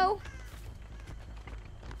Marco!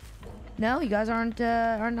 No, you guys are not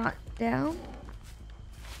down?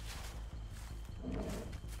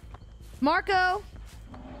 Marco!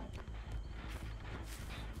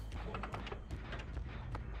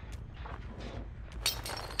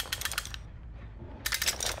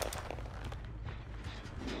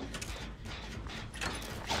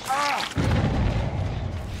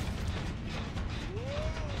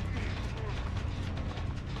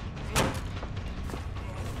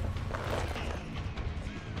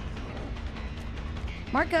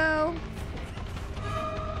 Marco!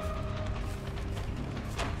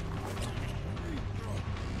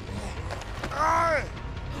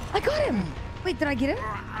 I got him! Wait, did I get him?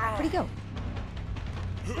 Where'd he go?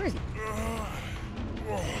 Where is he?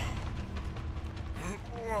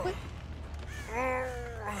 What? Oh,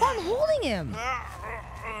 I'm holding him!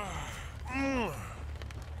 Oh.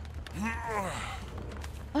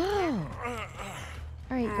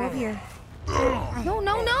 Alright, go up here. No,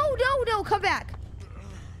 no, no, no, no, come back.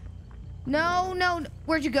 No, no, no.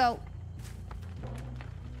 Where'd you go?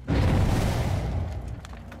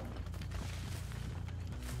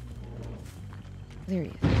 There he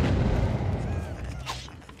is.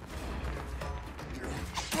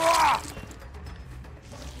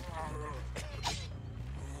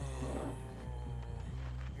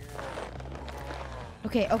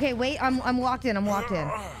 Okay, okay, wait. I'm locked in. I'm locked in.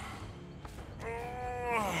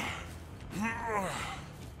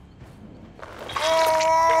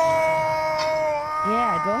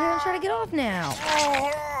 Yeah, go ahead and try to get off now.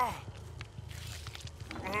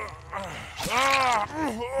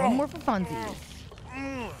 One more for funsies.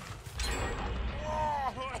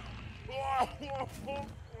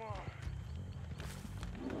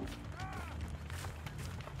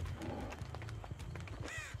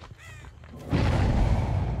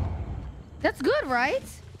 That's good, right?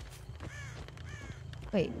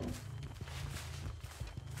 Wait.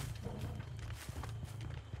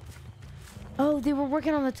 Oh, they were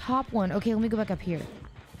working on the top one. Okay, let me go back up here.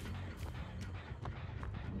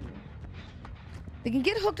 They can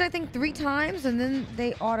get hooked, I think, 3 times, and then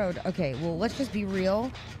they autoed. Okay, well, let's just be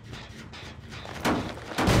real.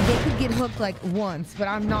 They could get hooked, like, once, but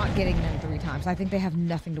I'm not getting them 3 times. I think they have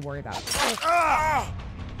nothing to worry about.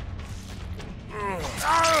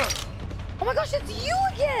 Oh my gosh, it's you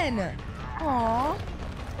again! Aw. Well,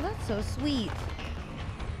 that's so sweet.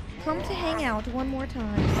 come to hang out one more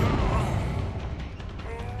time.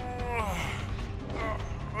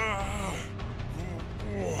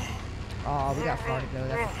 Oh, we got far to go.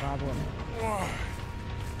 That's a problem.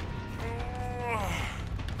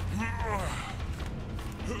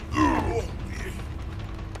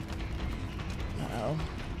 Uh-oh. No.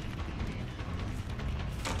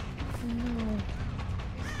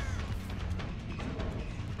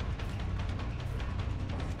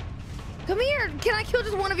 Come here! Can I kill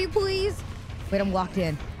just one of you, please? Wait, I'm locked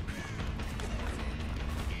in.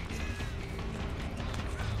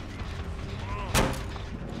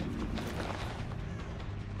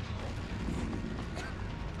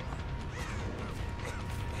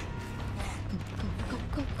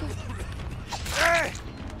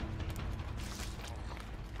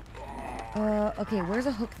 Okay, where's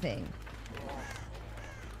a hook thing?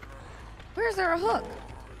 Where's there a hook?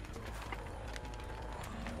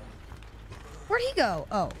 Where'd he go?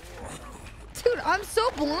 Oh. Dude, I'm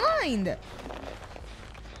so blind!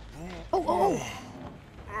 Oh.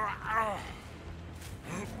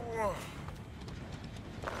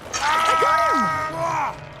 I got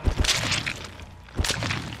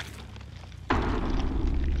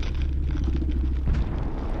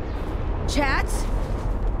him! Chat?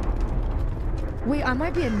 Wait, I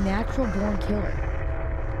might be a natural born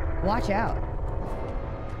killer. Watch out.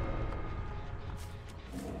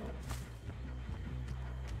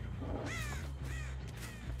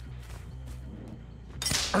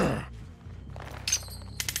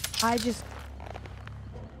 I just...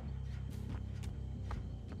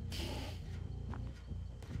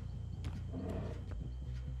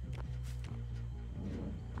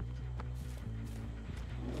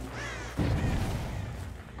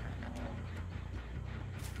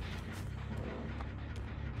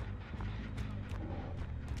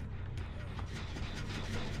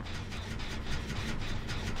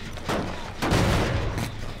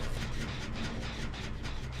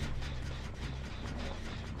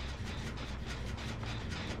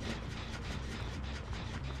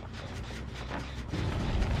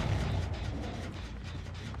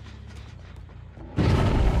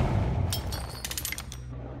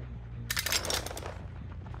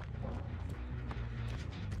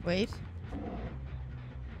 Wait.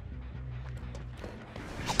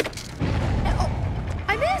 Oh,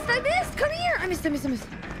 I missed! Come here! I missed. Come here.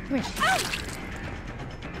 Ow!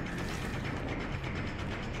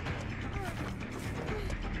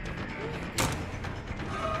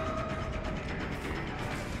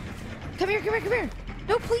 Come here.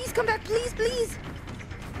 No, please, come back, please.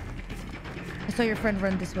 I saw your friend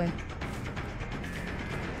run this way.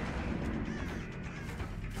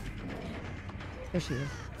 There she is.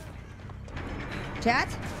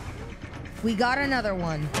 Chat, we got another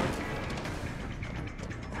one.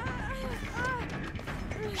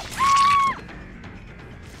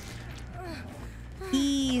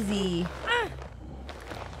 Easy.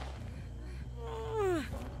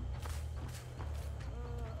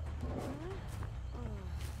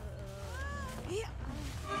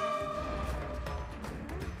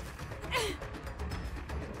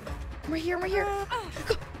 I'm right here.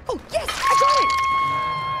 Oh, yes, I got it.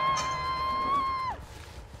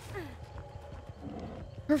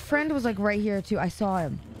 Her friend was like right here too. I saw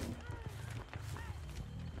him.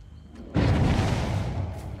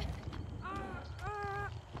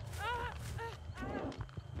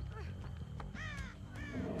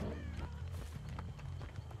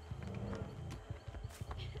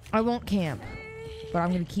 I won't camp, but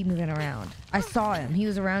I'm gonna keep moving around. I saw him. He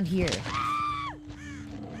was around here.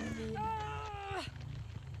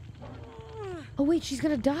 Oh wait, she's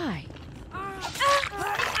gonna die.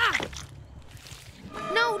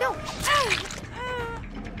 No! No!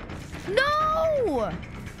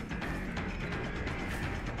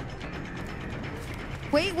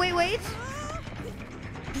 Wait.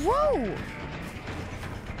 Bro!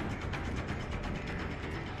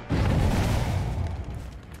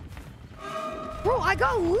 Bro, I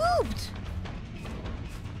got looped!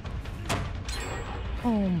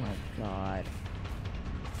 Oh my god.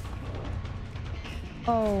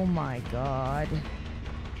 Oh my god.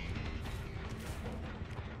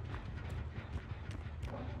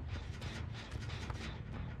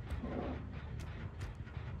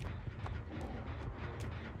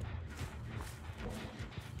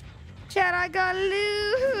 Chat, I got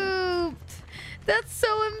looped! That's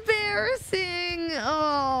so embarrassing!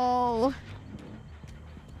 Oh.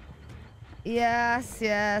 Yes,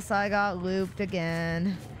 I got looped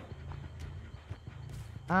again.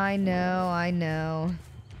 I know.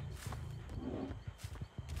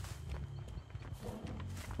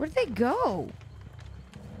 Where'd they go?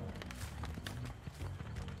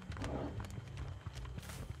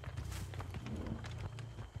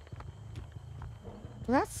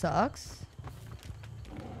 Well, that sucks.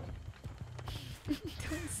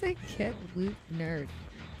 Don't say get loot nerd.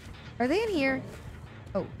 Are they in here?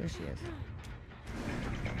 Oh, there she is.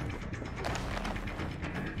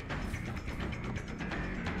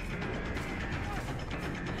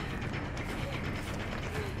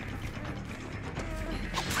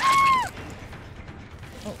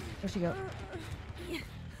 Oh, where'd she go?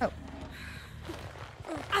 Oh.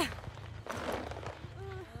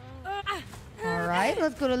 Alright,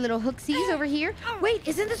 let's go to little hooksies over here. Wait,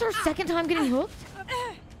 isn't this our second time getting hooked?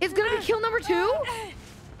 It's gonna be kill number 2?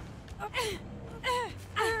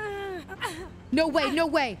 No way, no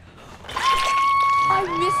way. I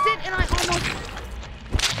missed it and I almost...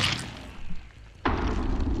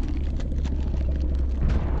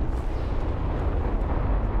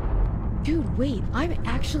 Dude, wait, I'm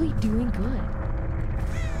actually doing good.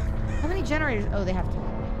 How many generators? Oh, they have to.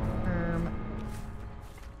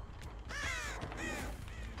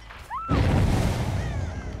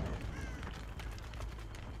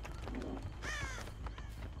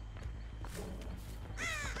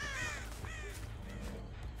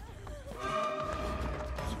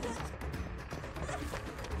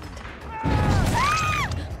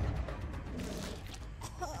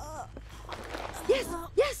 Yes,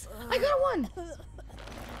 yes, I got one.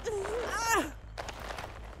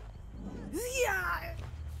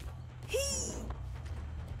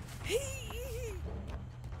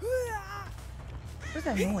 What's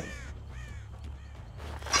that noise?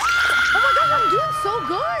 Oh my gosh, I'm doing so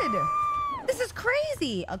good. This is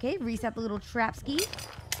crazy. Okay, reset the little trap ski.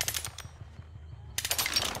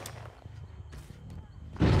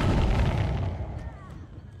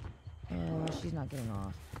 Oh, she's not getting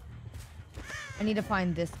off. I need to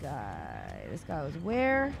find this guy. This guy was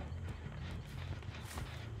where?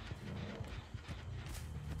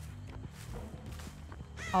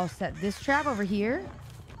 I'll set this trap over here.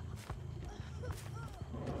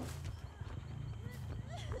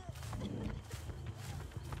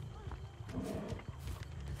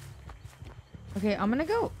 Okay, I'm gonna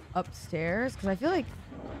go upstairs because I feel like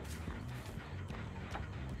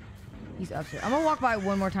he's upstairs. I'm gonna walk by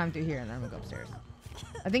one more time through here and then I'm gonna go upstairs.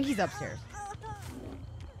 I think he's upstairs.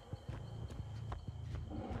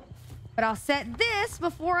 But I'll set this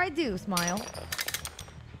before I do, Smile.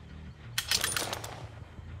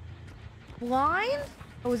 Blind?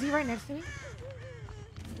 Oh, is he right next to me?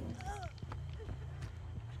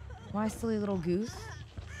 My silly little goose.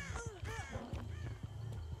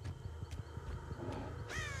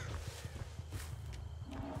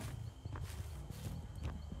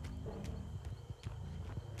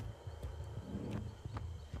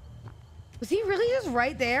 Was he really just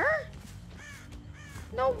right there?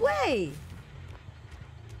 No way.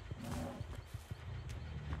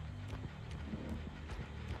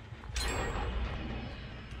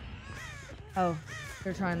 Oh,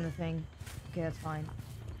 they're trying the thing. Okay, that's fine.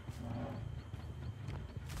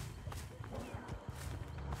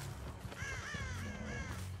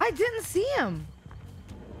 I didn't see him.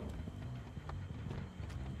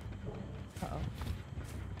 Uh-oh.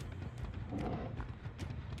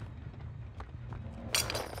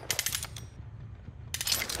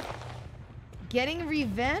 Getting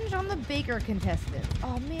revenge on the Baker contestant.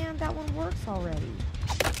 Oh man, that one works already.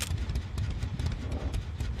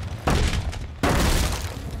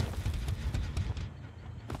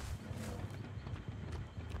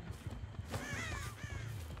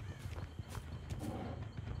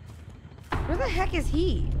 Where the heck is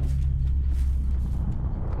he?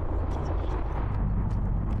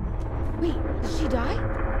 Wait, did she die?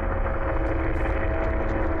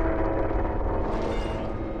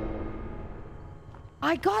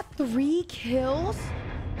 I got 3 kills?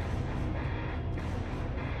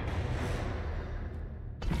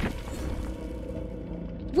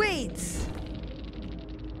 Wait.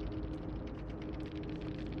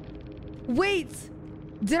 Wait.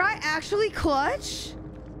 Did I actually clutch?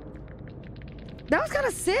 That was kind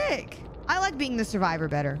of sick. I like being the survivor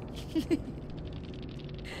better.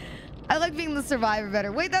 I like being the survivor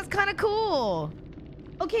better. Wait, that's kind of cool.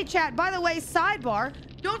 Okay, chat. By the way, sidebar.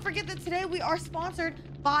 Don't forget that today we are sponsored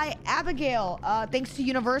by Abigail. Thanks to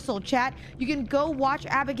Universal, chat. You can go watch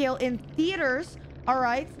Abigail in theaters. All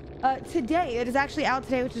right. Today, it is actually out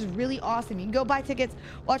today, which is really awesome. You can go buy tickets,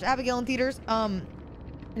 watch Abigail in theaters. It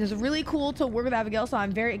is really cool to work with Abigail, so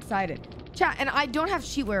I'm very excited. Chat, and I don't have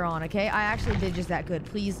sheetwear on, okay? I actually did just that good.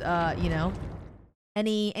 Please, you know,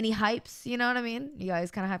 any hypes, you know what I mean? You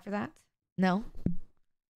guys kind of hype for that? No?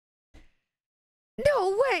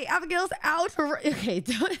 No way! Abigail's out for... Okay,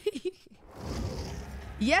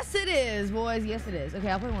 yes, it is, boys. Yes, it is. Okay,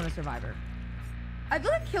 I'll play one of Survivor. I feel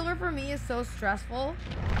like killer for me is so stressful.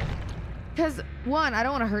 Because, one, I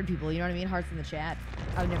don't want to hurt people, you know what I mean? Hearts in the chat.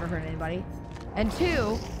 I would never hurt anybody. And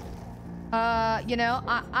two, you know,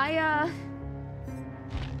 I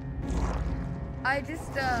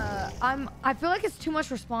feel like it's too much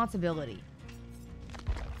responsibility.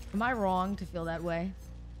 Am I wrong to feel that way?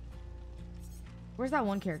 Where's that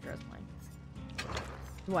one character as mine?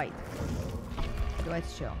 Dwight.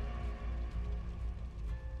 Dwight's chill.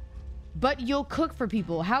 But you'll cook for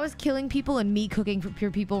people. How is killing people and me cooking for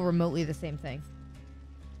pure people remotely the same thing?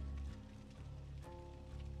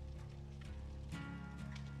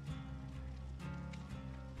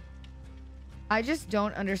 I just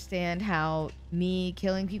don't understand how me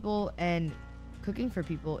killing people and cooking for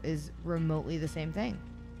people is remotely the same thing.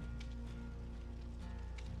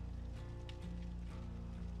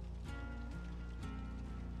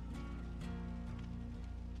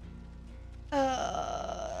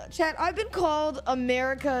 Chat, I've been called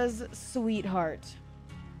America's sweetheart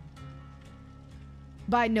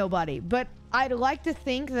by nobody, but I'd like to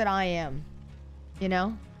think that I am, you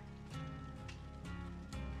know?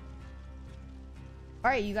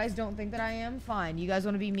 All right, you guys don't think that I am? Fine. You guys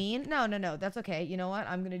want to be mean? No, no, no. That's okay. You know what?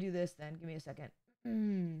 I'm going to do this then. Give me a second.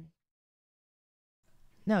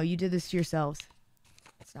 No, you did this to yourselves.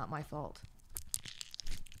 It's not my fault.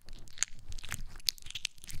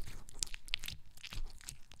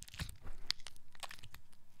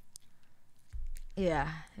 Yeah,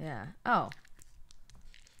 yeah. Oh.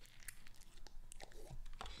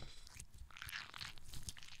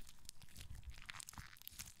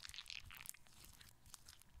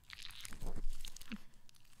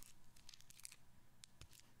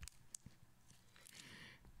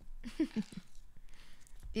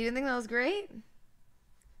 You didn't think that was great?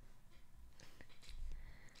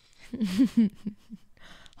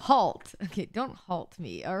 Halt. Okay, don't halt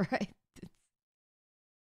me, all right?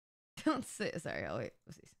 Don't say, sorry, I'll wait.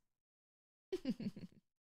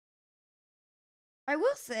 I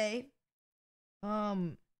will say,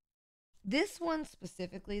 this one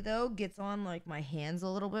specifically though gets on like my hands a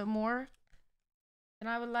little bit more. And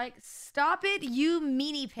I would like, stop it, you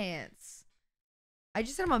meanie pants. I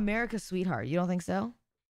just said I'm America's sweetheart. You don't think so?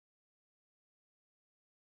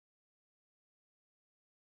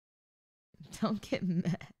 Don't get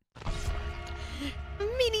mad.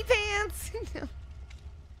 Meanie pants.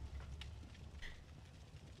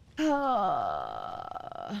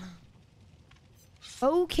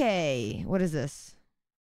 Okay. What is this?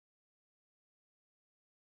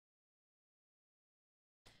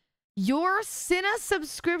 Your Cinna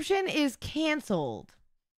subscription is canceled.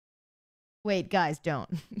 Wait, guys, don't.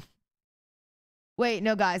 Wait,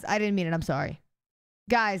 no, guys, I didn't mean it. I'm sorry.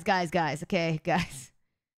 Guys, okay, guys.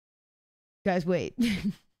 Guys, wait.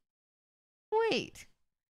 Wait.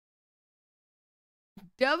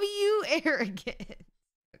 W arrogant.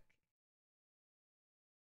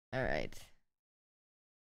 All right.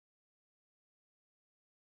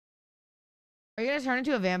 Are you gonna turn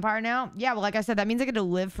into a vampire now? Yeah, well, like I said, that means I get to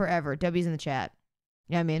live forever. W's in the chat.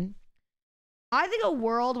 You know what I mean? I think a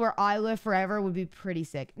world where I live forever would be pretty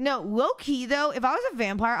sick. No, low key though, if I was a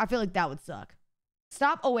vampire, I feel like that would suck.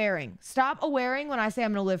 Stop awaring. Stop awaring when I say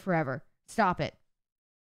I'm gonna live forever. Stop it.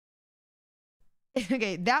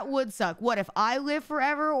 Okay, that would suck. What if I live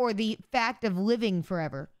forever or the fact of living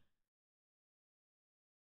forever?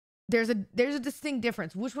 There's a distinct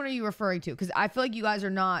difference. Which one are you referring to? Because I feel like you guys are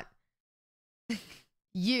not.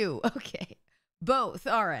 You. Okay. Both.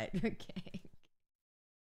 All right. Okay.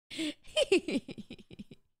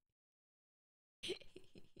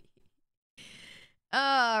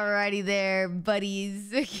 Alrighty there,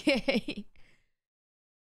 buddies. Okay.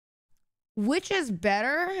 Which is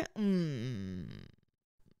better?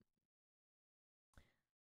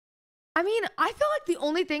 I mean, I feel like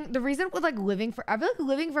the reason with like living for, I feel like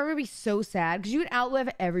living forever would be so sad because you would outlive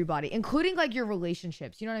everybody, including like your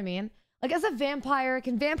relationships. You know what I mean? Like as a vampire,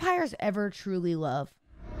 can vampires ever truly love?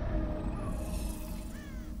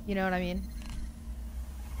 You know what I mean?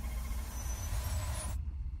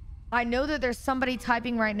 I know that there's somebody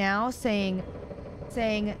typing right now saying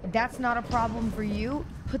that's not a problem for you.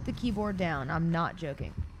 Put the keyboard down. I'm not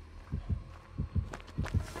joking.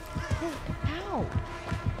 Ow.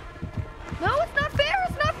 No, it's not fair.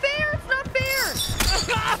 It's not fair. It's not fair.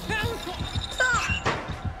 Stop.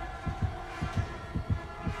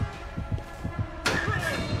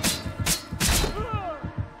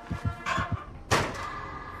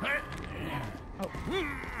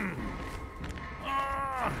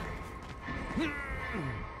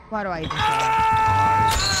 Why do I even say that?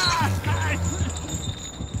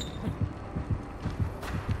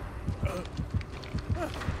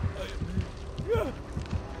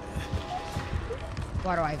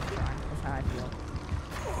 Why do I even try? That's how I feel.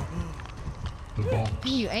 The box.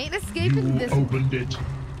 You ain't escaping this. Opened it.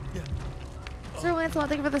 Sir Lancelot,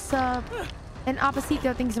 thank you for the sub. And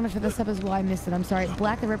Opposito, thank you so much for the sub as well. I missed it. I'm sorry.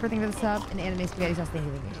 Black the Ripper, thank you for the sub. And Anime Spaghetti Sauce, thank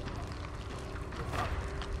you.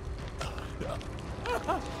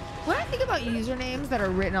 When I think about usernames that are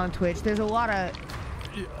written on Twitch, there's a lot of,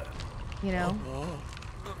 you know,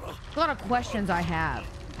 a lot of questions I have.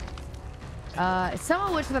 Some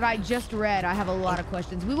of which that I just read, I have a lot of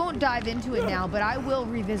questions. We won't dive into it now, but I will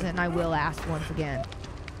revisit and I will ask once again.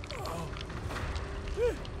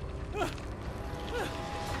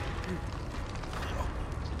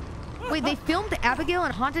 Wait, they filmed Abigail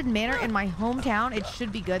in Haunted Manor in my hometown? It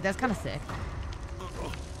should be good. That's kind of sick.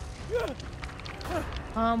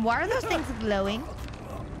 Why are those things glowing?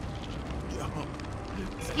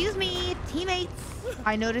 Excuse me, teammates.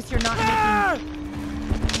 I noticed you're not making...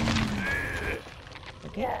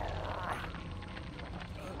 Okay.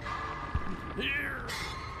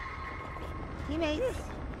 Teammates.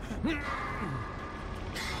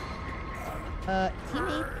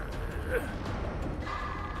 Teammates.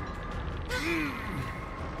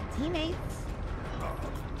 Teammates.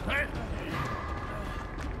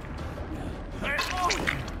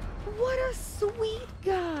 What a sweet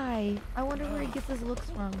guy. I wonder where he gets his looks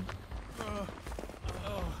from.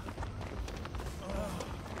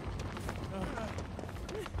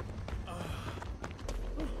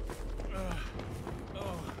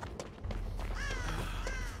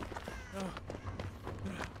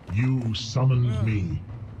 You summoned me.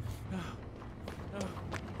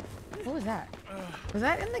 What was that? Was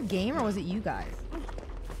that in the game or was it you guys?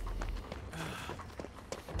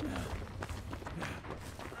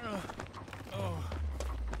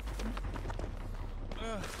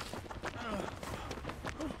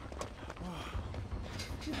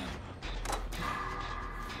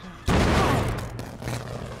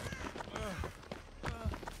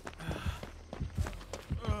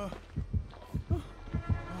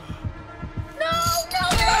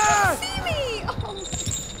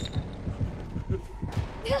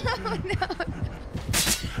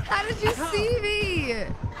 How did you see me?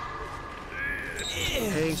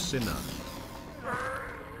 Hey, Cinna.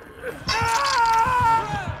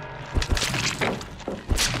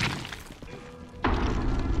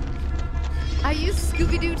 I used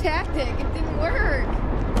Scooby-Doo tactic. It didn't work.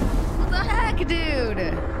 What the heck,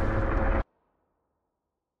 dude?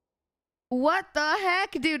 What the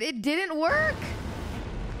heck, dude? It didn't work.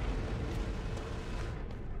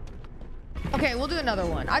 Okay, we'll do another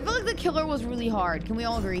one. I feel like the killer was really hard. Can we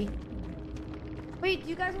all agree? Wait, do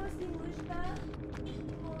you guys want to see Lushka?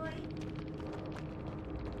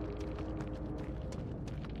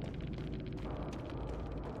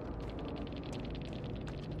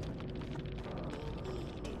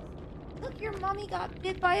 Look, your mommy got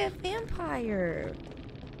bit by a vampire.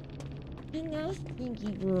 You know,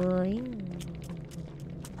 stinky boy.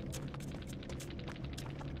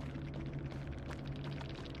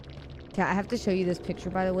 I have to show you this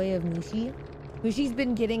picture, by the way, of Mushi. Mushi's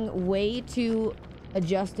been getting way too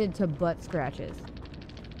adjusted to butt scratches.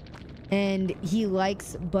 And he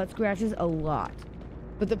likes butt scratches a lot.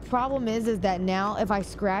 But the problem is that now if I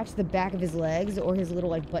scratch the back of his legs or his little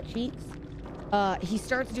like butt cheeks, he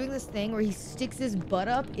starts doing this thing where he sticks his butt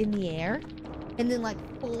up in the air and then like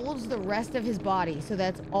folds the rest of his body. So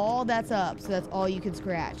that's all that's up. So that's all you can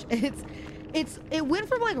scratch. It went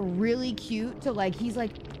from like really cute to like he's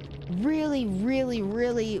like really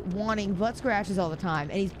wanting butt scratches all the time,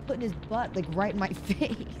 and he's putting his butt like right in my face.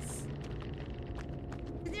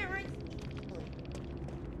 Is that right?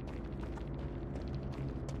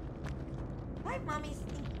 Hi, mommy,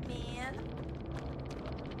 stinky man.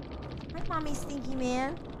 Hi, mommy, stinky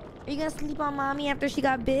man. Are you gonna sleep on mommy after she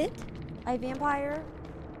got bit by a vampire?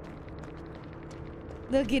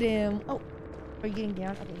 Look at him. Oh, are you getting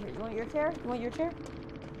down? Okay, here. You want your chair? You want your chair?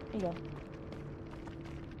 Here you go.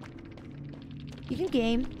 You can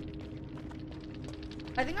game.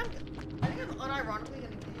 I think I'm unironically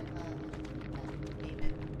gonna give him game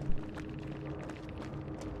it.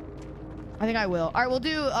 I think I will. All right, we'll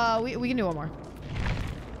do. We can do one more.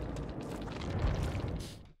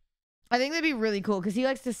 I think that'd be really cool because he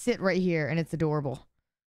likes to sit right here, and it's adorable.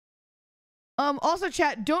 Also,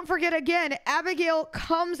 chat. Don't forget again. Abigail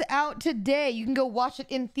comes out today. You can go watch it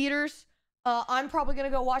in theaters. I'm probably going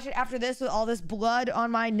to go watch it after this with all this blood on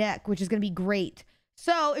my neck, which is going to be great.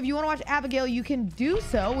 So if you want to watch Abigail, you can do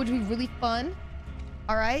so, which would be really fun.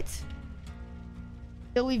 All right.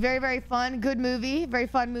 It'll be very fun. Good movie. Very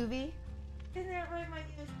fun movie. Isn't that right, my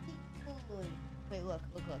dear? Wait, look.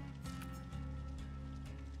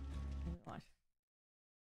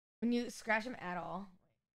 When you scratch him at all.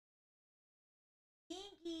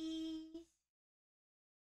 Stinkies.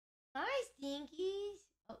 Hi, Stinkies.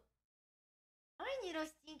 Oh. Hi, little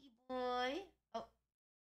stinky boy. Oh.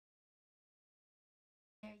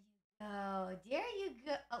 There you go. There you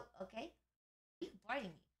go. Oh, okay. Why are you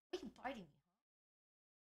biting me? Why are you biting me?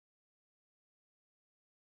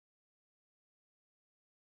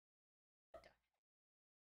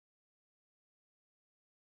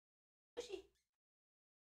 Mushy.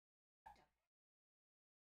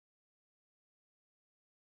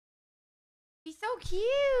 He's so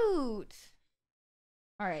cute.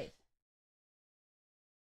 All right.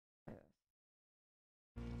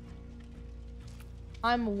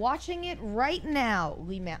 I'm watching it right now.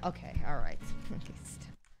 Okay, all right.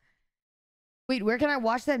 Wait, where can I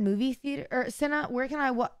watch that movie theater? Or Cinna, where can I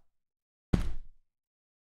watch?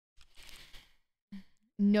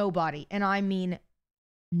 Nobody, and I mean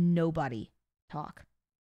nobody talk.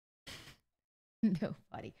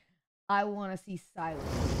 Nobody. I want to see silence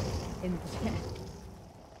in the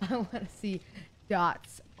chat. I want to see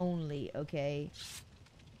dots only, okay?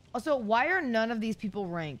 Also, why are none of these people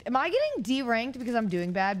ranked? Am I getting D-ranked because I'm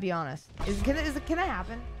doing bad? Be honest. Can it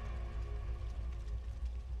happen?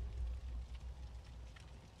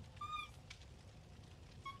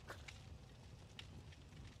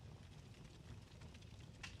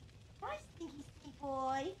 Hi, stinky, stink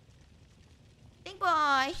boy. Stink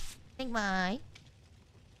boy. Stink boy.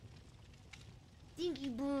 Stinky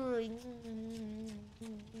boy.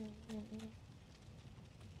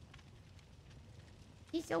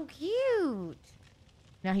 He's so cute.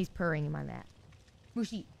 Now he's purring in my lap.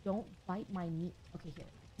 Mushi, don't bite my meat. Okay, here.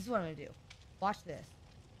 This is what I'm gonna do. Watch this.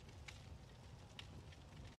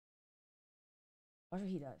 Watch what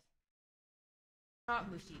he does.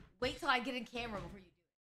 Not Mushi. Wait till I get in camera before you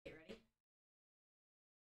do it. Okay, ready?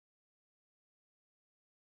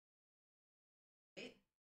 Wait.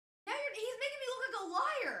 Now he's making me look like a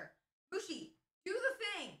liar. Mushi, do the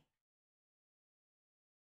thing.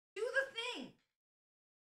 Do the thing.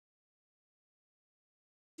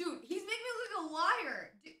 Dude, he's making me look like a liar.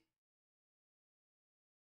 Dude.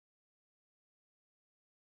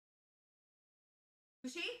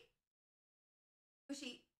 Mushi?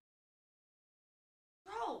 Mushi?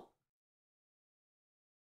 Bro.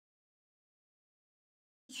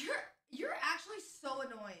 You're actually so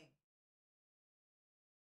annoying.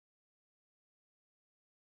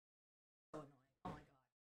 So annoying. Oh my god.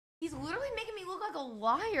 He's literally making me look like a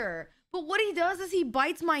liar. But what he does is he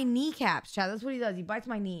bites my kneecaps, chat. That's what he does. He bites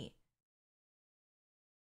my knee.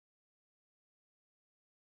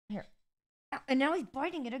 Here. And now he's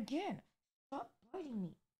biting it again. Stop biting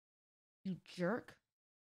me. You jerk.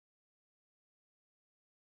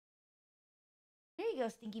 There you go,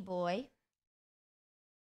 stinky boy.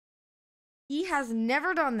 He has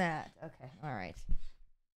never done that. Okay, all right.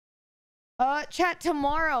 Chat,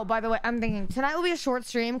 tomorrow, by the way, I'm thinking tonight will be a short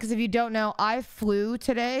stream because if you don't know, I flew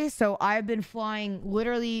today. So I've been flying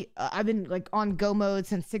literally, I've been like on go mode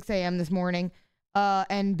since 6 a.m. this morning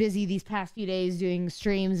and busy these past few days doing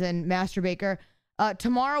streams and Master Baker.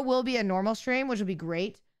 Tomorrow will be a normal stream, which will be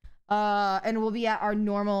great. And we'll be at our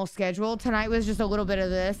normal schedule. Tonight was just a little bit of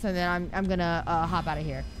this and then I'm gonna hop out of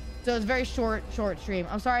here. So it's a very short stream.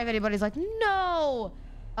 I'm sorry if anybody's like, no!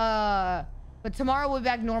 But tomorrow we'll be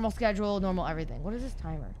back normal schedule, normal everything. What is this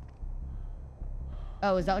timer?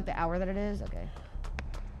 Oh, is that like the hour that it is? Okay.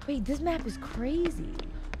 Wait, this map is crazy.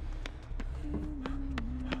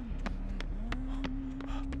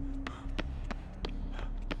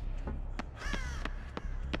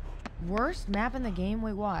 Worst map in the game?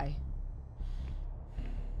 Wait, why?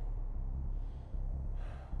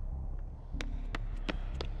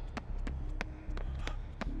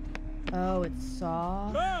 Oh, it's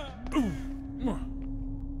Saw.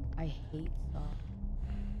 I hate Saw.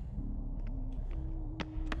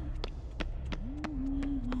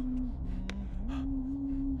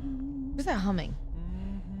 What's that humming?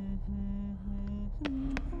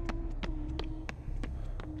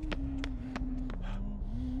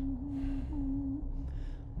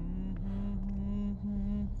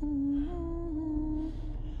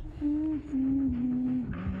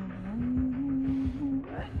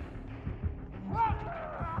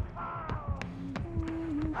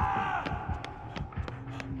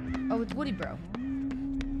 Oh, it's Woody Bro.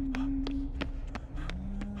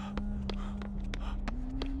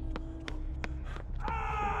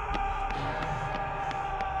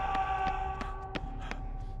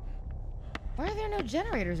 Why are there no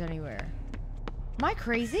generators anywhere? Am I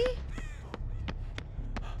crazy?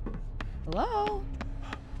 Hello?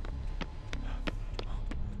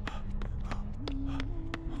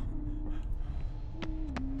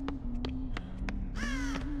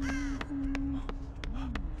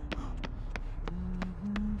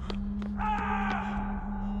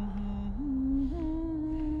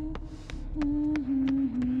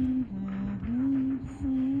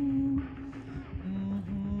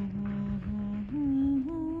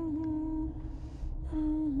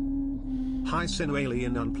 Hi Sinu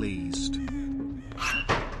alien unpleased.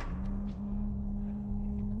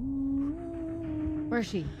 Where's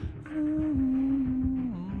she?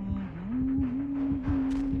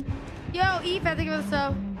 Yo, Eve, I think it was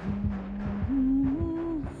so.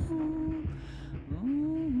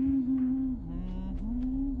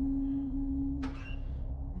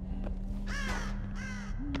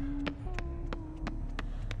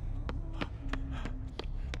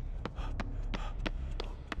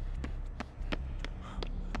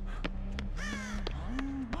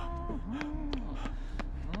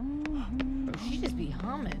 She just be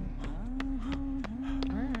humming.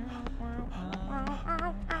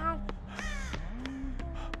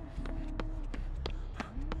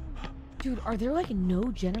 Dude, are there like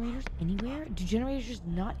no generators anywhere? Do generators just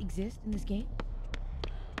not exist in this game?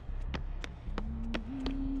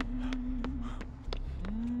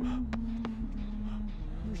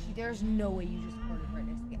 Mushi, there's no way you just heard it right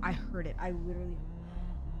next to me. I heard it. I literally.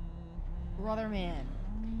 Brother man.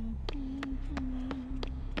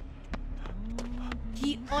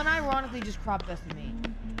 He unironically just crop dusted me.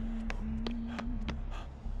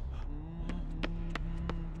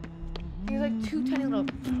 He's like two tiny little.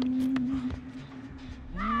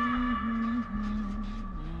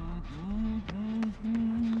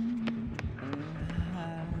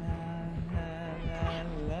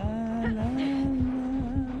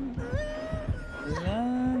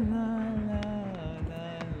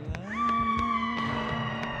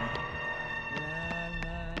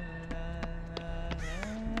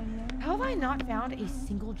 How have I not found a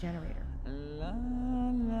single generator?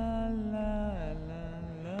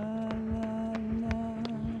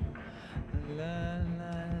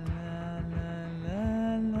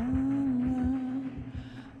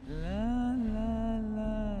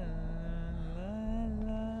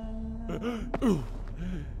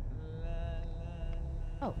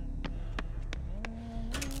 Oh.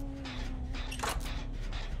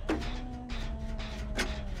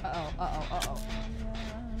 Uh-oh.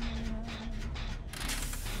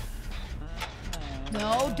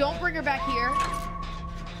 No, don't bring her back here.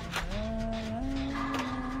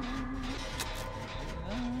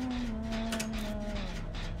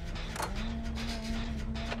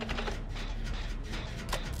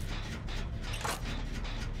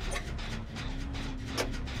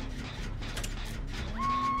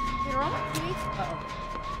 Wait, are all my teammates? Uh-oh.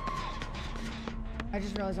 I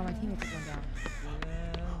just realized all my teammates are going down.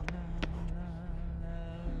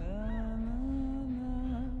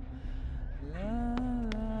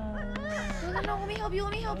 No, let me help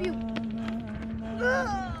you.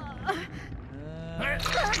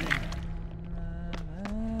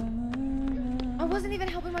 I wasn't even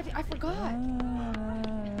helping my team. I forgot.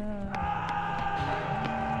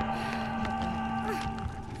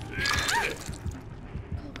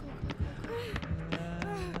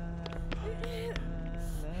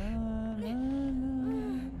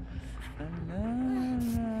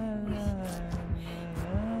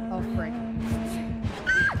 Oh, frick.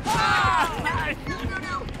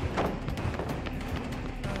 No.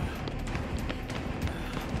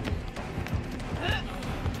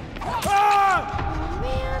 Oh,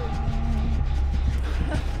 man.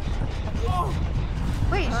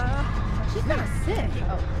 Wait, she's not sick.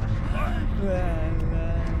 Oh.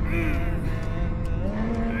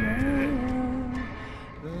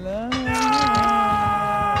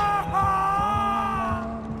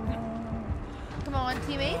 Come on,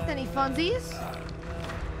 teammates. Any funsies?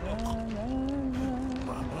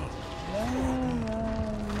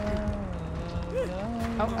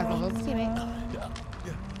 Oh, I thought it was a teammate.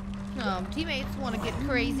 Teammates want to get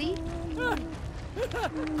crazy. Oh,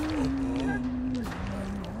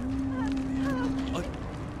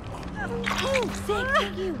 sick,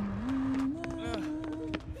 thank you.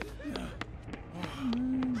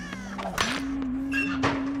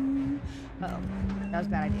 Uh-oh, that was a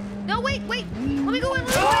bad idea. No, wait, let me go in,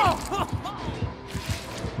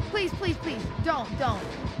 Please, don't.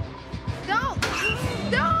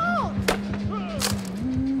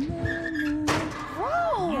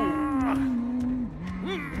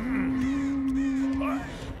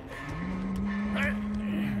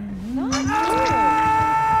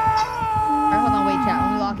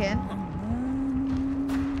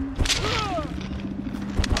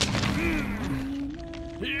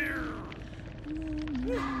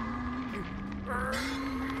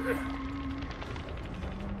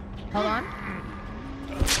 Hold on.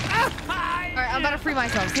 Alright, I'm about to free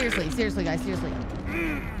myself. Seriously, guys, seriously.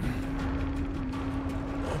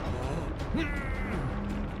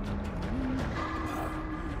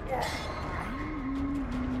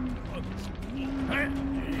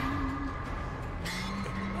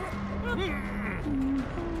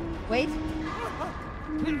 Wait.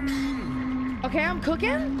 Okay, I'm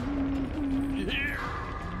cooking?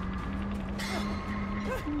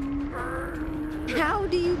 How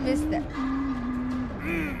do you miss that?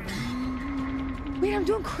 Wait, I'm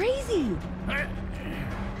doing crazy.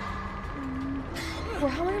 Well,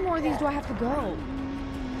 how many more of these do I have to go?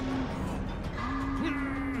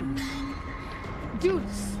 Dude,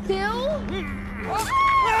 still?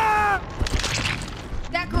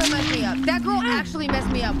 That girl messed me up. That girl actually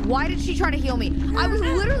messed me up. Why did she try to heal me? I was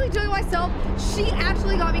literally doing it myself. She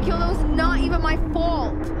actually got me killed. That was not even my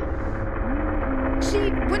fault. She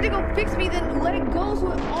went to go fix me, then let it go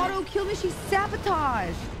so it auto-killed me. She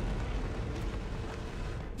sabotaged.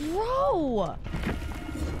 Bro.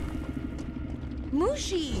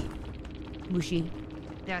 Mushi. Mushi.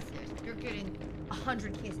 That's it. You're getting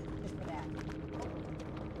 100 kisses just for that.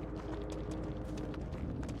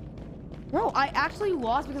 Bro, I actually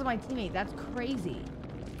lost because of my teammate. That's crazy.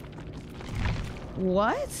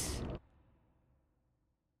 What?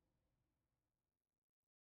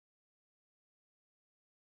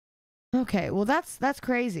 Okay, well that's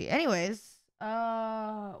crazy. Anyways,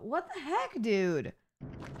 what the heck, dude?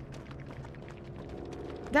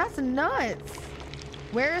 That's nuts.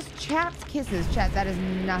 Where's chat's kisses? Chat, that is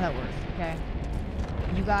not how it works, okay?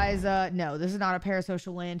 You guys, no, this is not a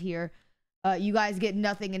parasocial land here. You guys get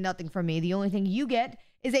nothing and nothing from me. The only thing you get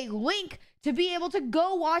is a link to be able to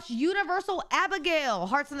go watch Universal Abigail.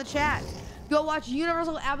 Hearts in the chat. Go watch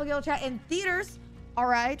Universal Abigail chat in theaters. All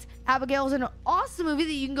right. Abigail is an awesome movie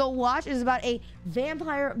that you can go watch. It is about a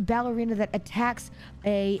vampire ballerina that attacks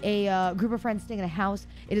a group of friends staying in a house.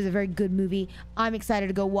 It is a very good movie. I'm excited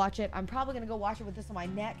to go watch it. I'm probably going to go watch it with this on my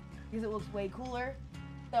neck because it looks way cooler.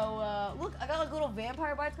 So, look, I got like little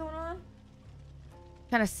vampire bites going on.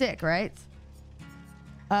 Kind of sick, right?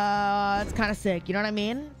 It's kind of sick. You know what I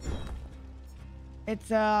mean? It's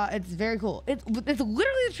very cool. It's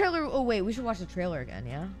literally the trailer. Oh, wait, we should watch the trailer again,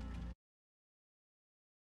 yeah?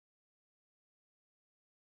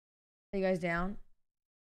 Are you guys down?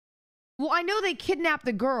 Well, I know they kidnapped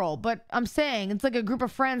the girl, but I'm saying it's like a group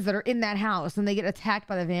of friends that are in that house and they get attacked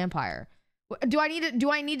by the vampire. Do I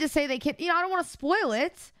need to say they kid? You know, I don't want to spoil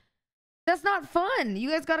it. That's not fun. You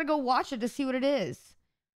guys got to go watch it to see what it is.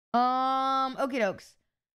 Okie dokes.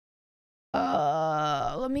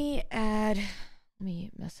 Let me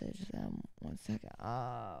message them 1 second.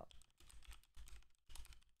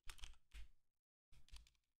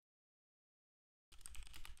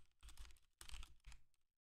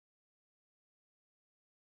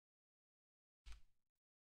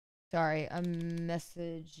 Sorry, I'm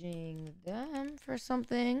messaging them for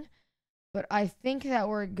something, but I think that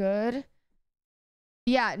we're good.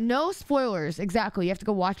 Yeah, no spoilers. Exactly. You have to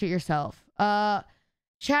go watch it yourself.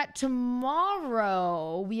 Chat,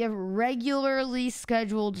 tomorrow we have regularly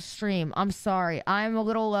scheduled stream. I'm sorry. I'm a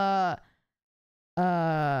little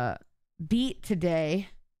beat today,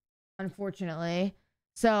 unfortunately.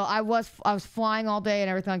 So I was flying all day and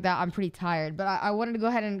everything like that. I'm pretty tired, but I wanted to go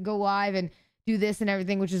ahead and go live and do this and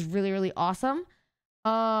everything, which is really, really awesome.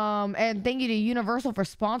 And thank you to Universal for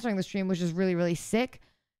sponsoring the stream, which is really, really sick.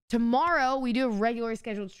 Tomorrow we do a regularly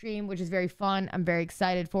scheduled stream, which is very fun. I'm very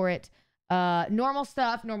excited for it. Normal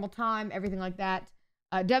stuff, normal time, everything like that.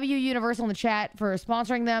 W Universal in the chat for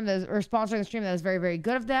sponsoring them, or sponsoring the stream. That was very, very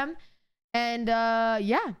good of them. And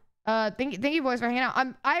yeah, thank you boys for hanging out.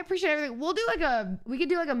 I appreciate everything. We could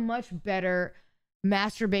do like a much better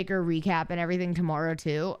Master Baker recap and everything tomorrow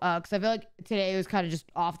too. Because I feel like today was kind of just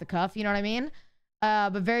off the cuff. You know what I mean?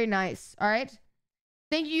 But very nice. All right.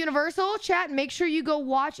 Thank you, Universal. Chat, make sure you go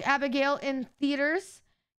watch Abigail in theaters.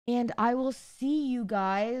 And I will see you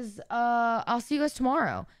guys. I'll see you guys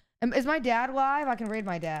tomorrow. Is my dad live? I can raid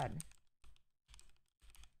my dad.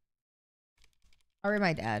 I'll raid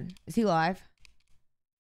my dad. Is he live?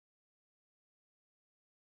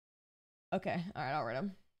 Okay. All right. I'll raid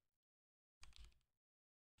him.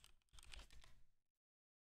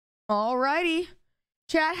 Alrighty.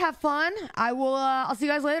 Chat, have fun. I'll see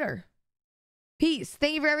you guys later. Peace.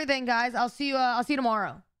 Thank you for everything, guys. I'll see you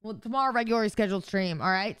tomorrow. Well, tomorrow, regularly scheduled stream. All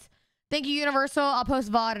right. Thank you, Universal. I'll post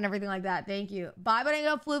VOD and everything like that. Thank you. Bye,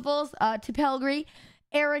 Banango Floofles. To Pelgry.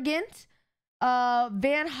 Arrogant.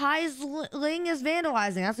 Van Heisling is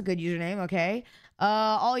vandalizing. That's a good username. Okay.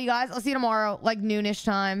 All you guys, I'll see you tomorrow, like noonish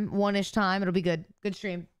time, 1-ish time. It'll be good. Good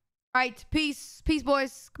stream. All right. Peace. Peace,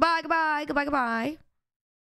 boys. Goodbye. Goodbye. Goodbye. Goodbye.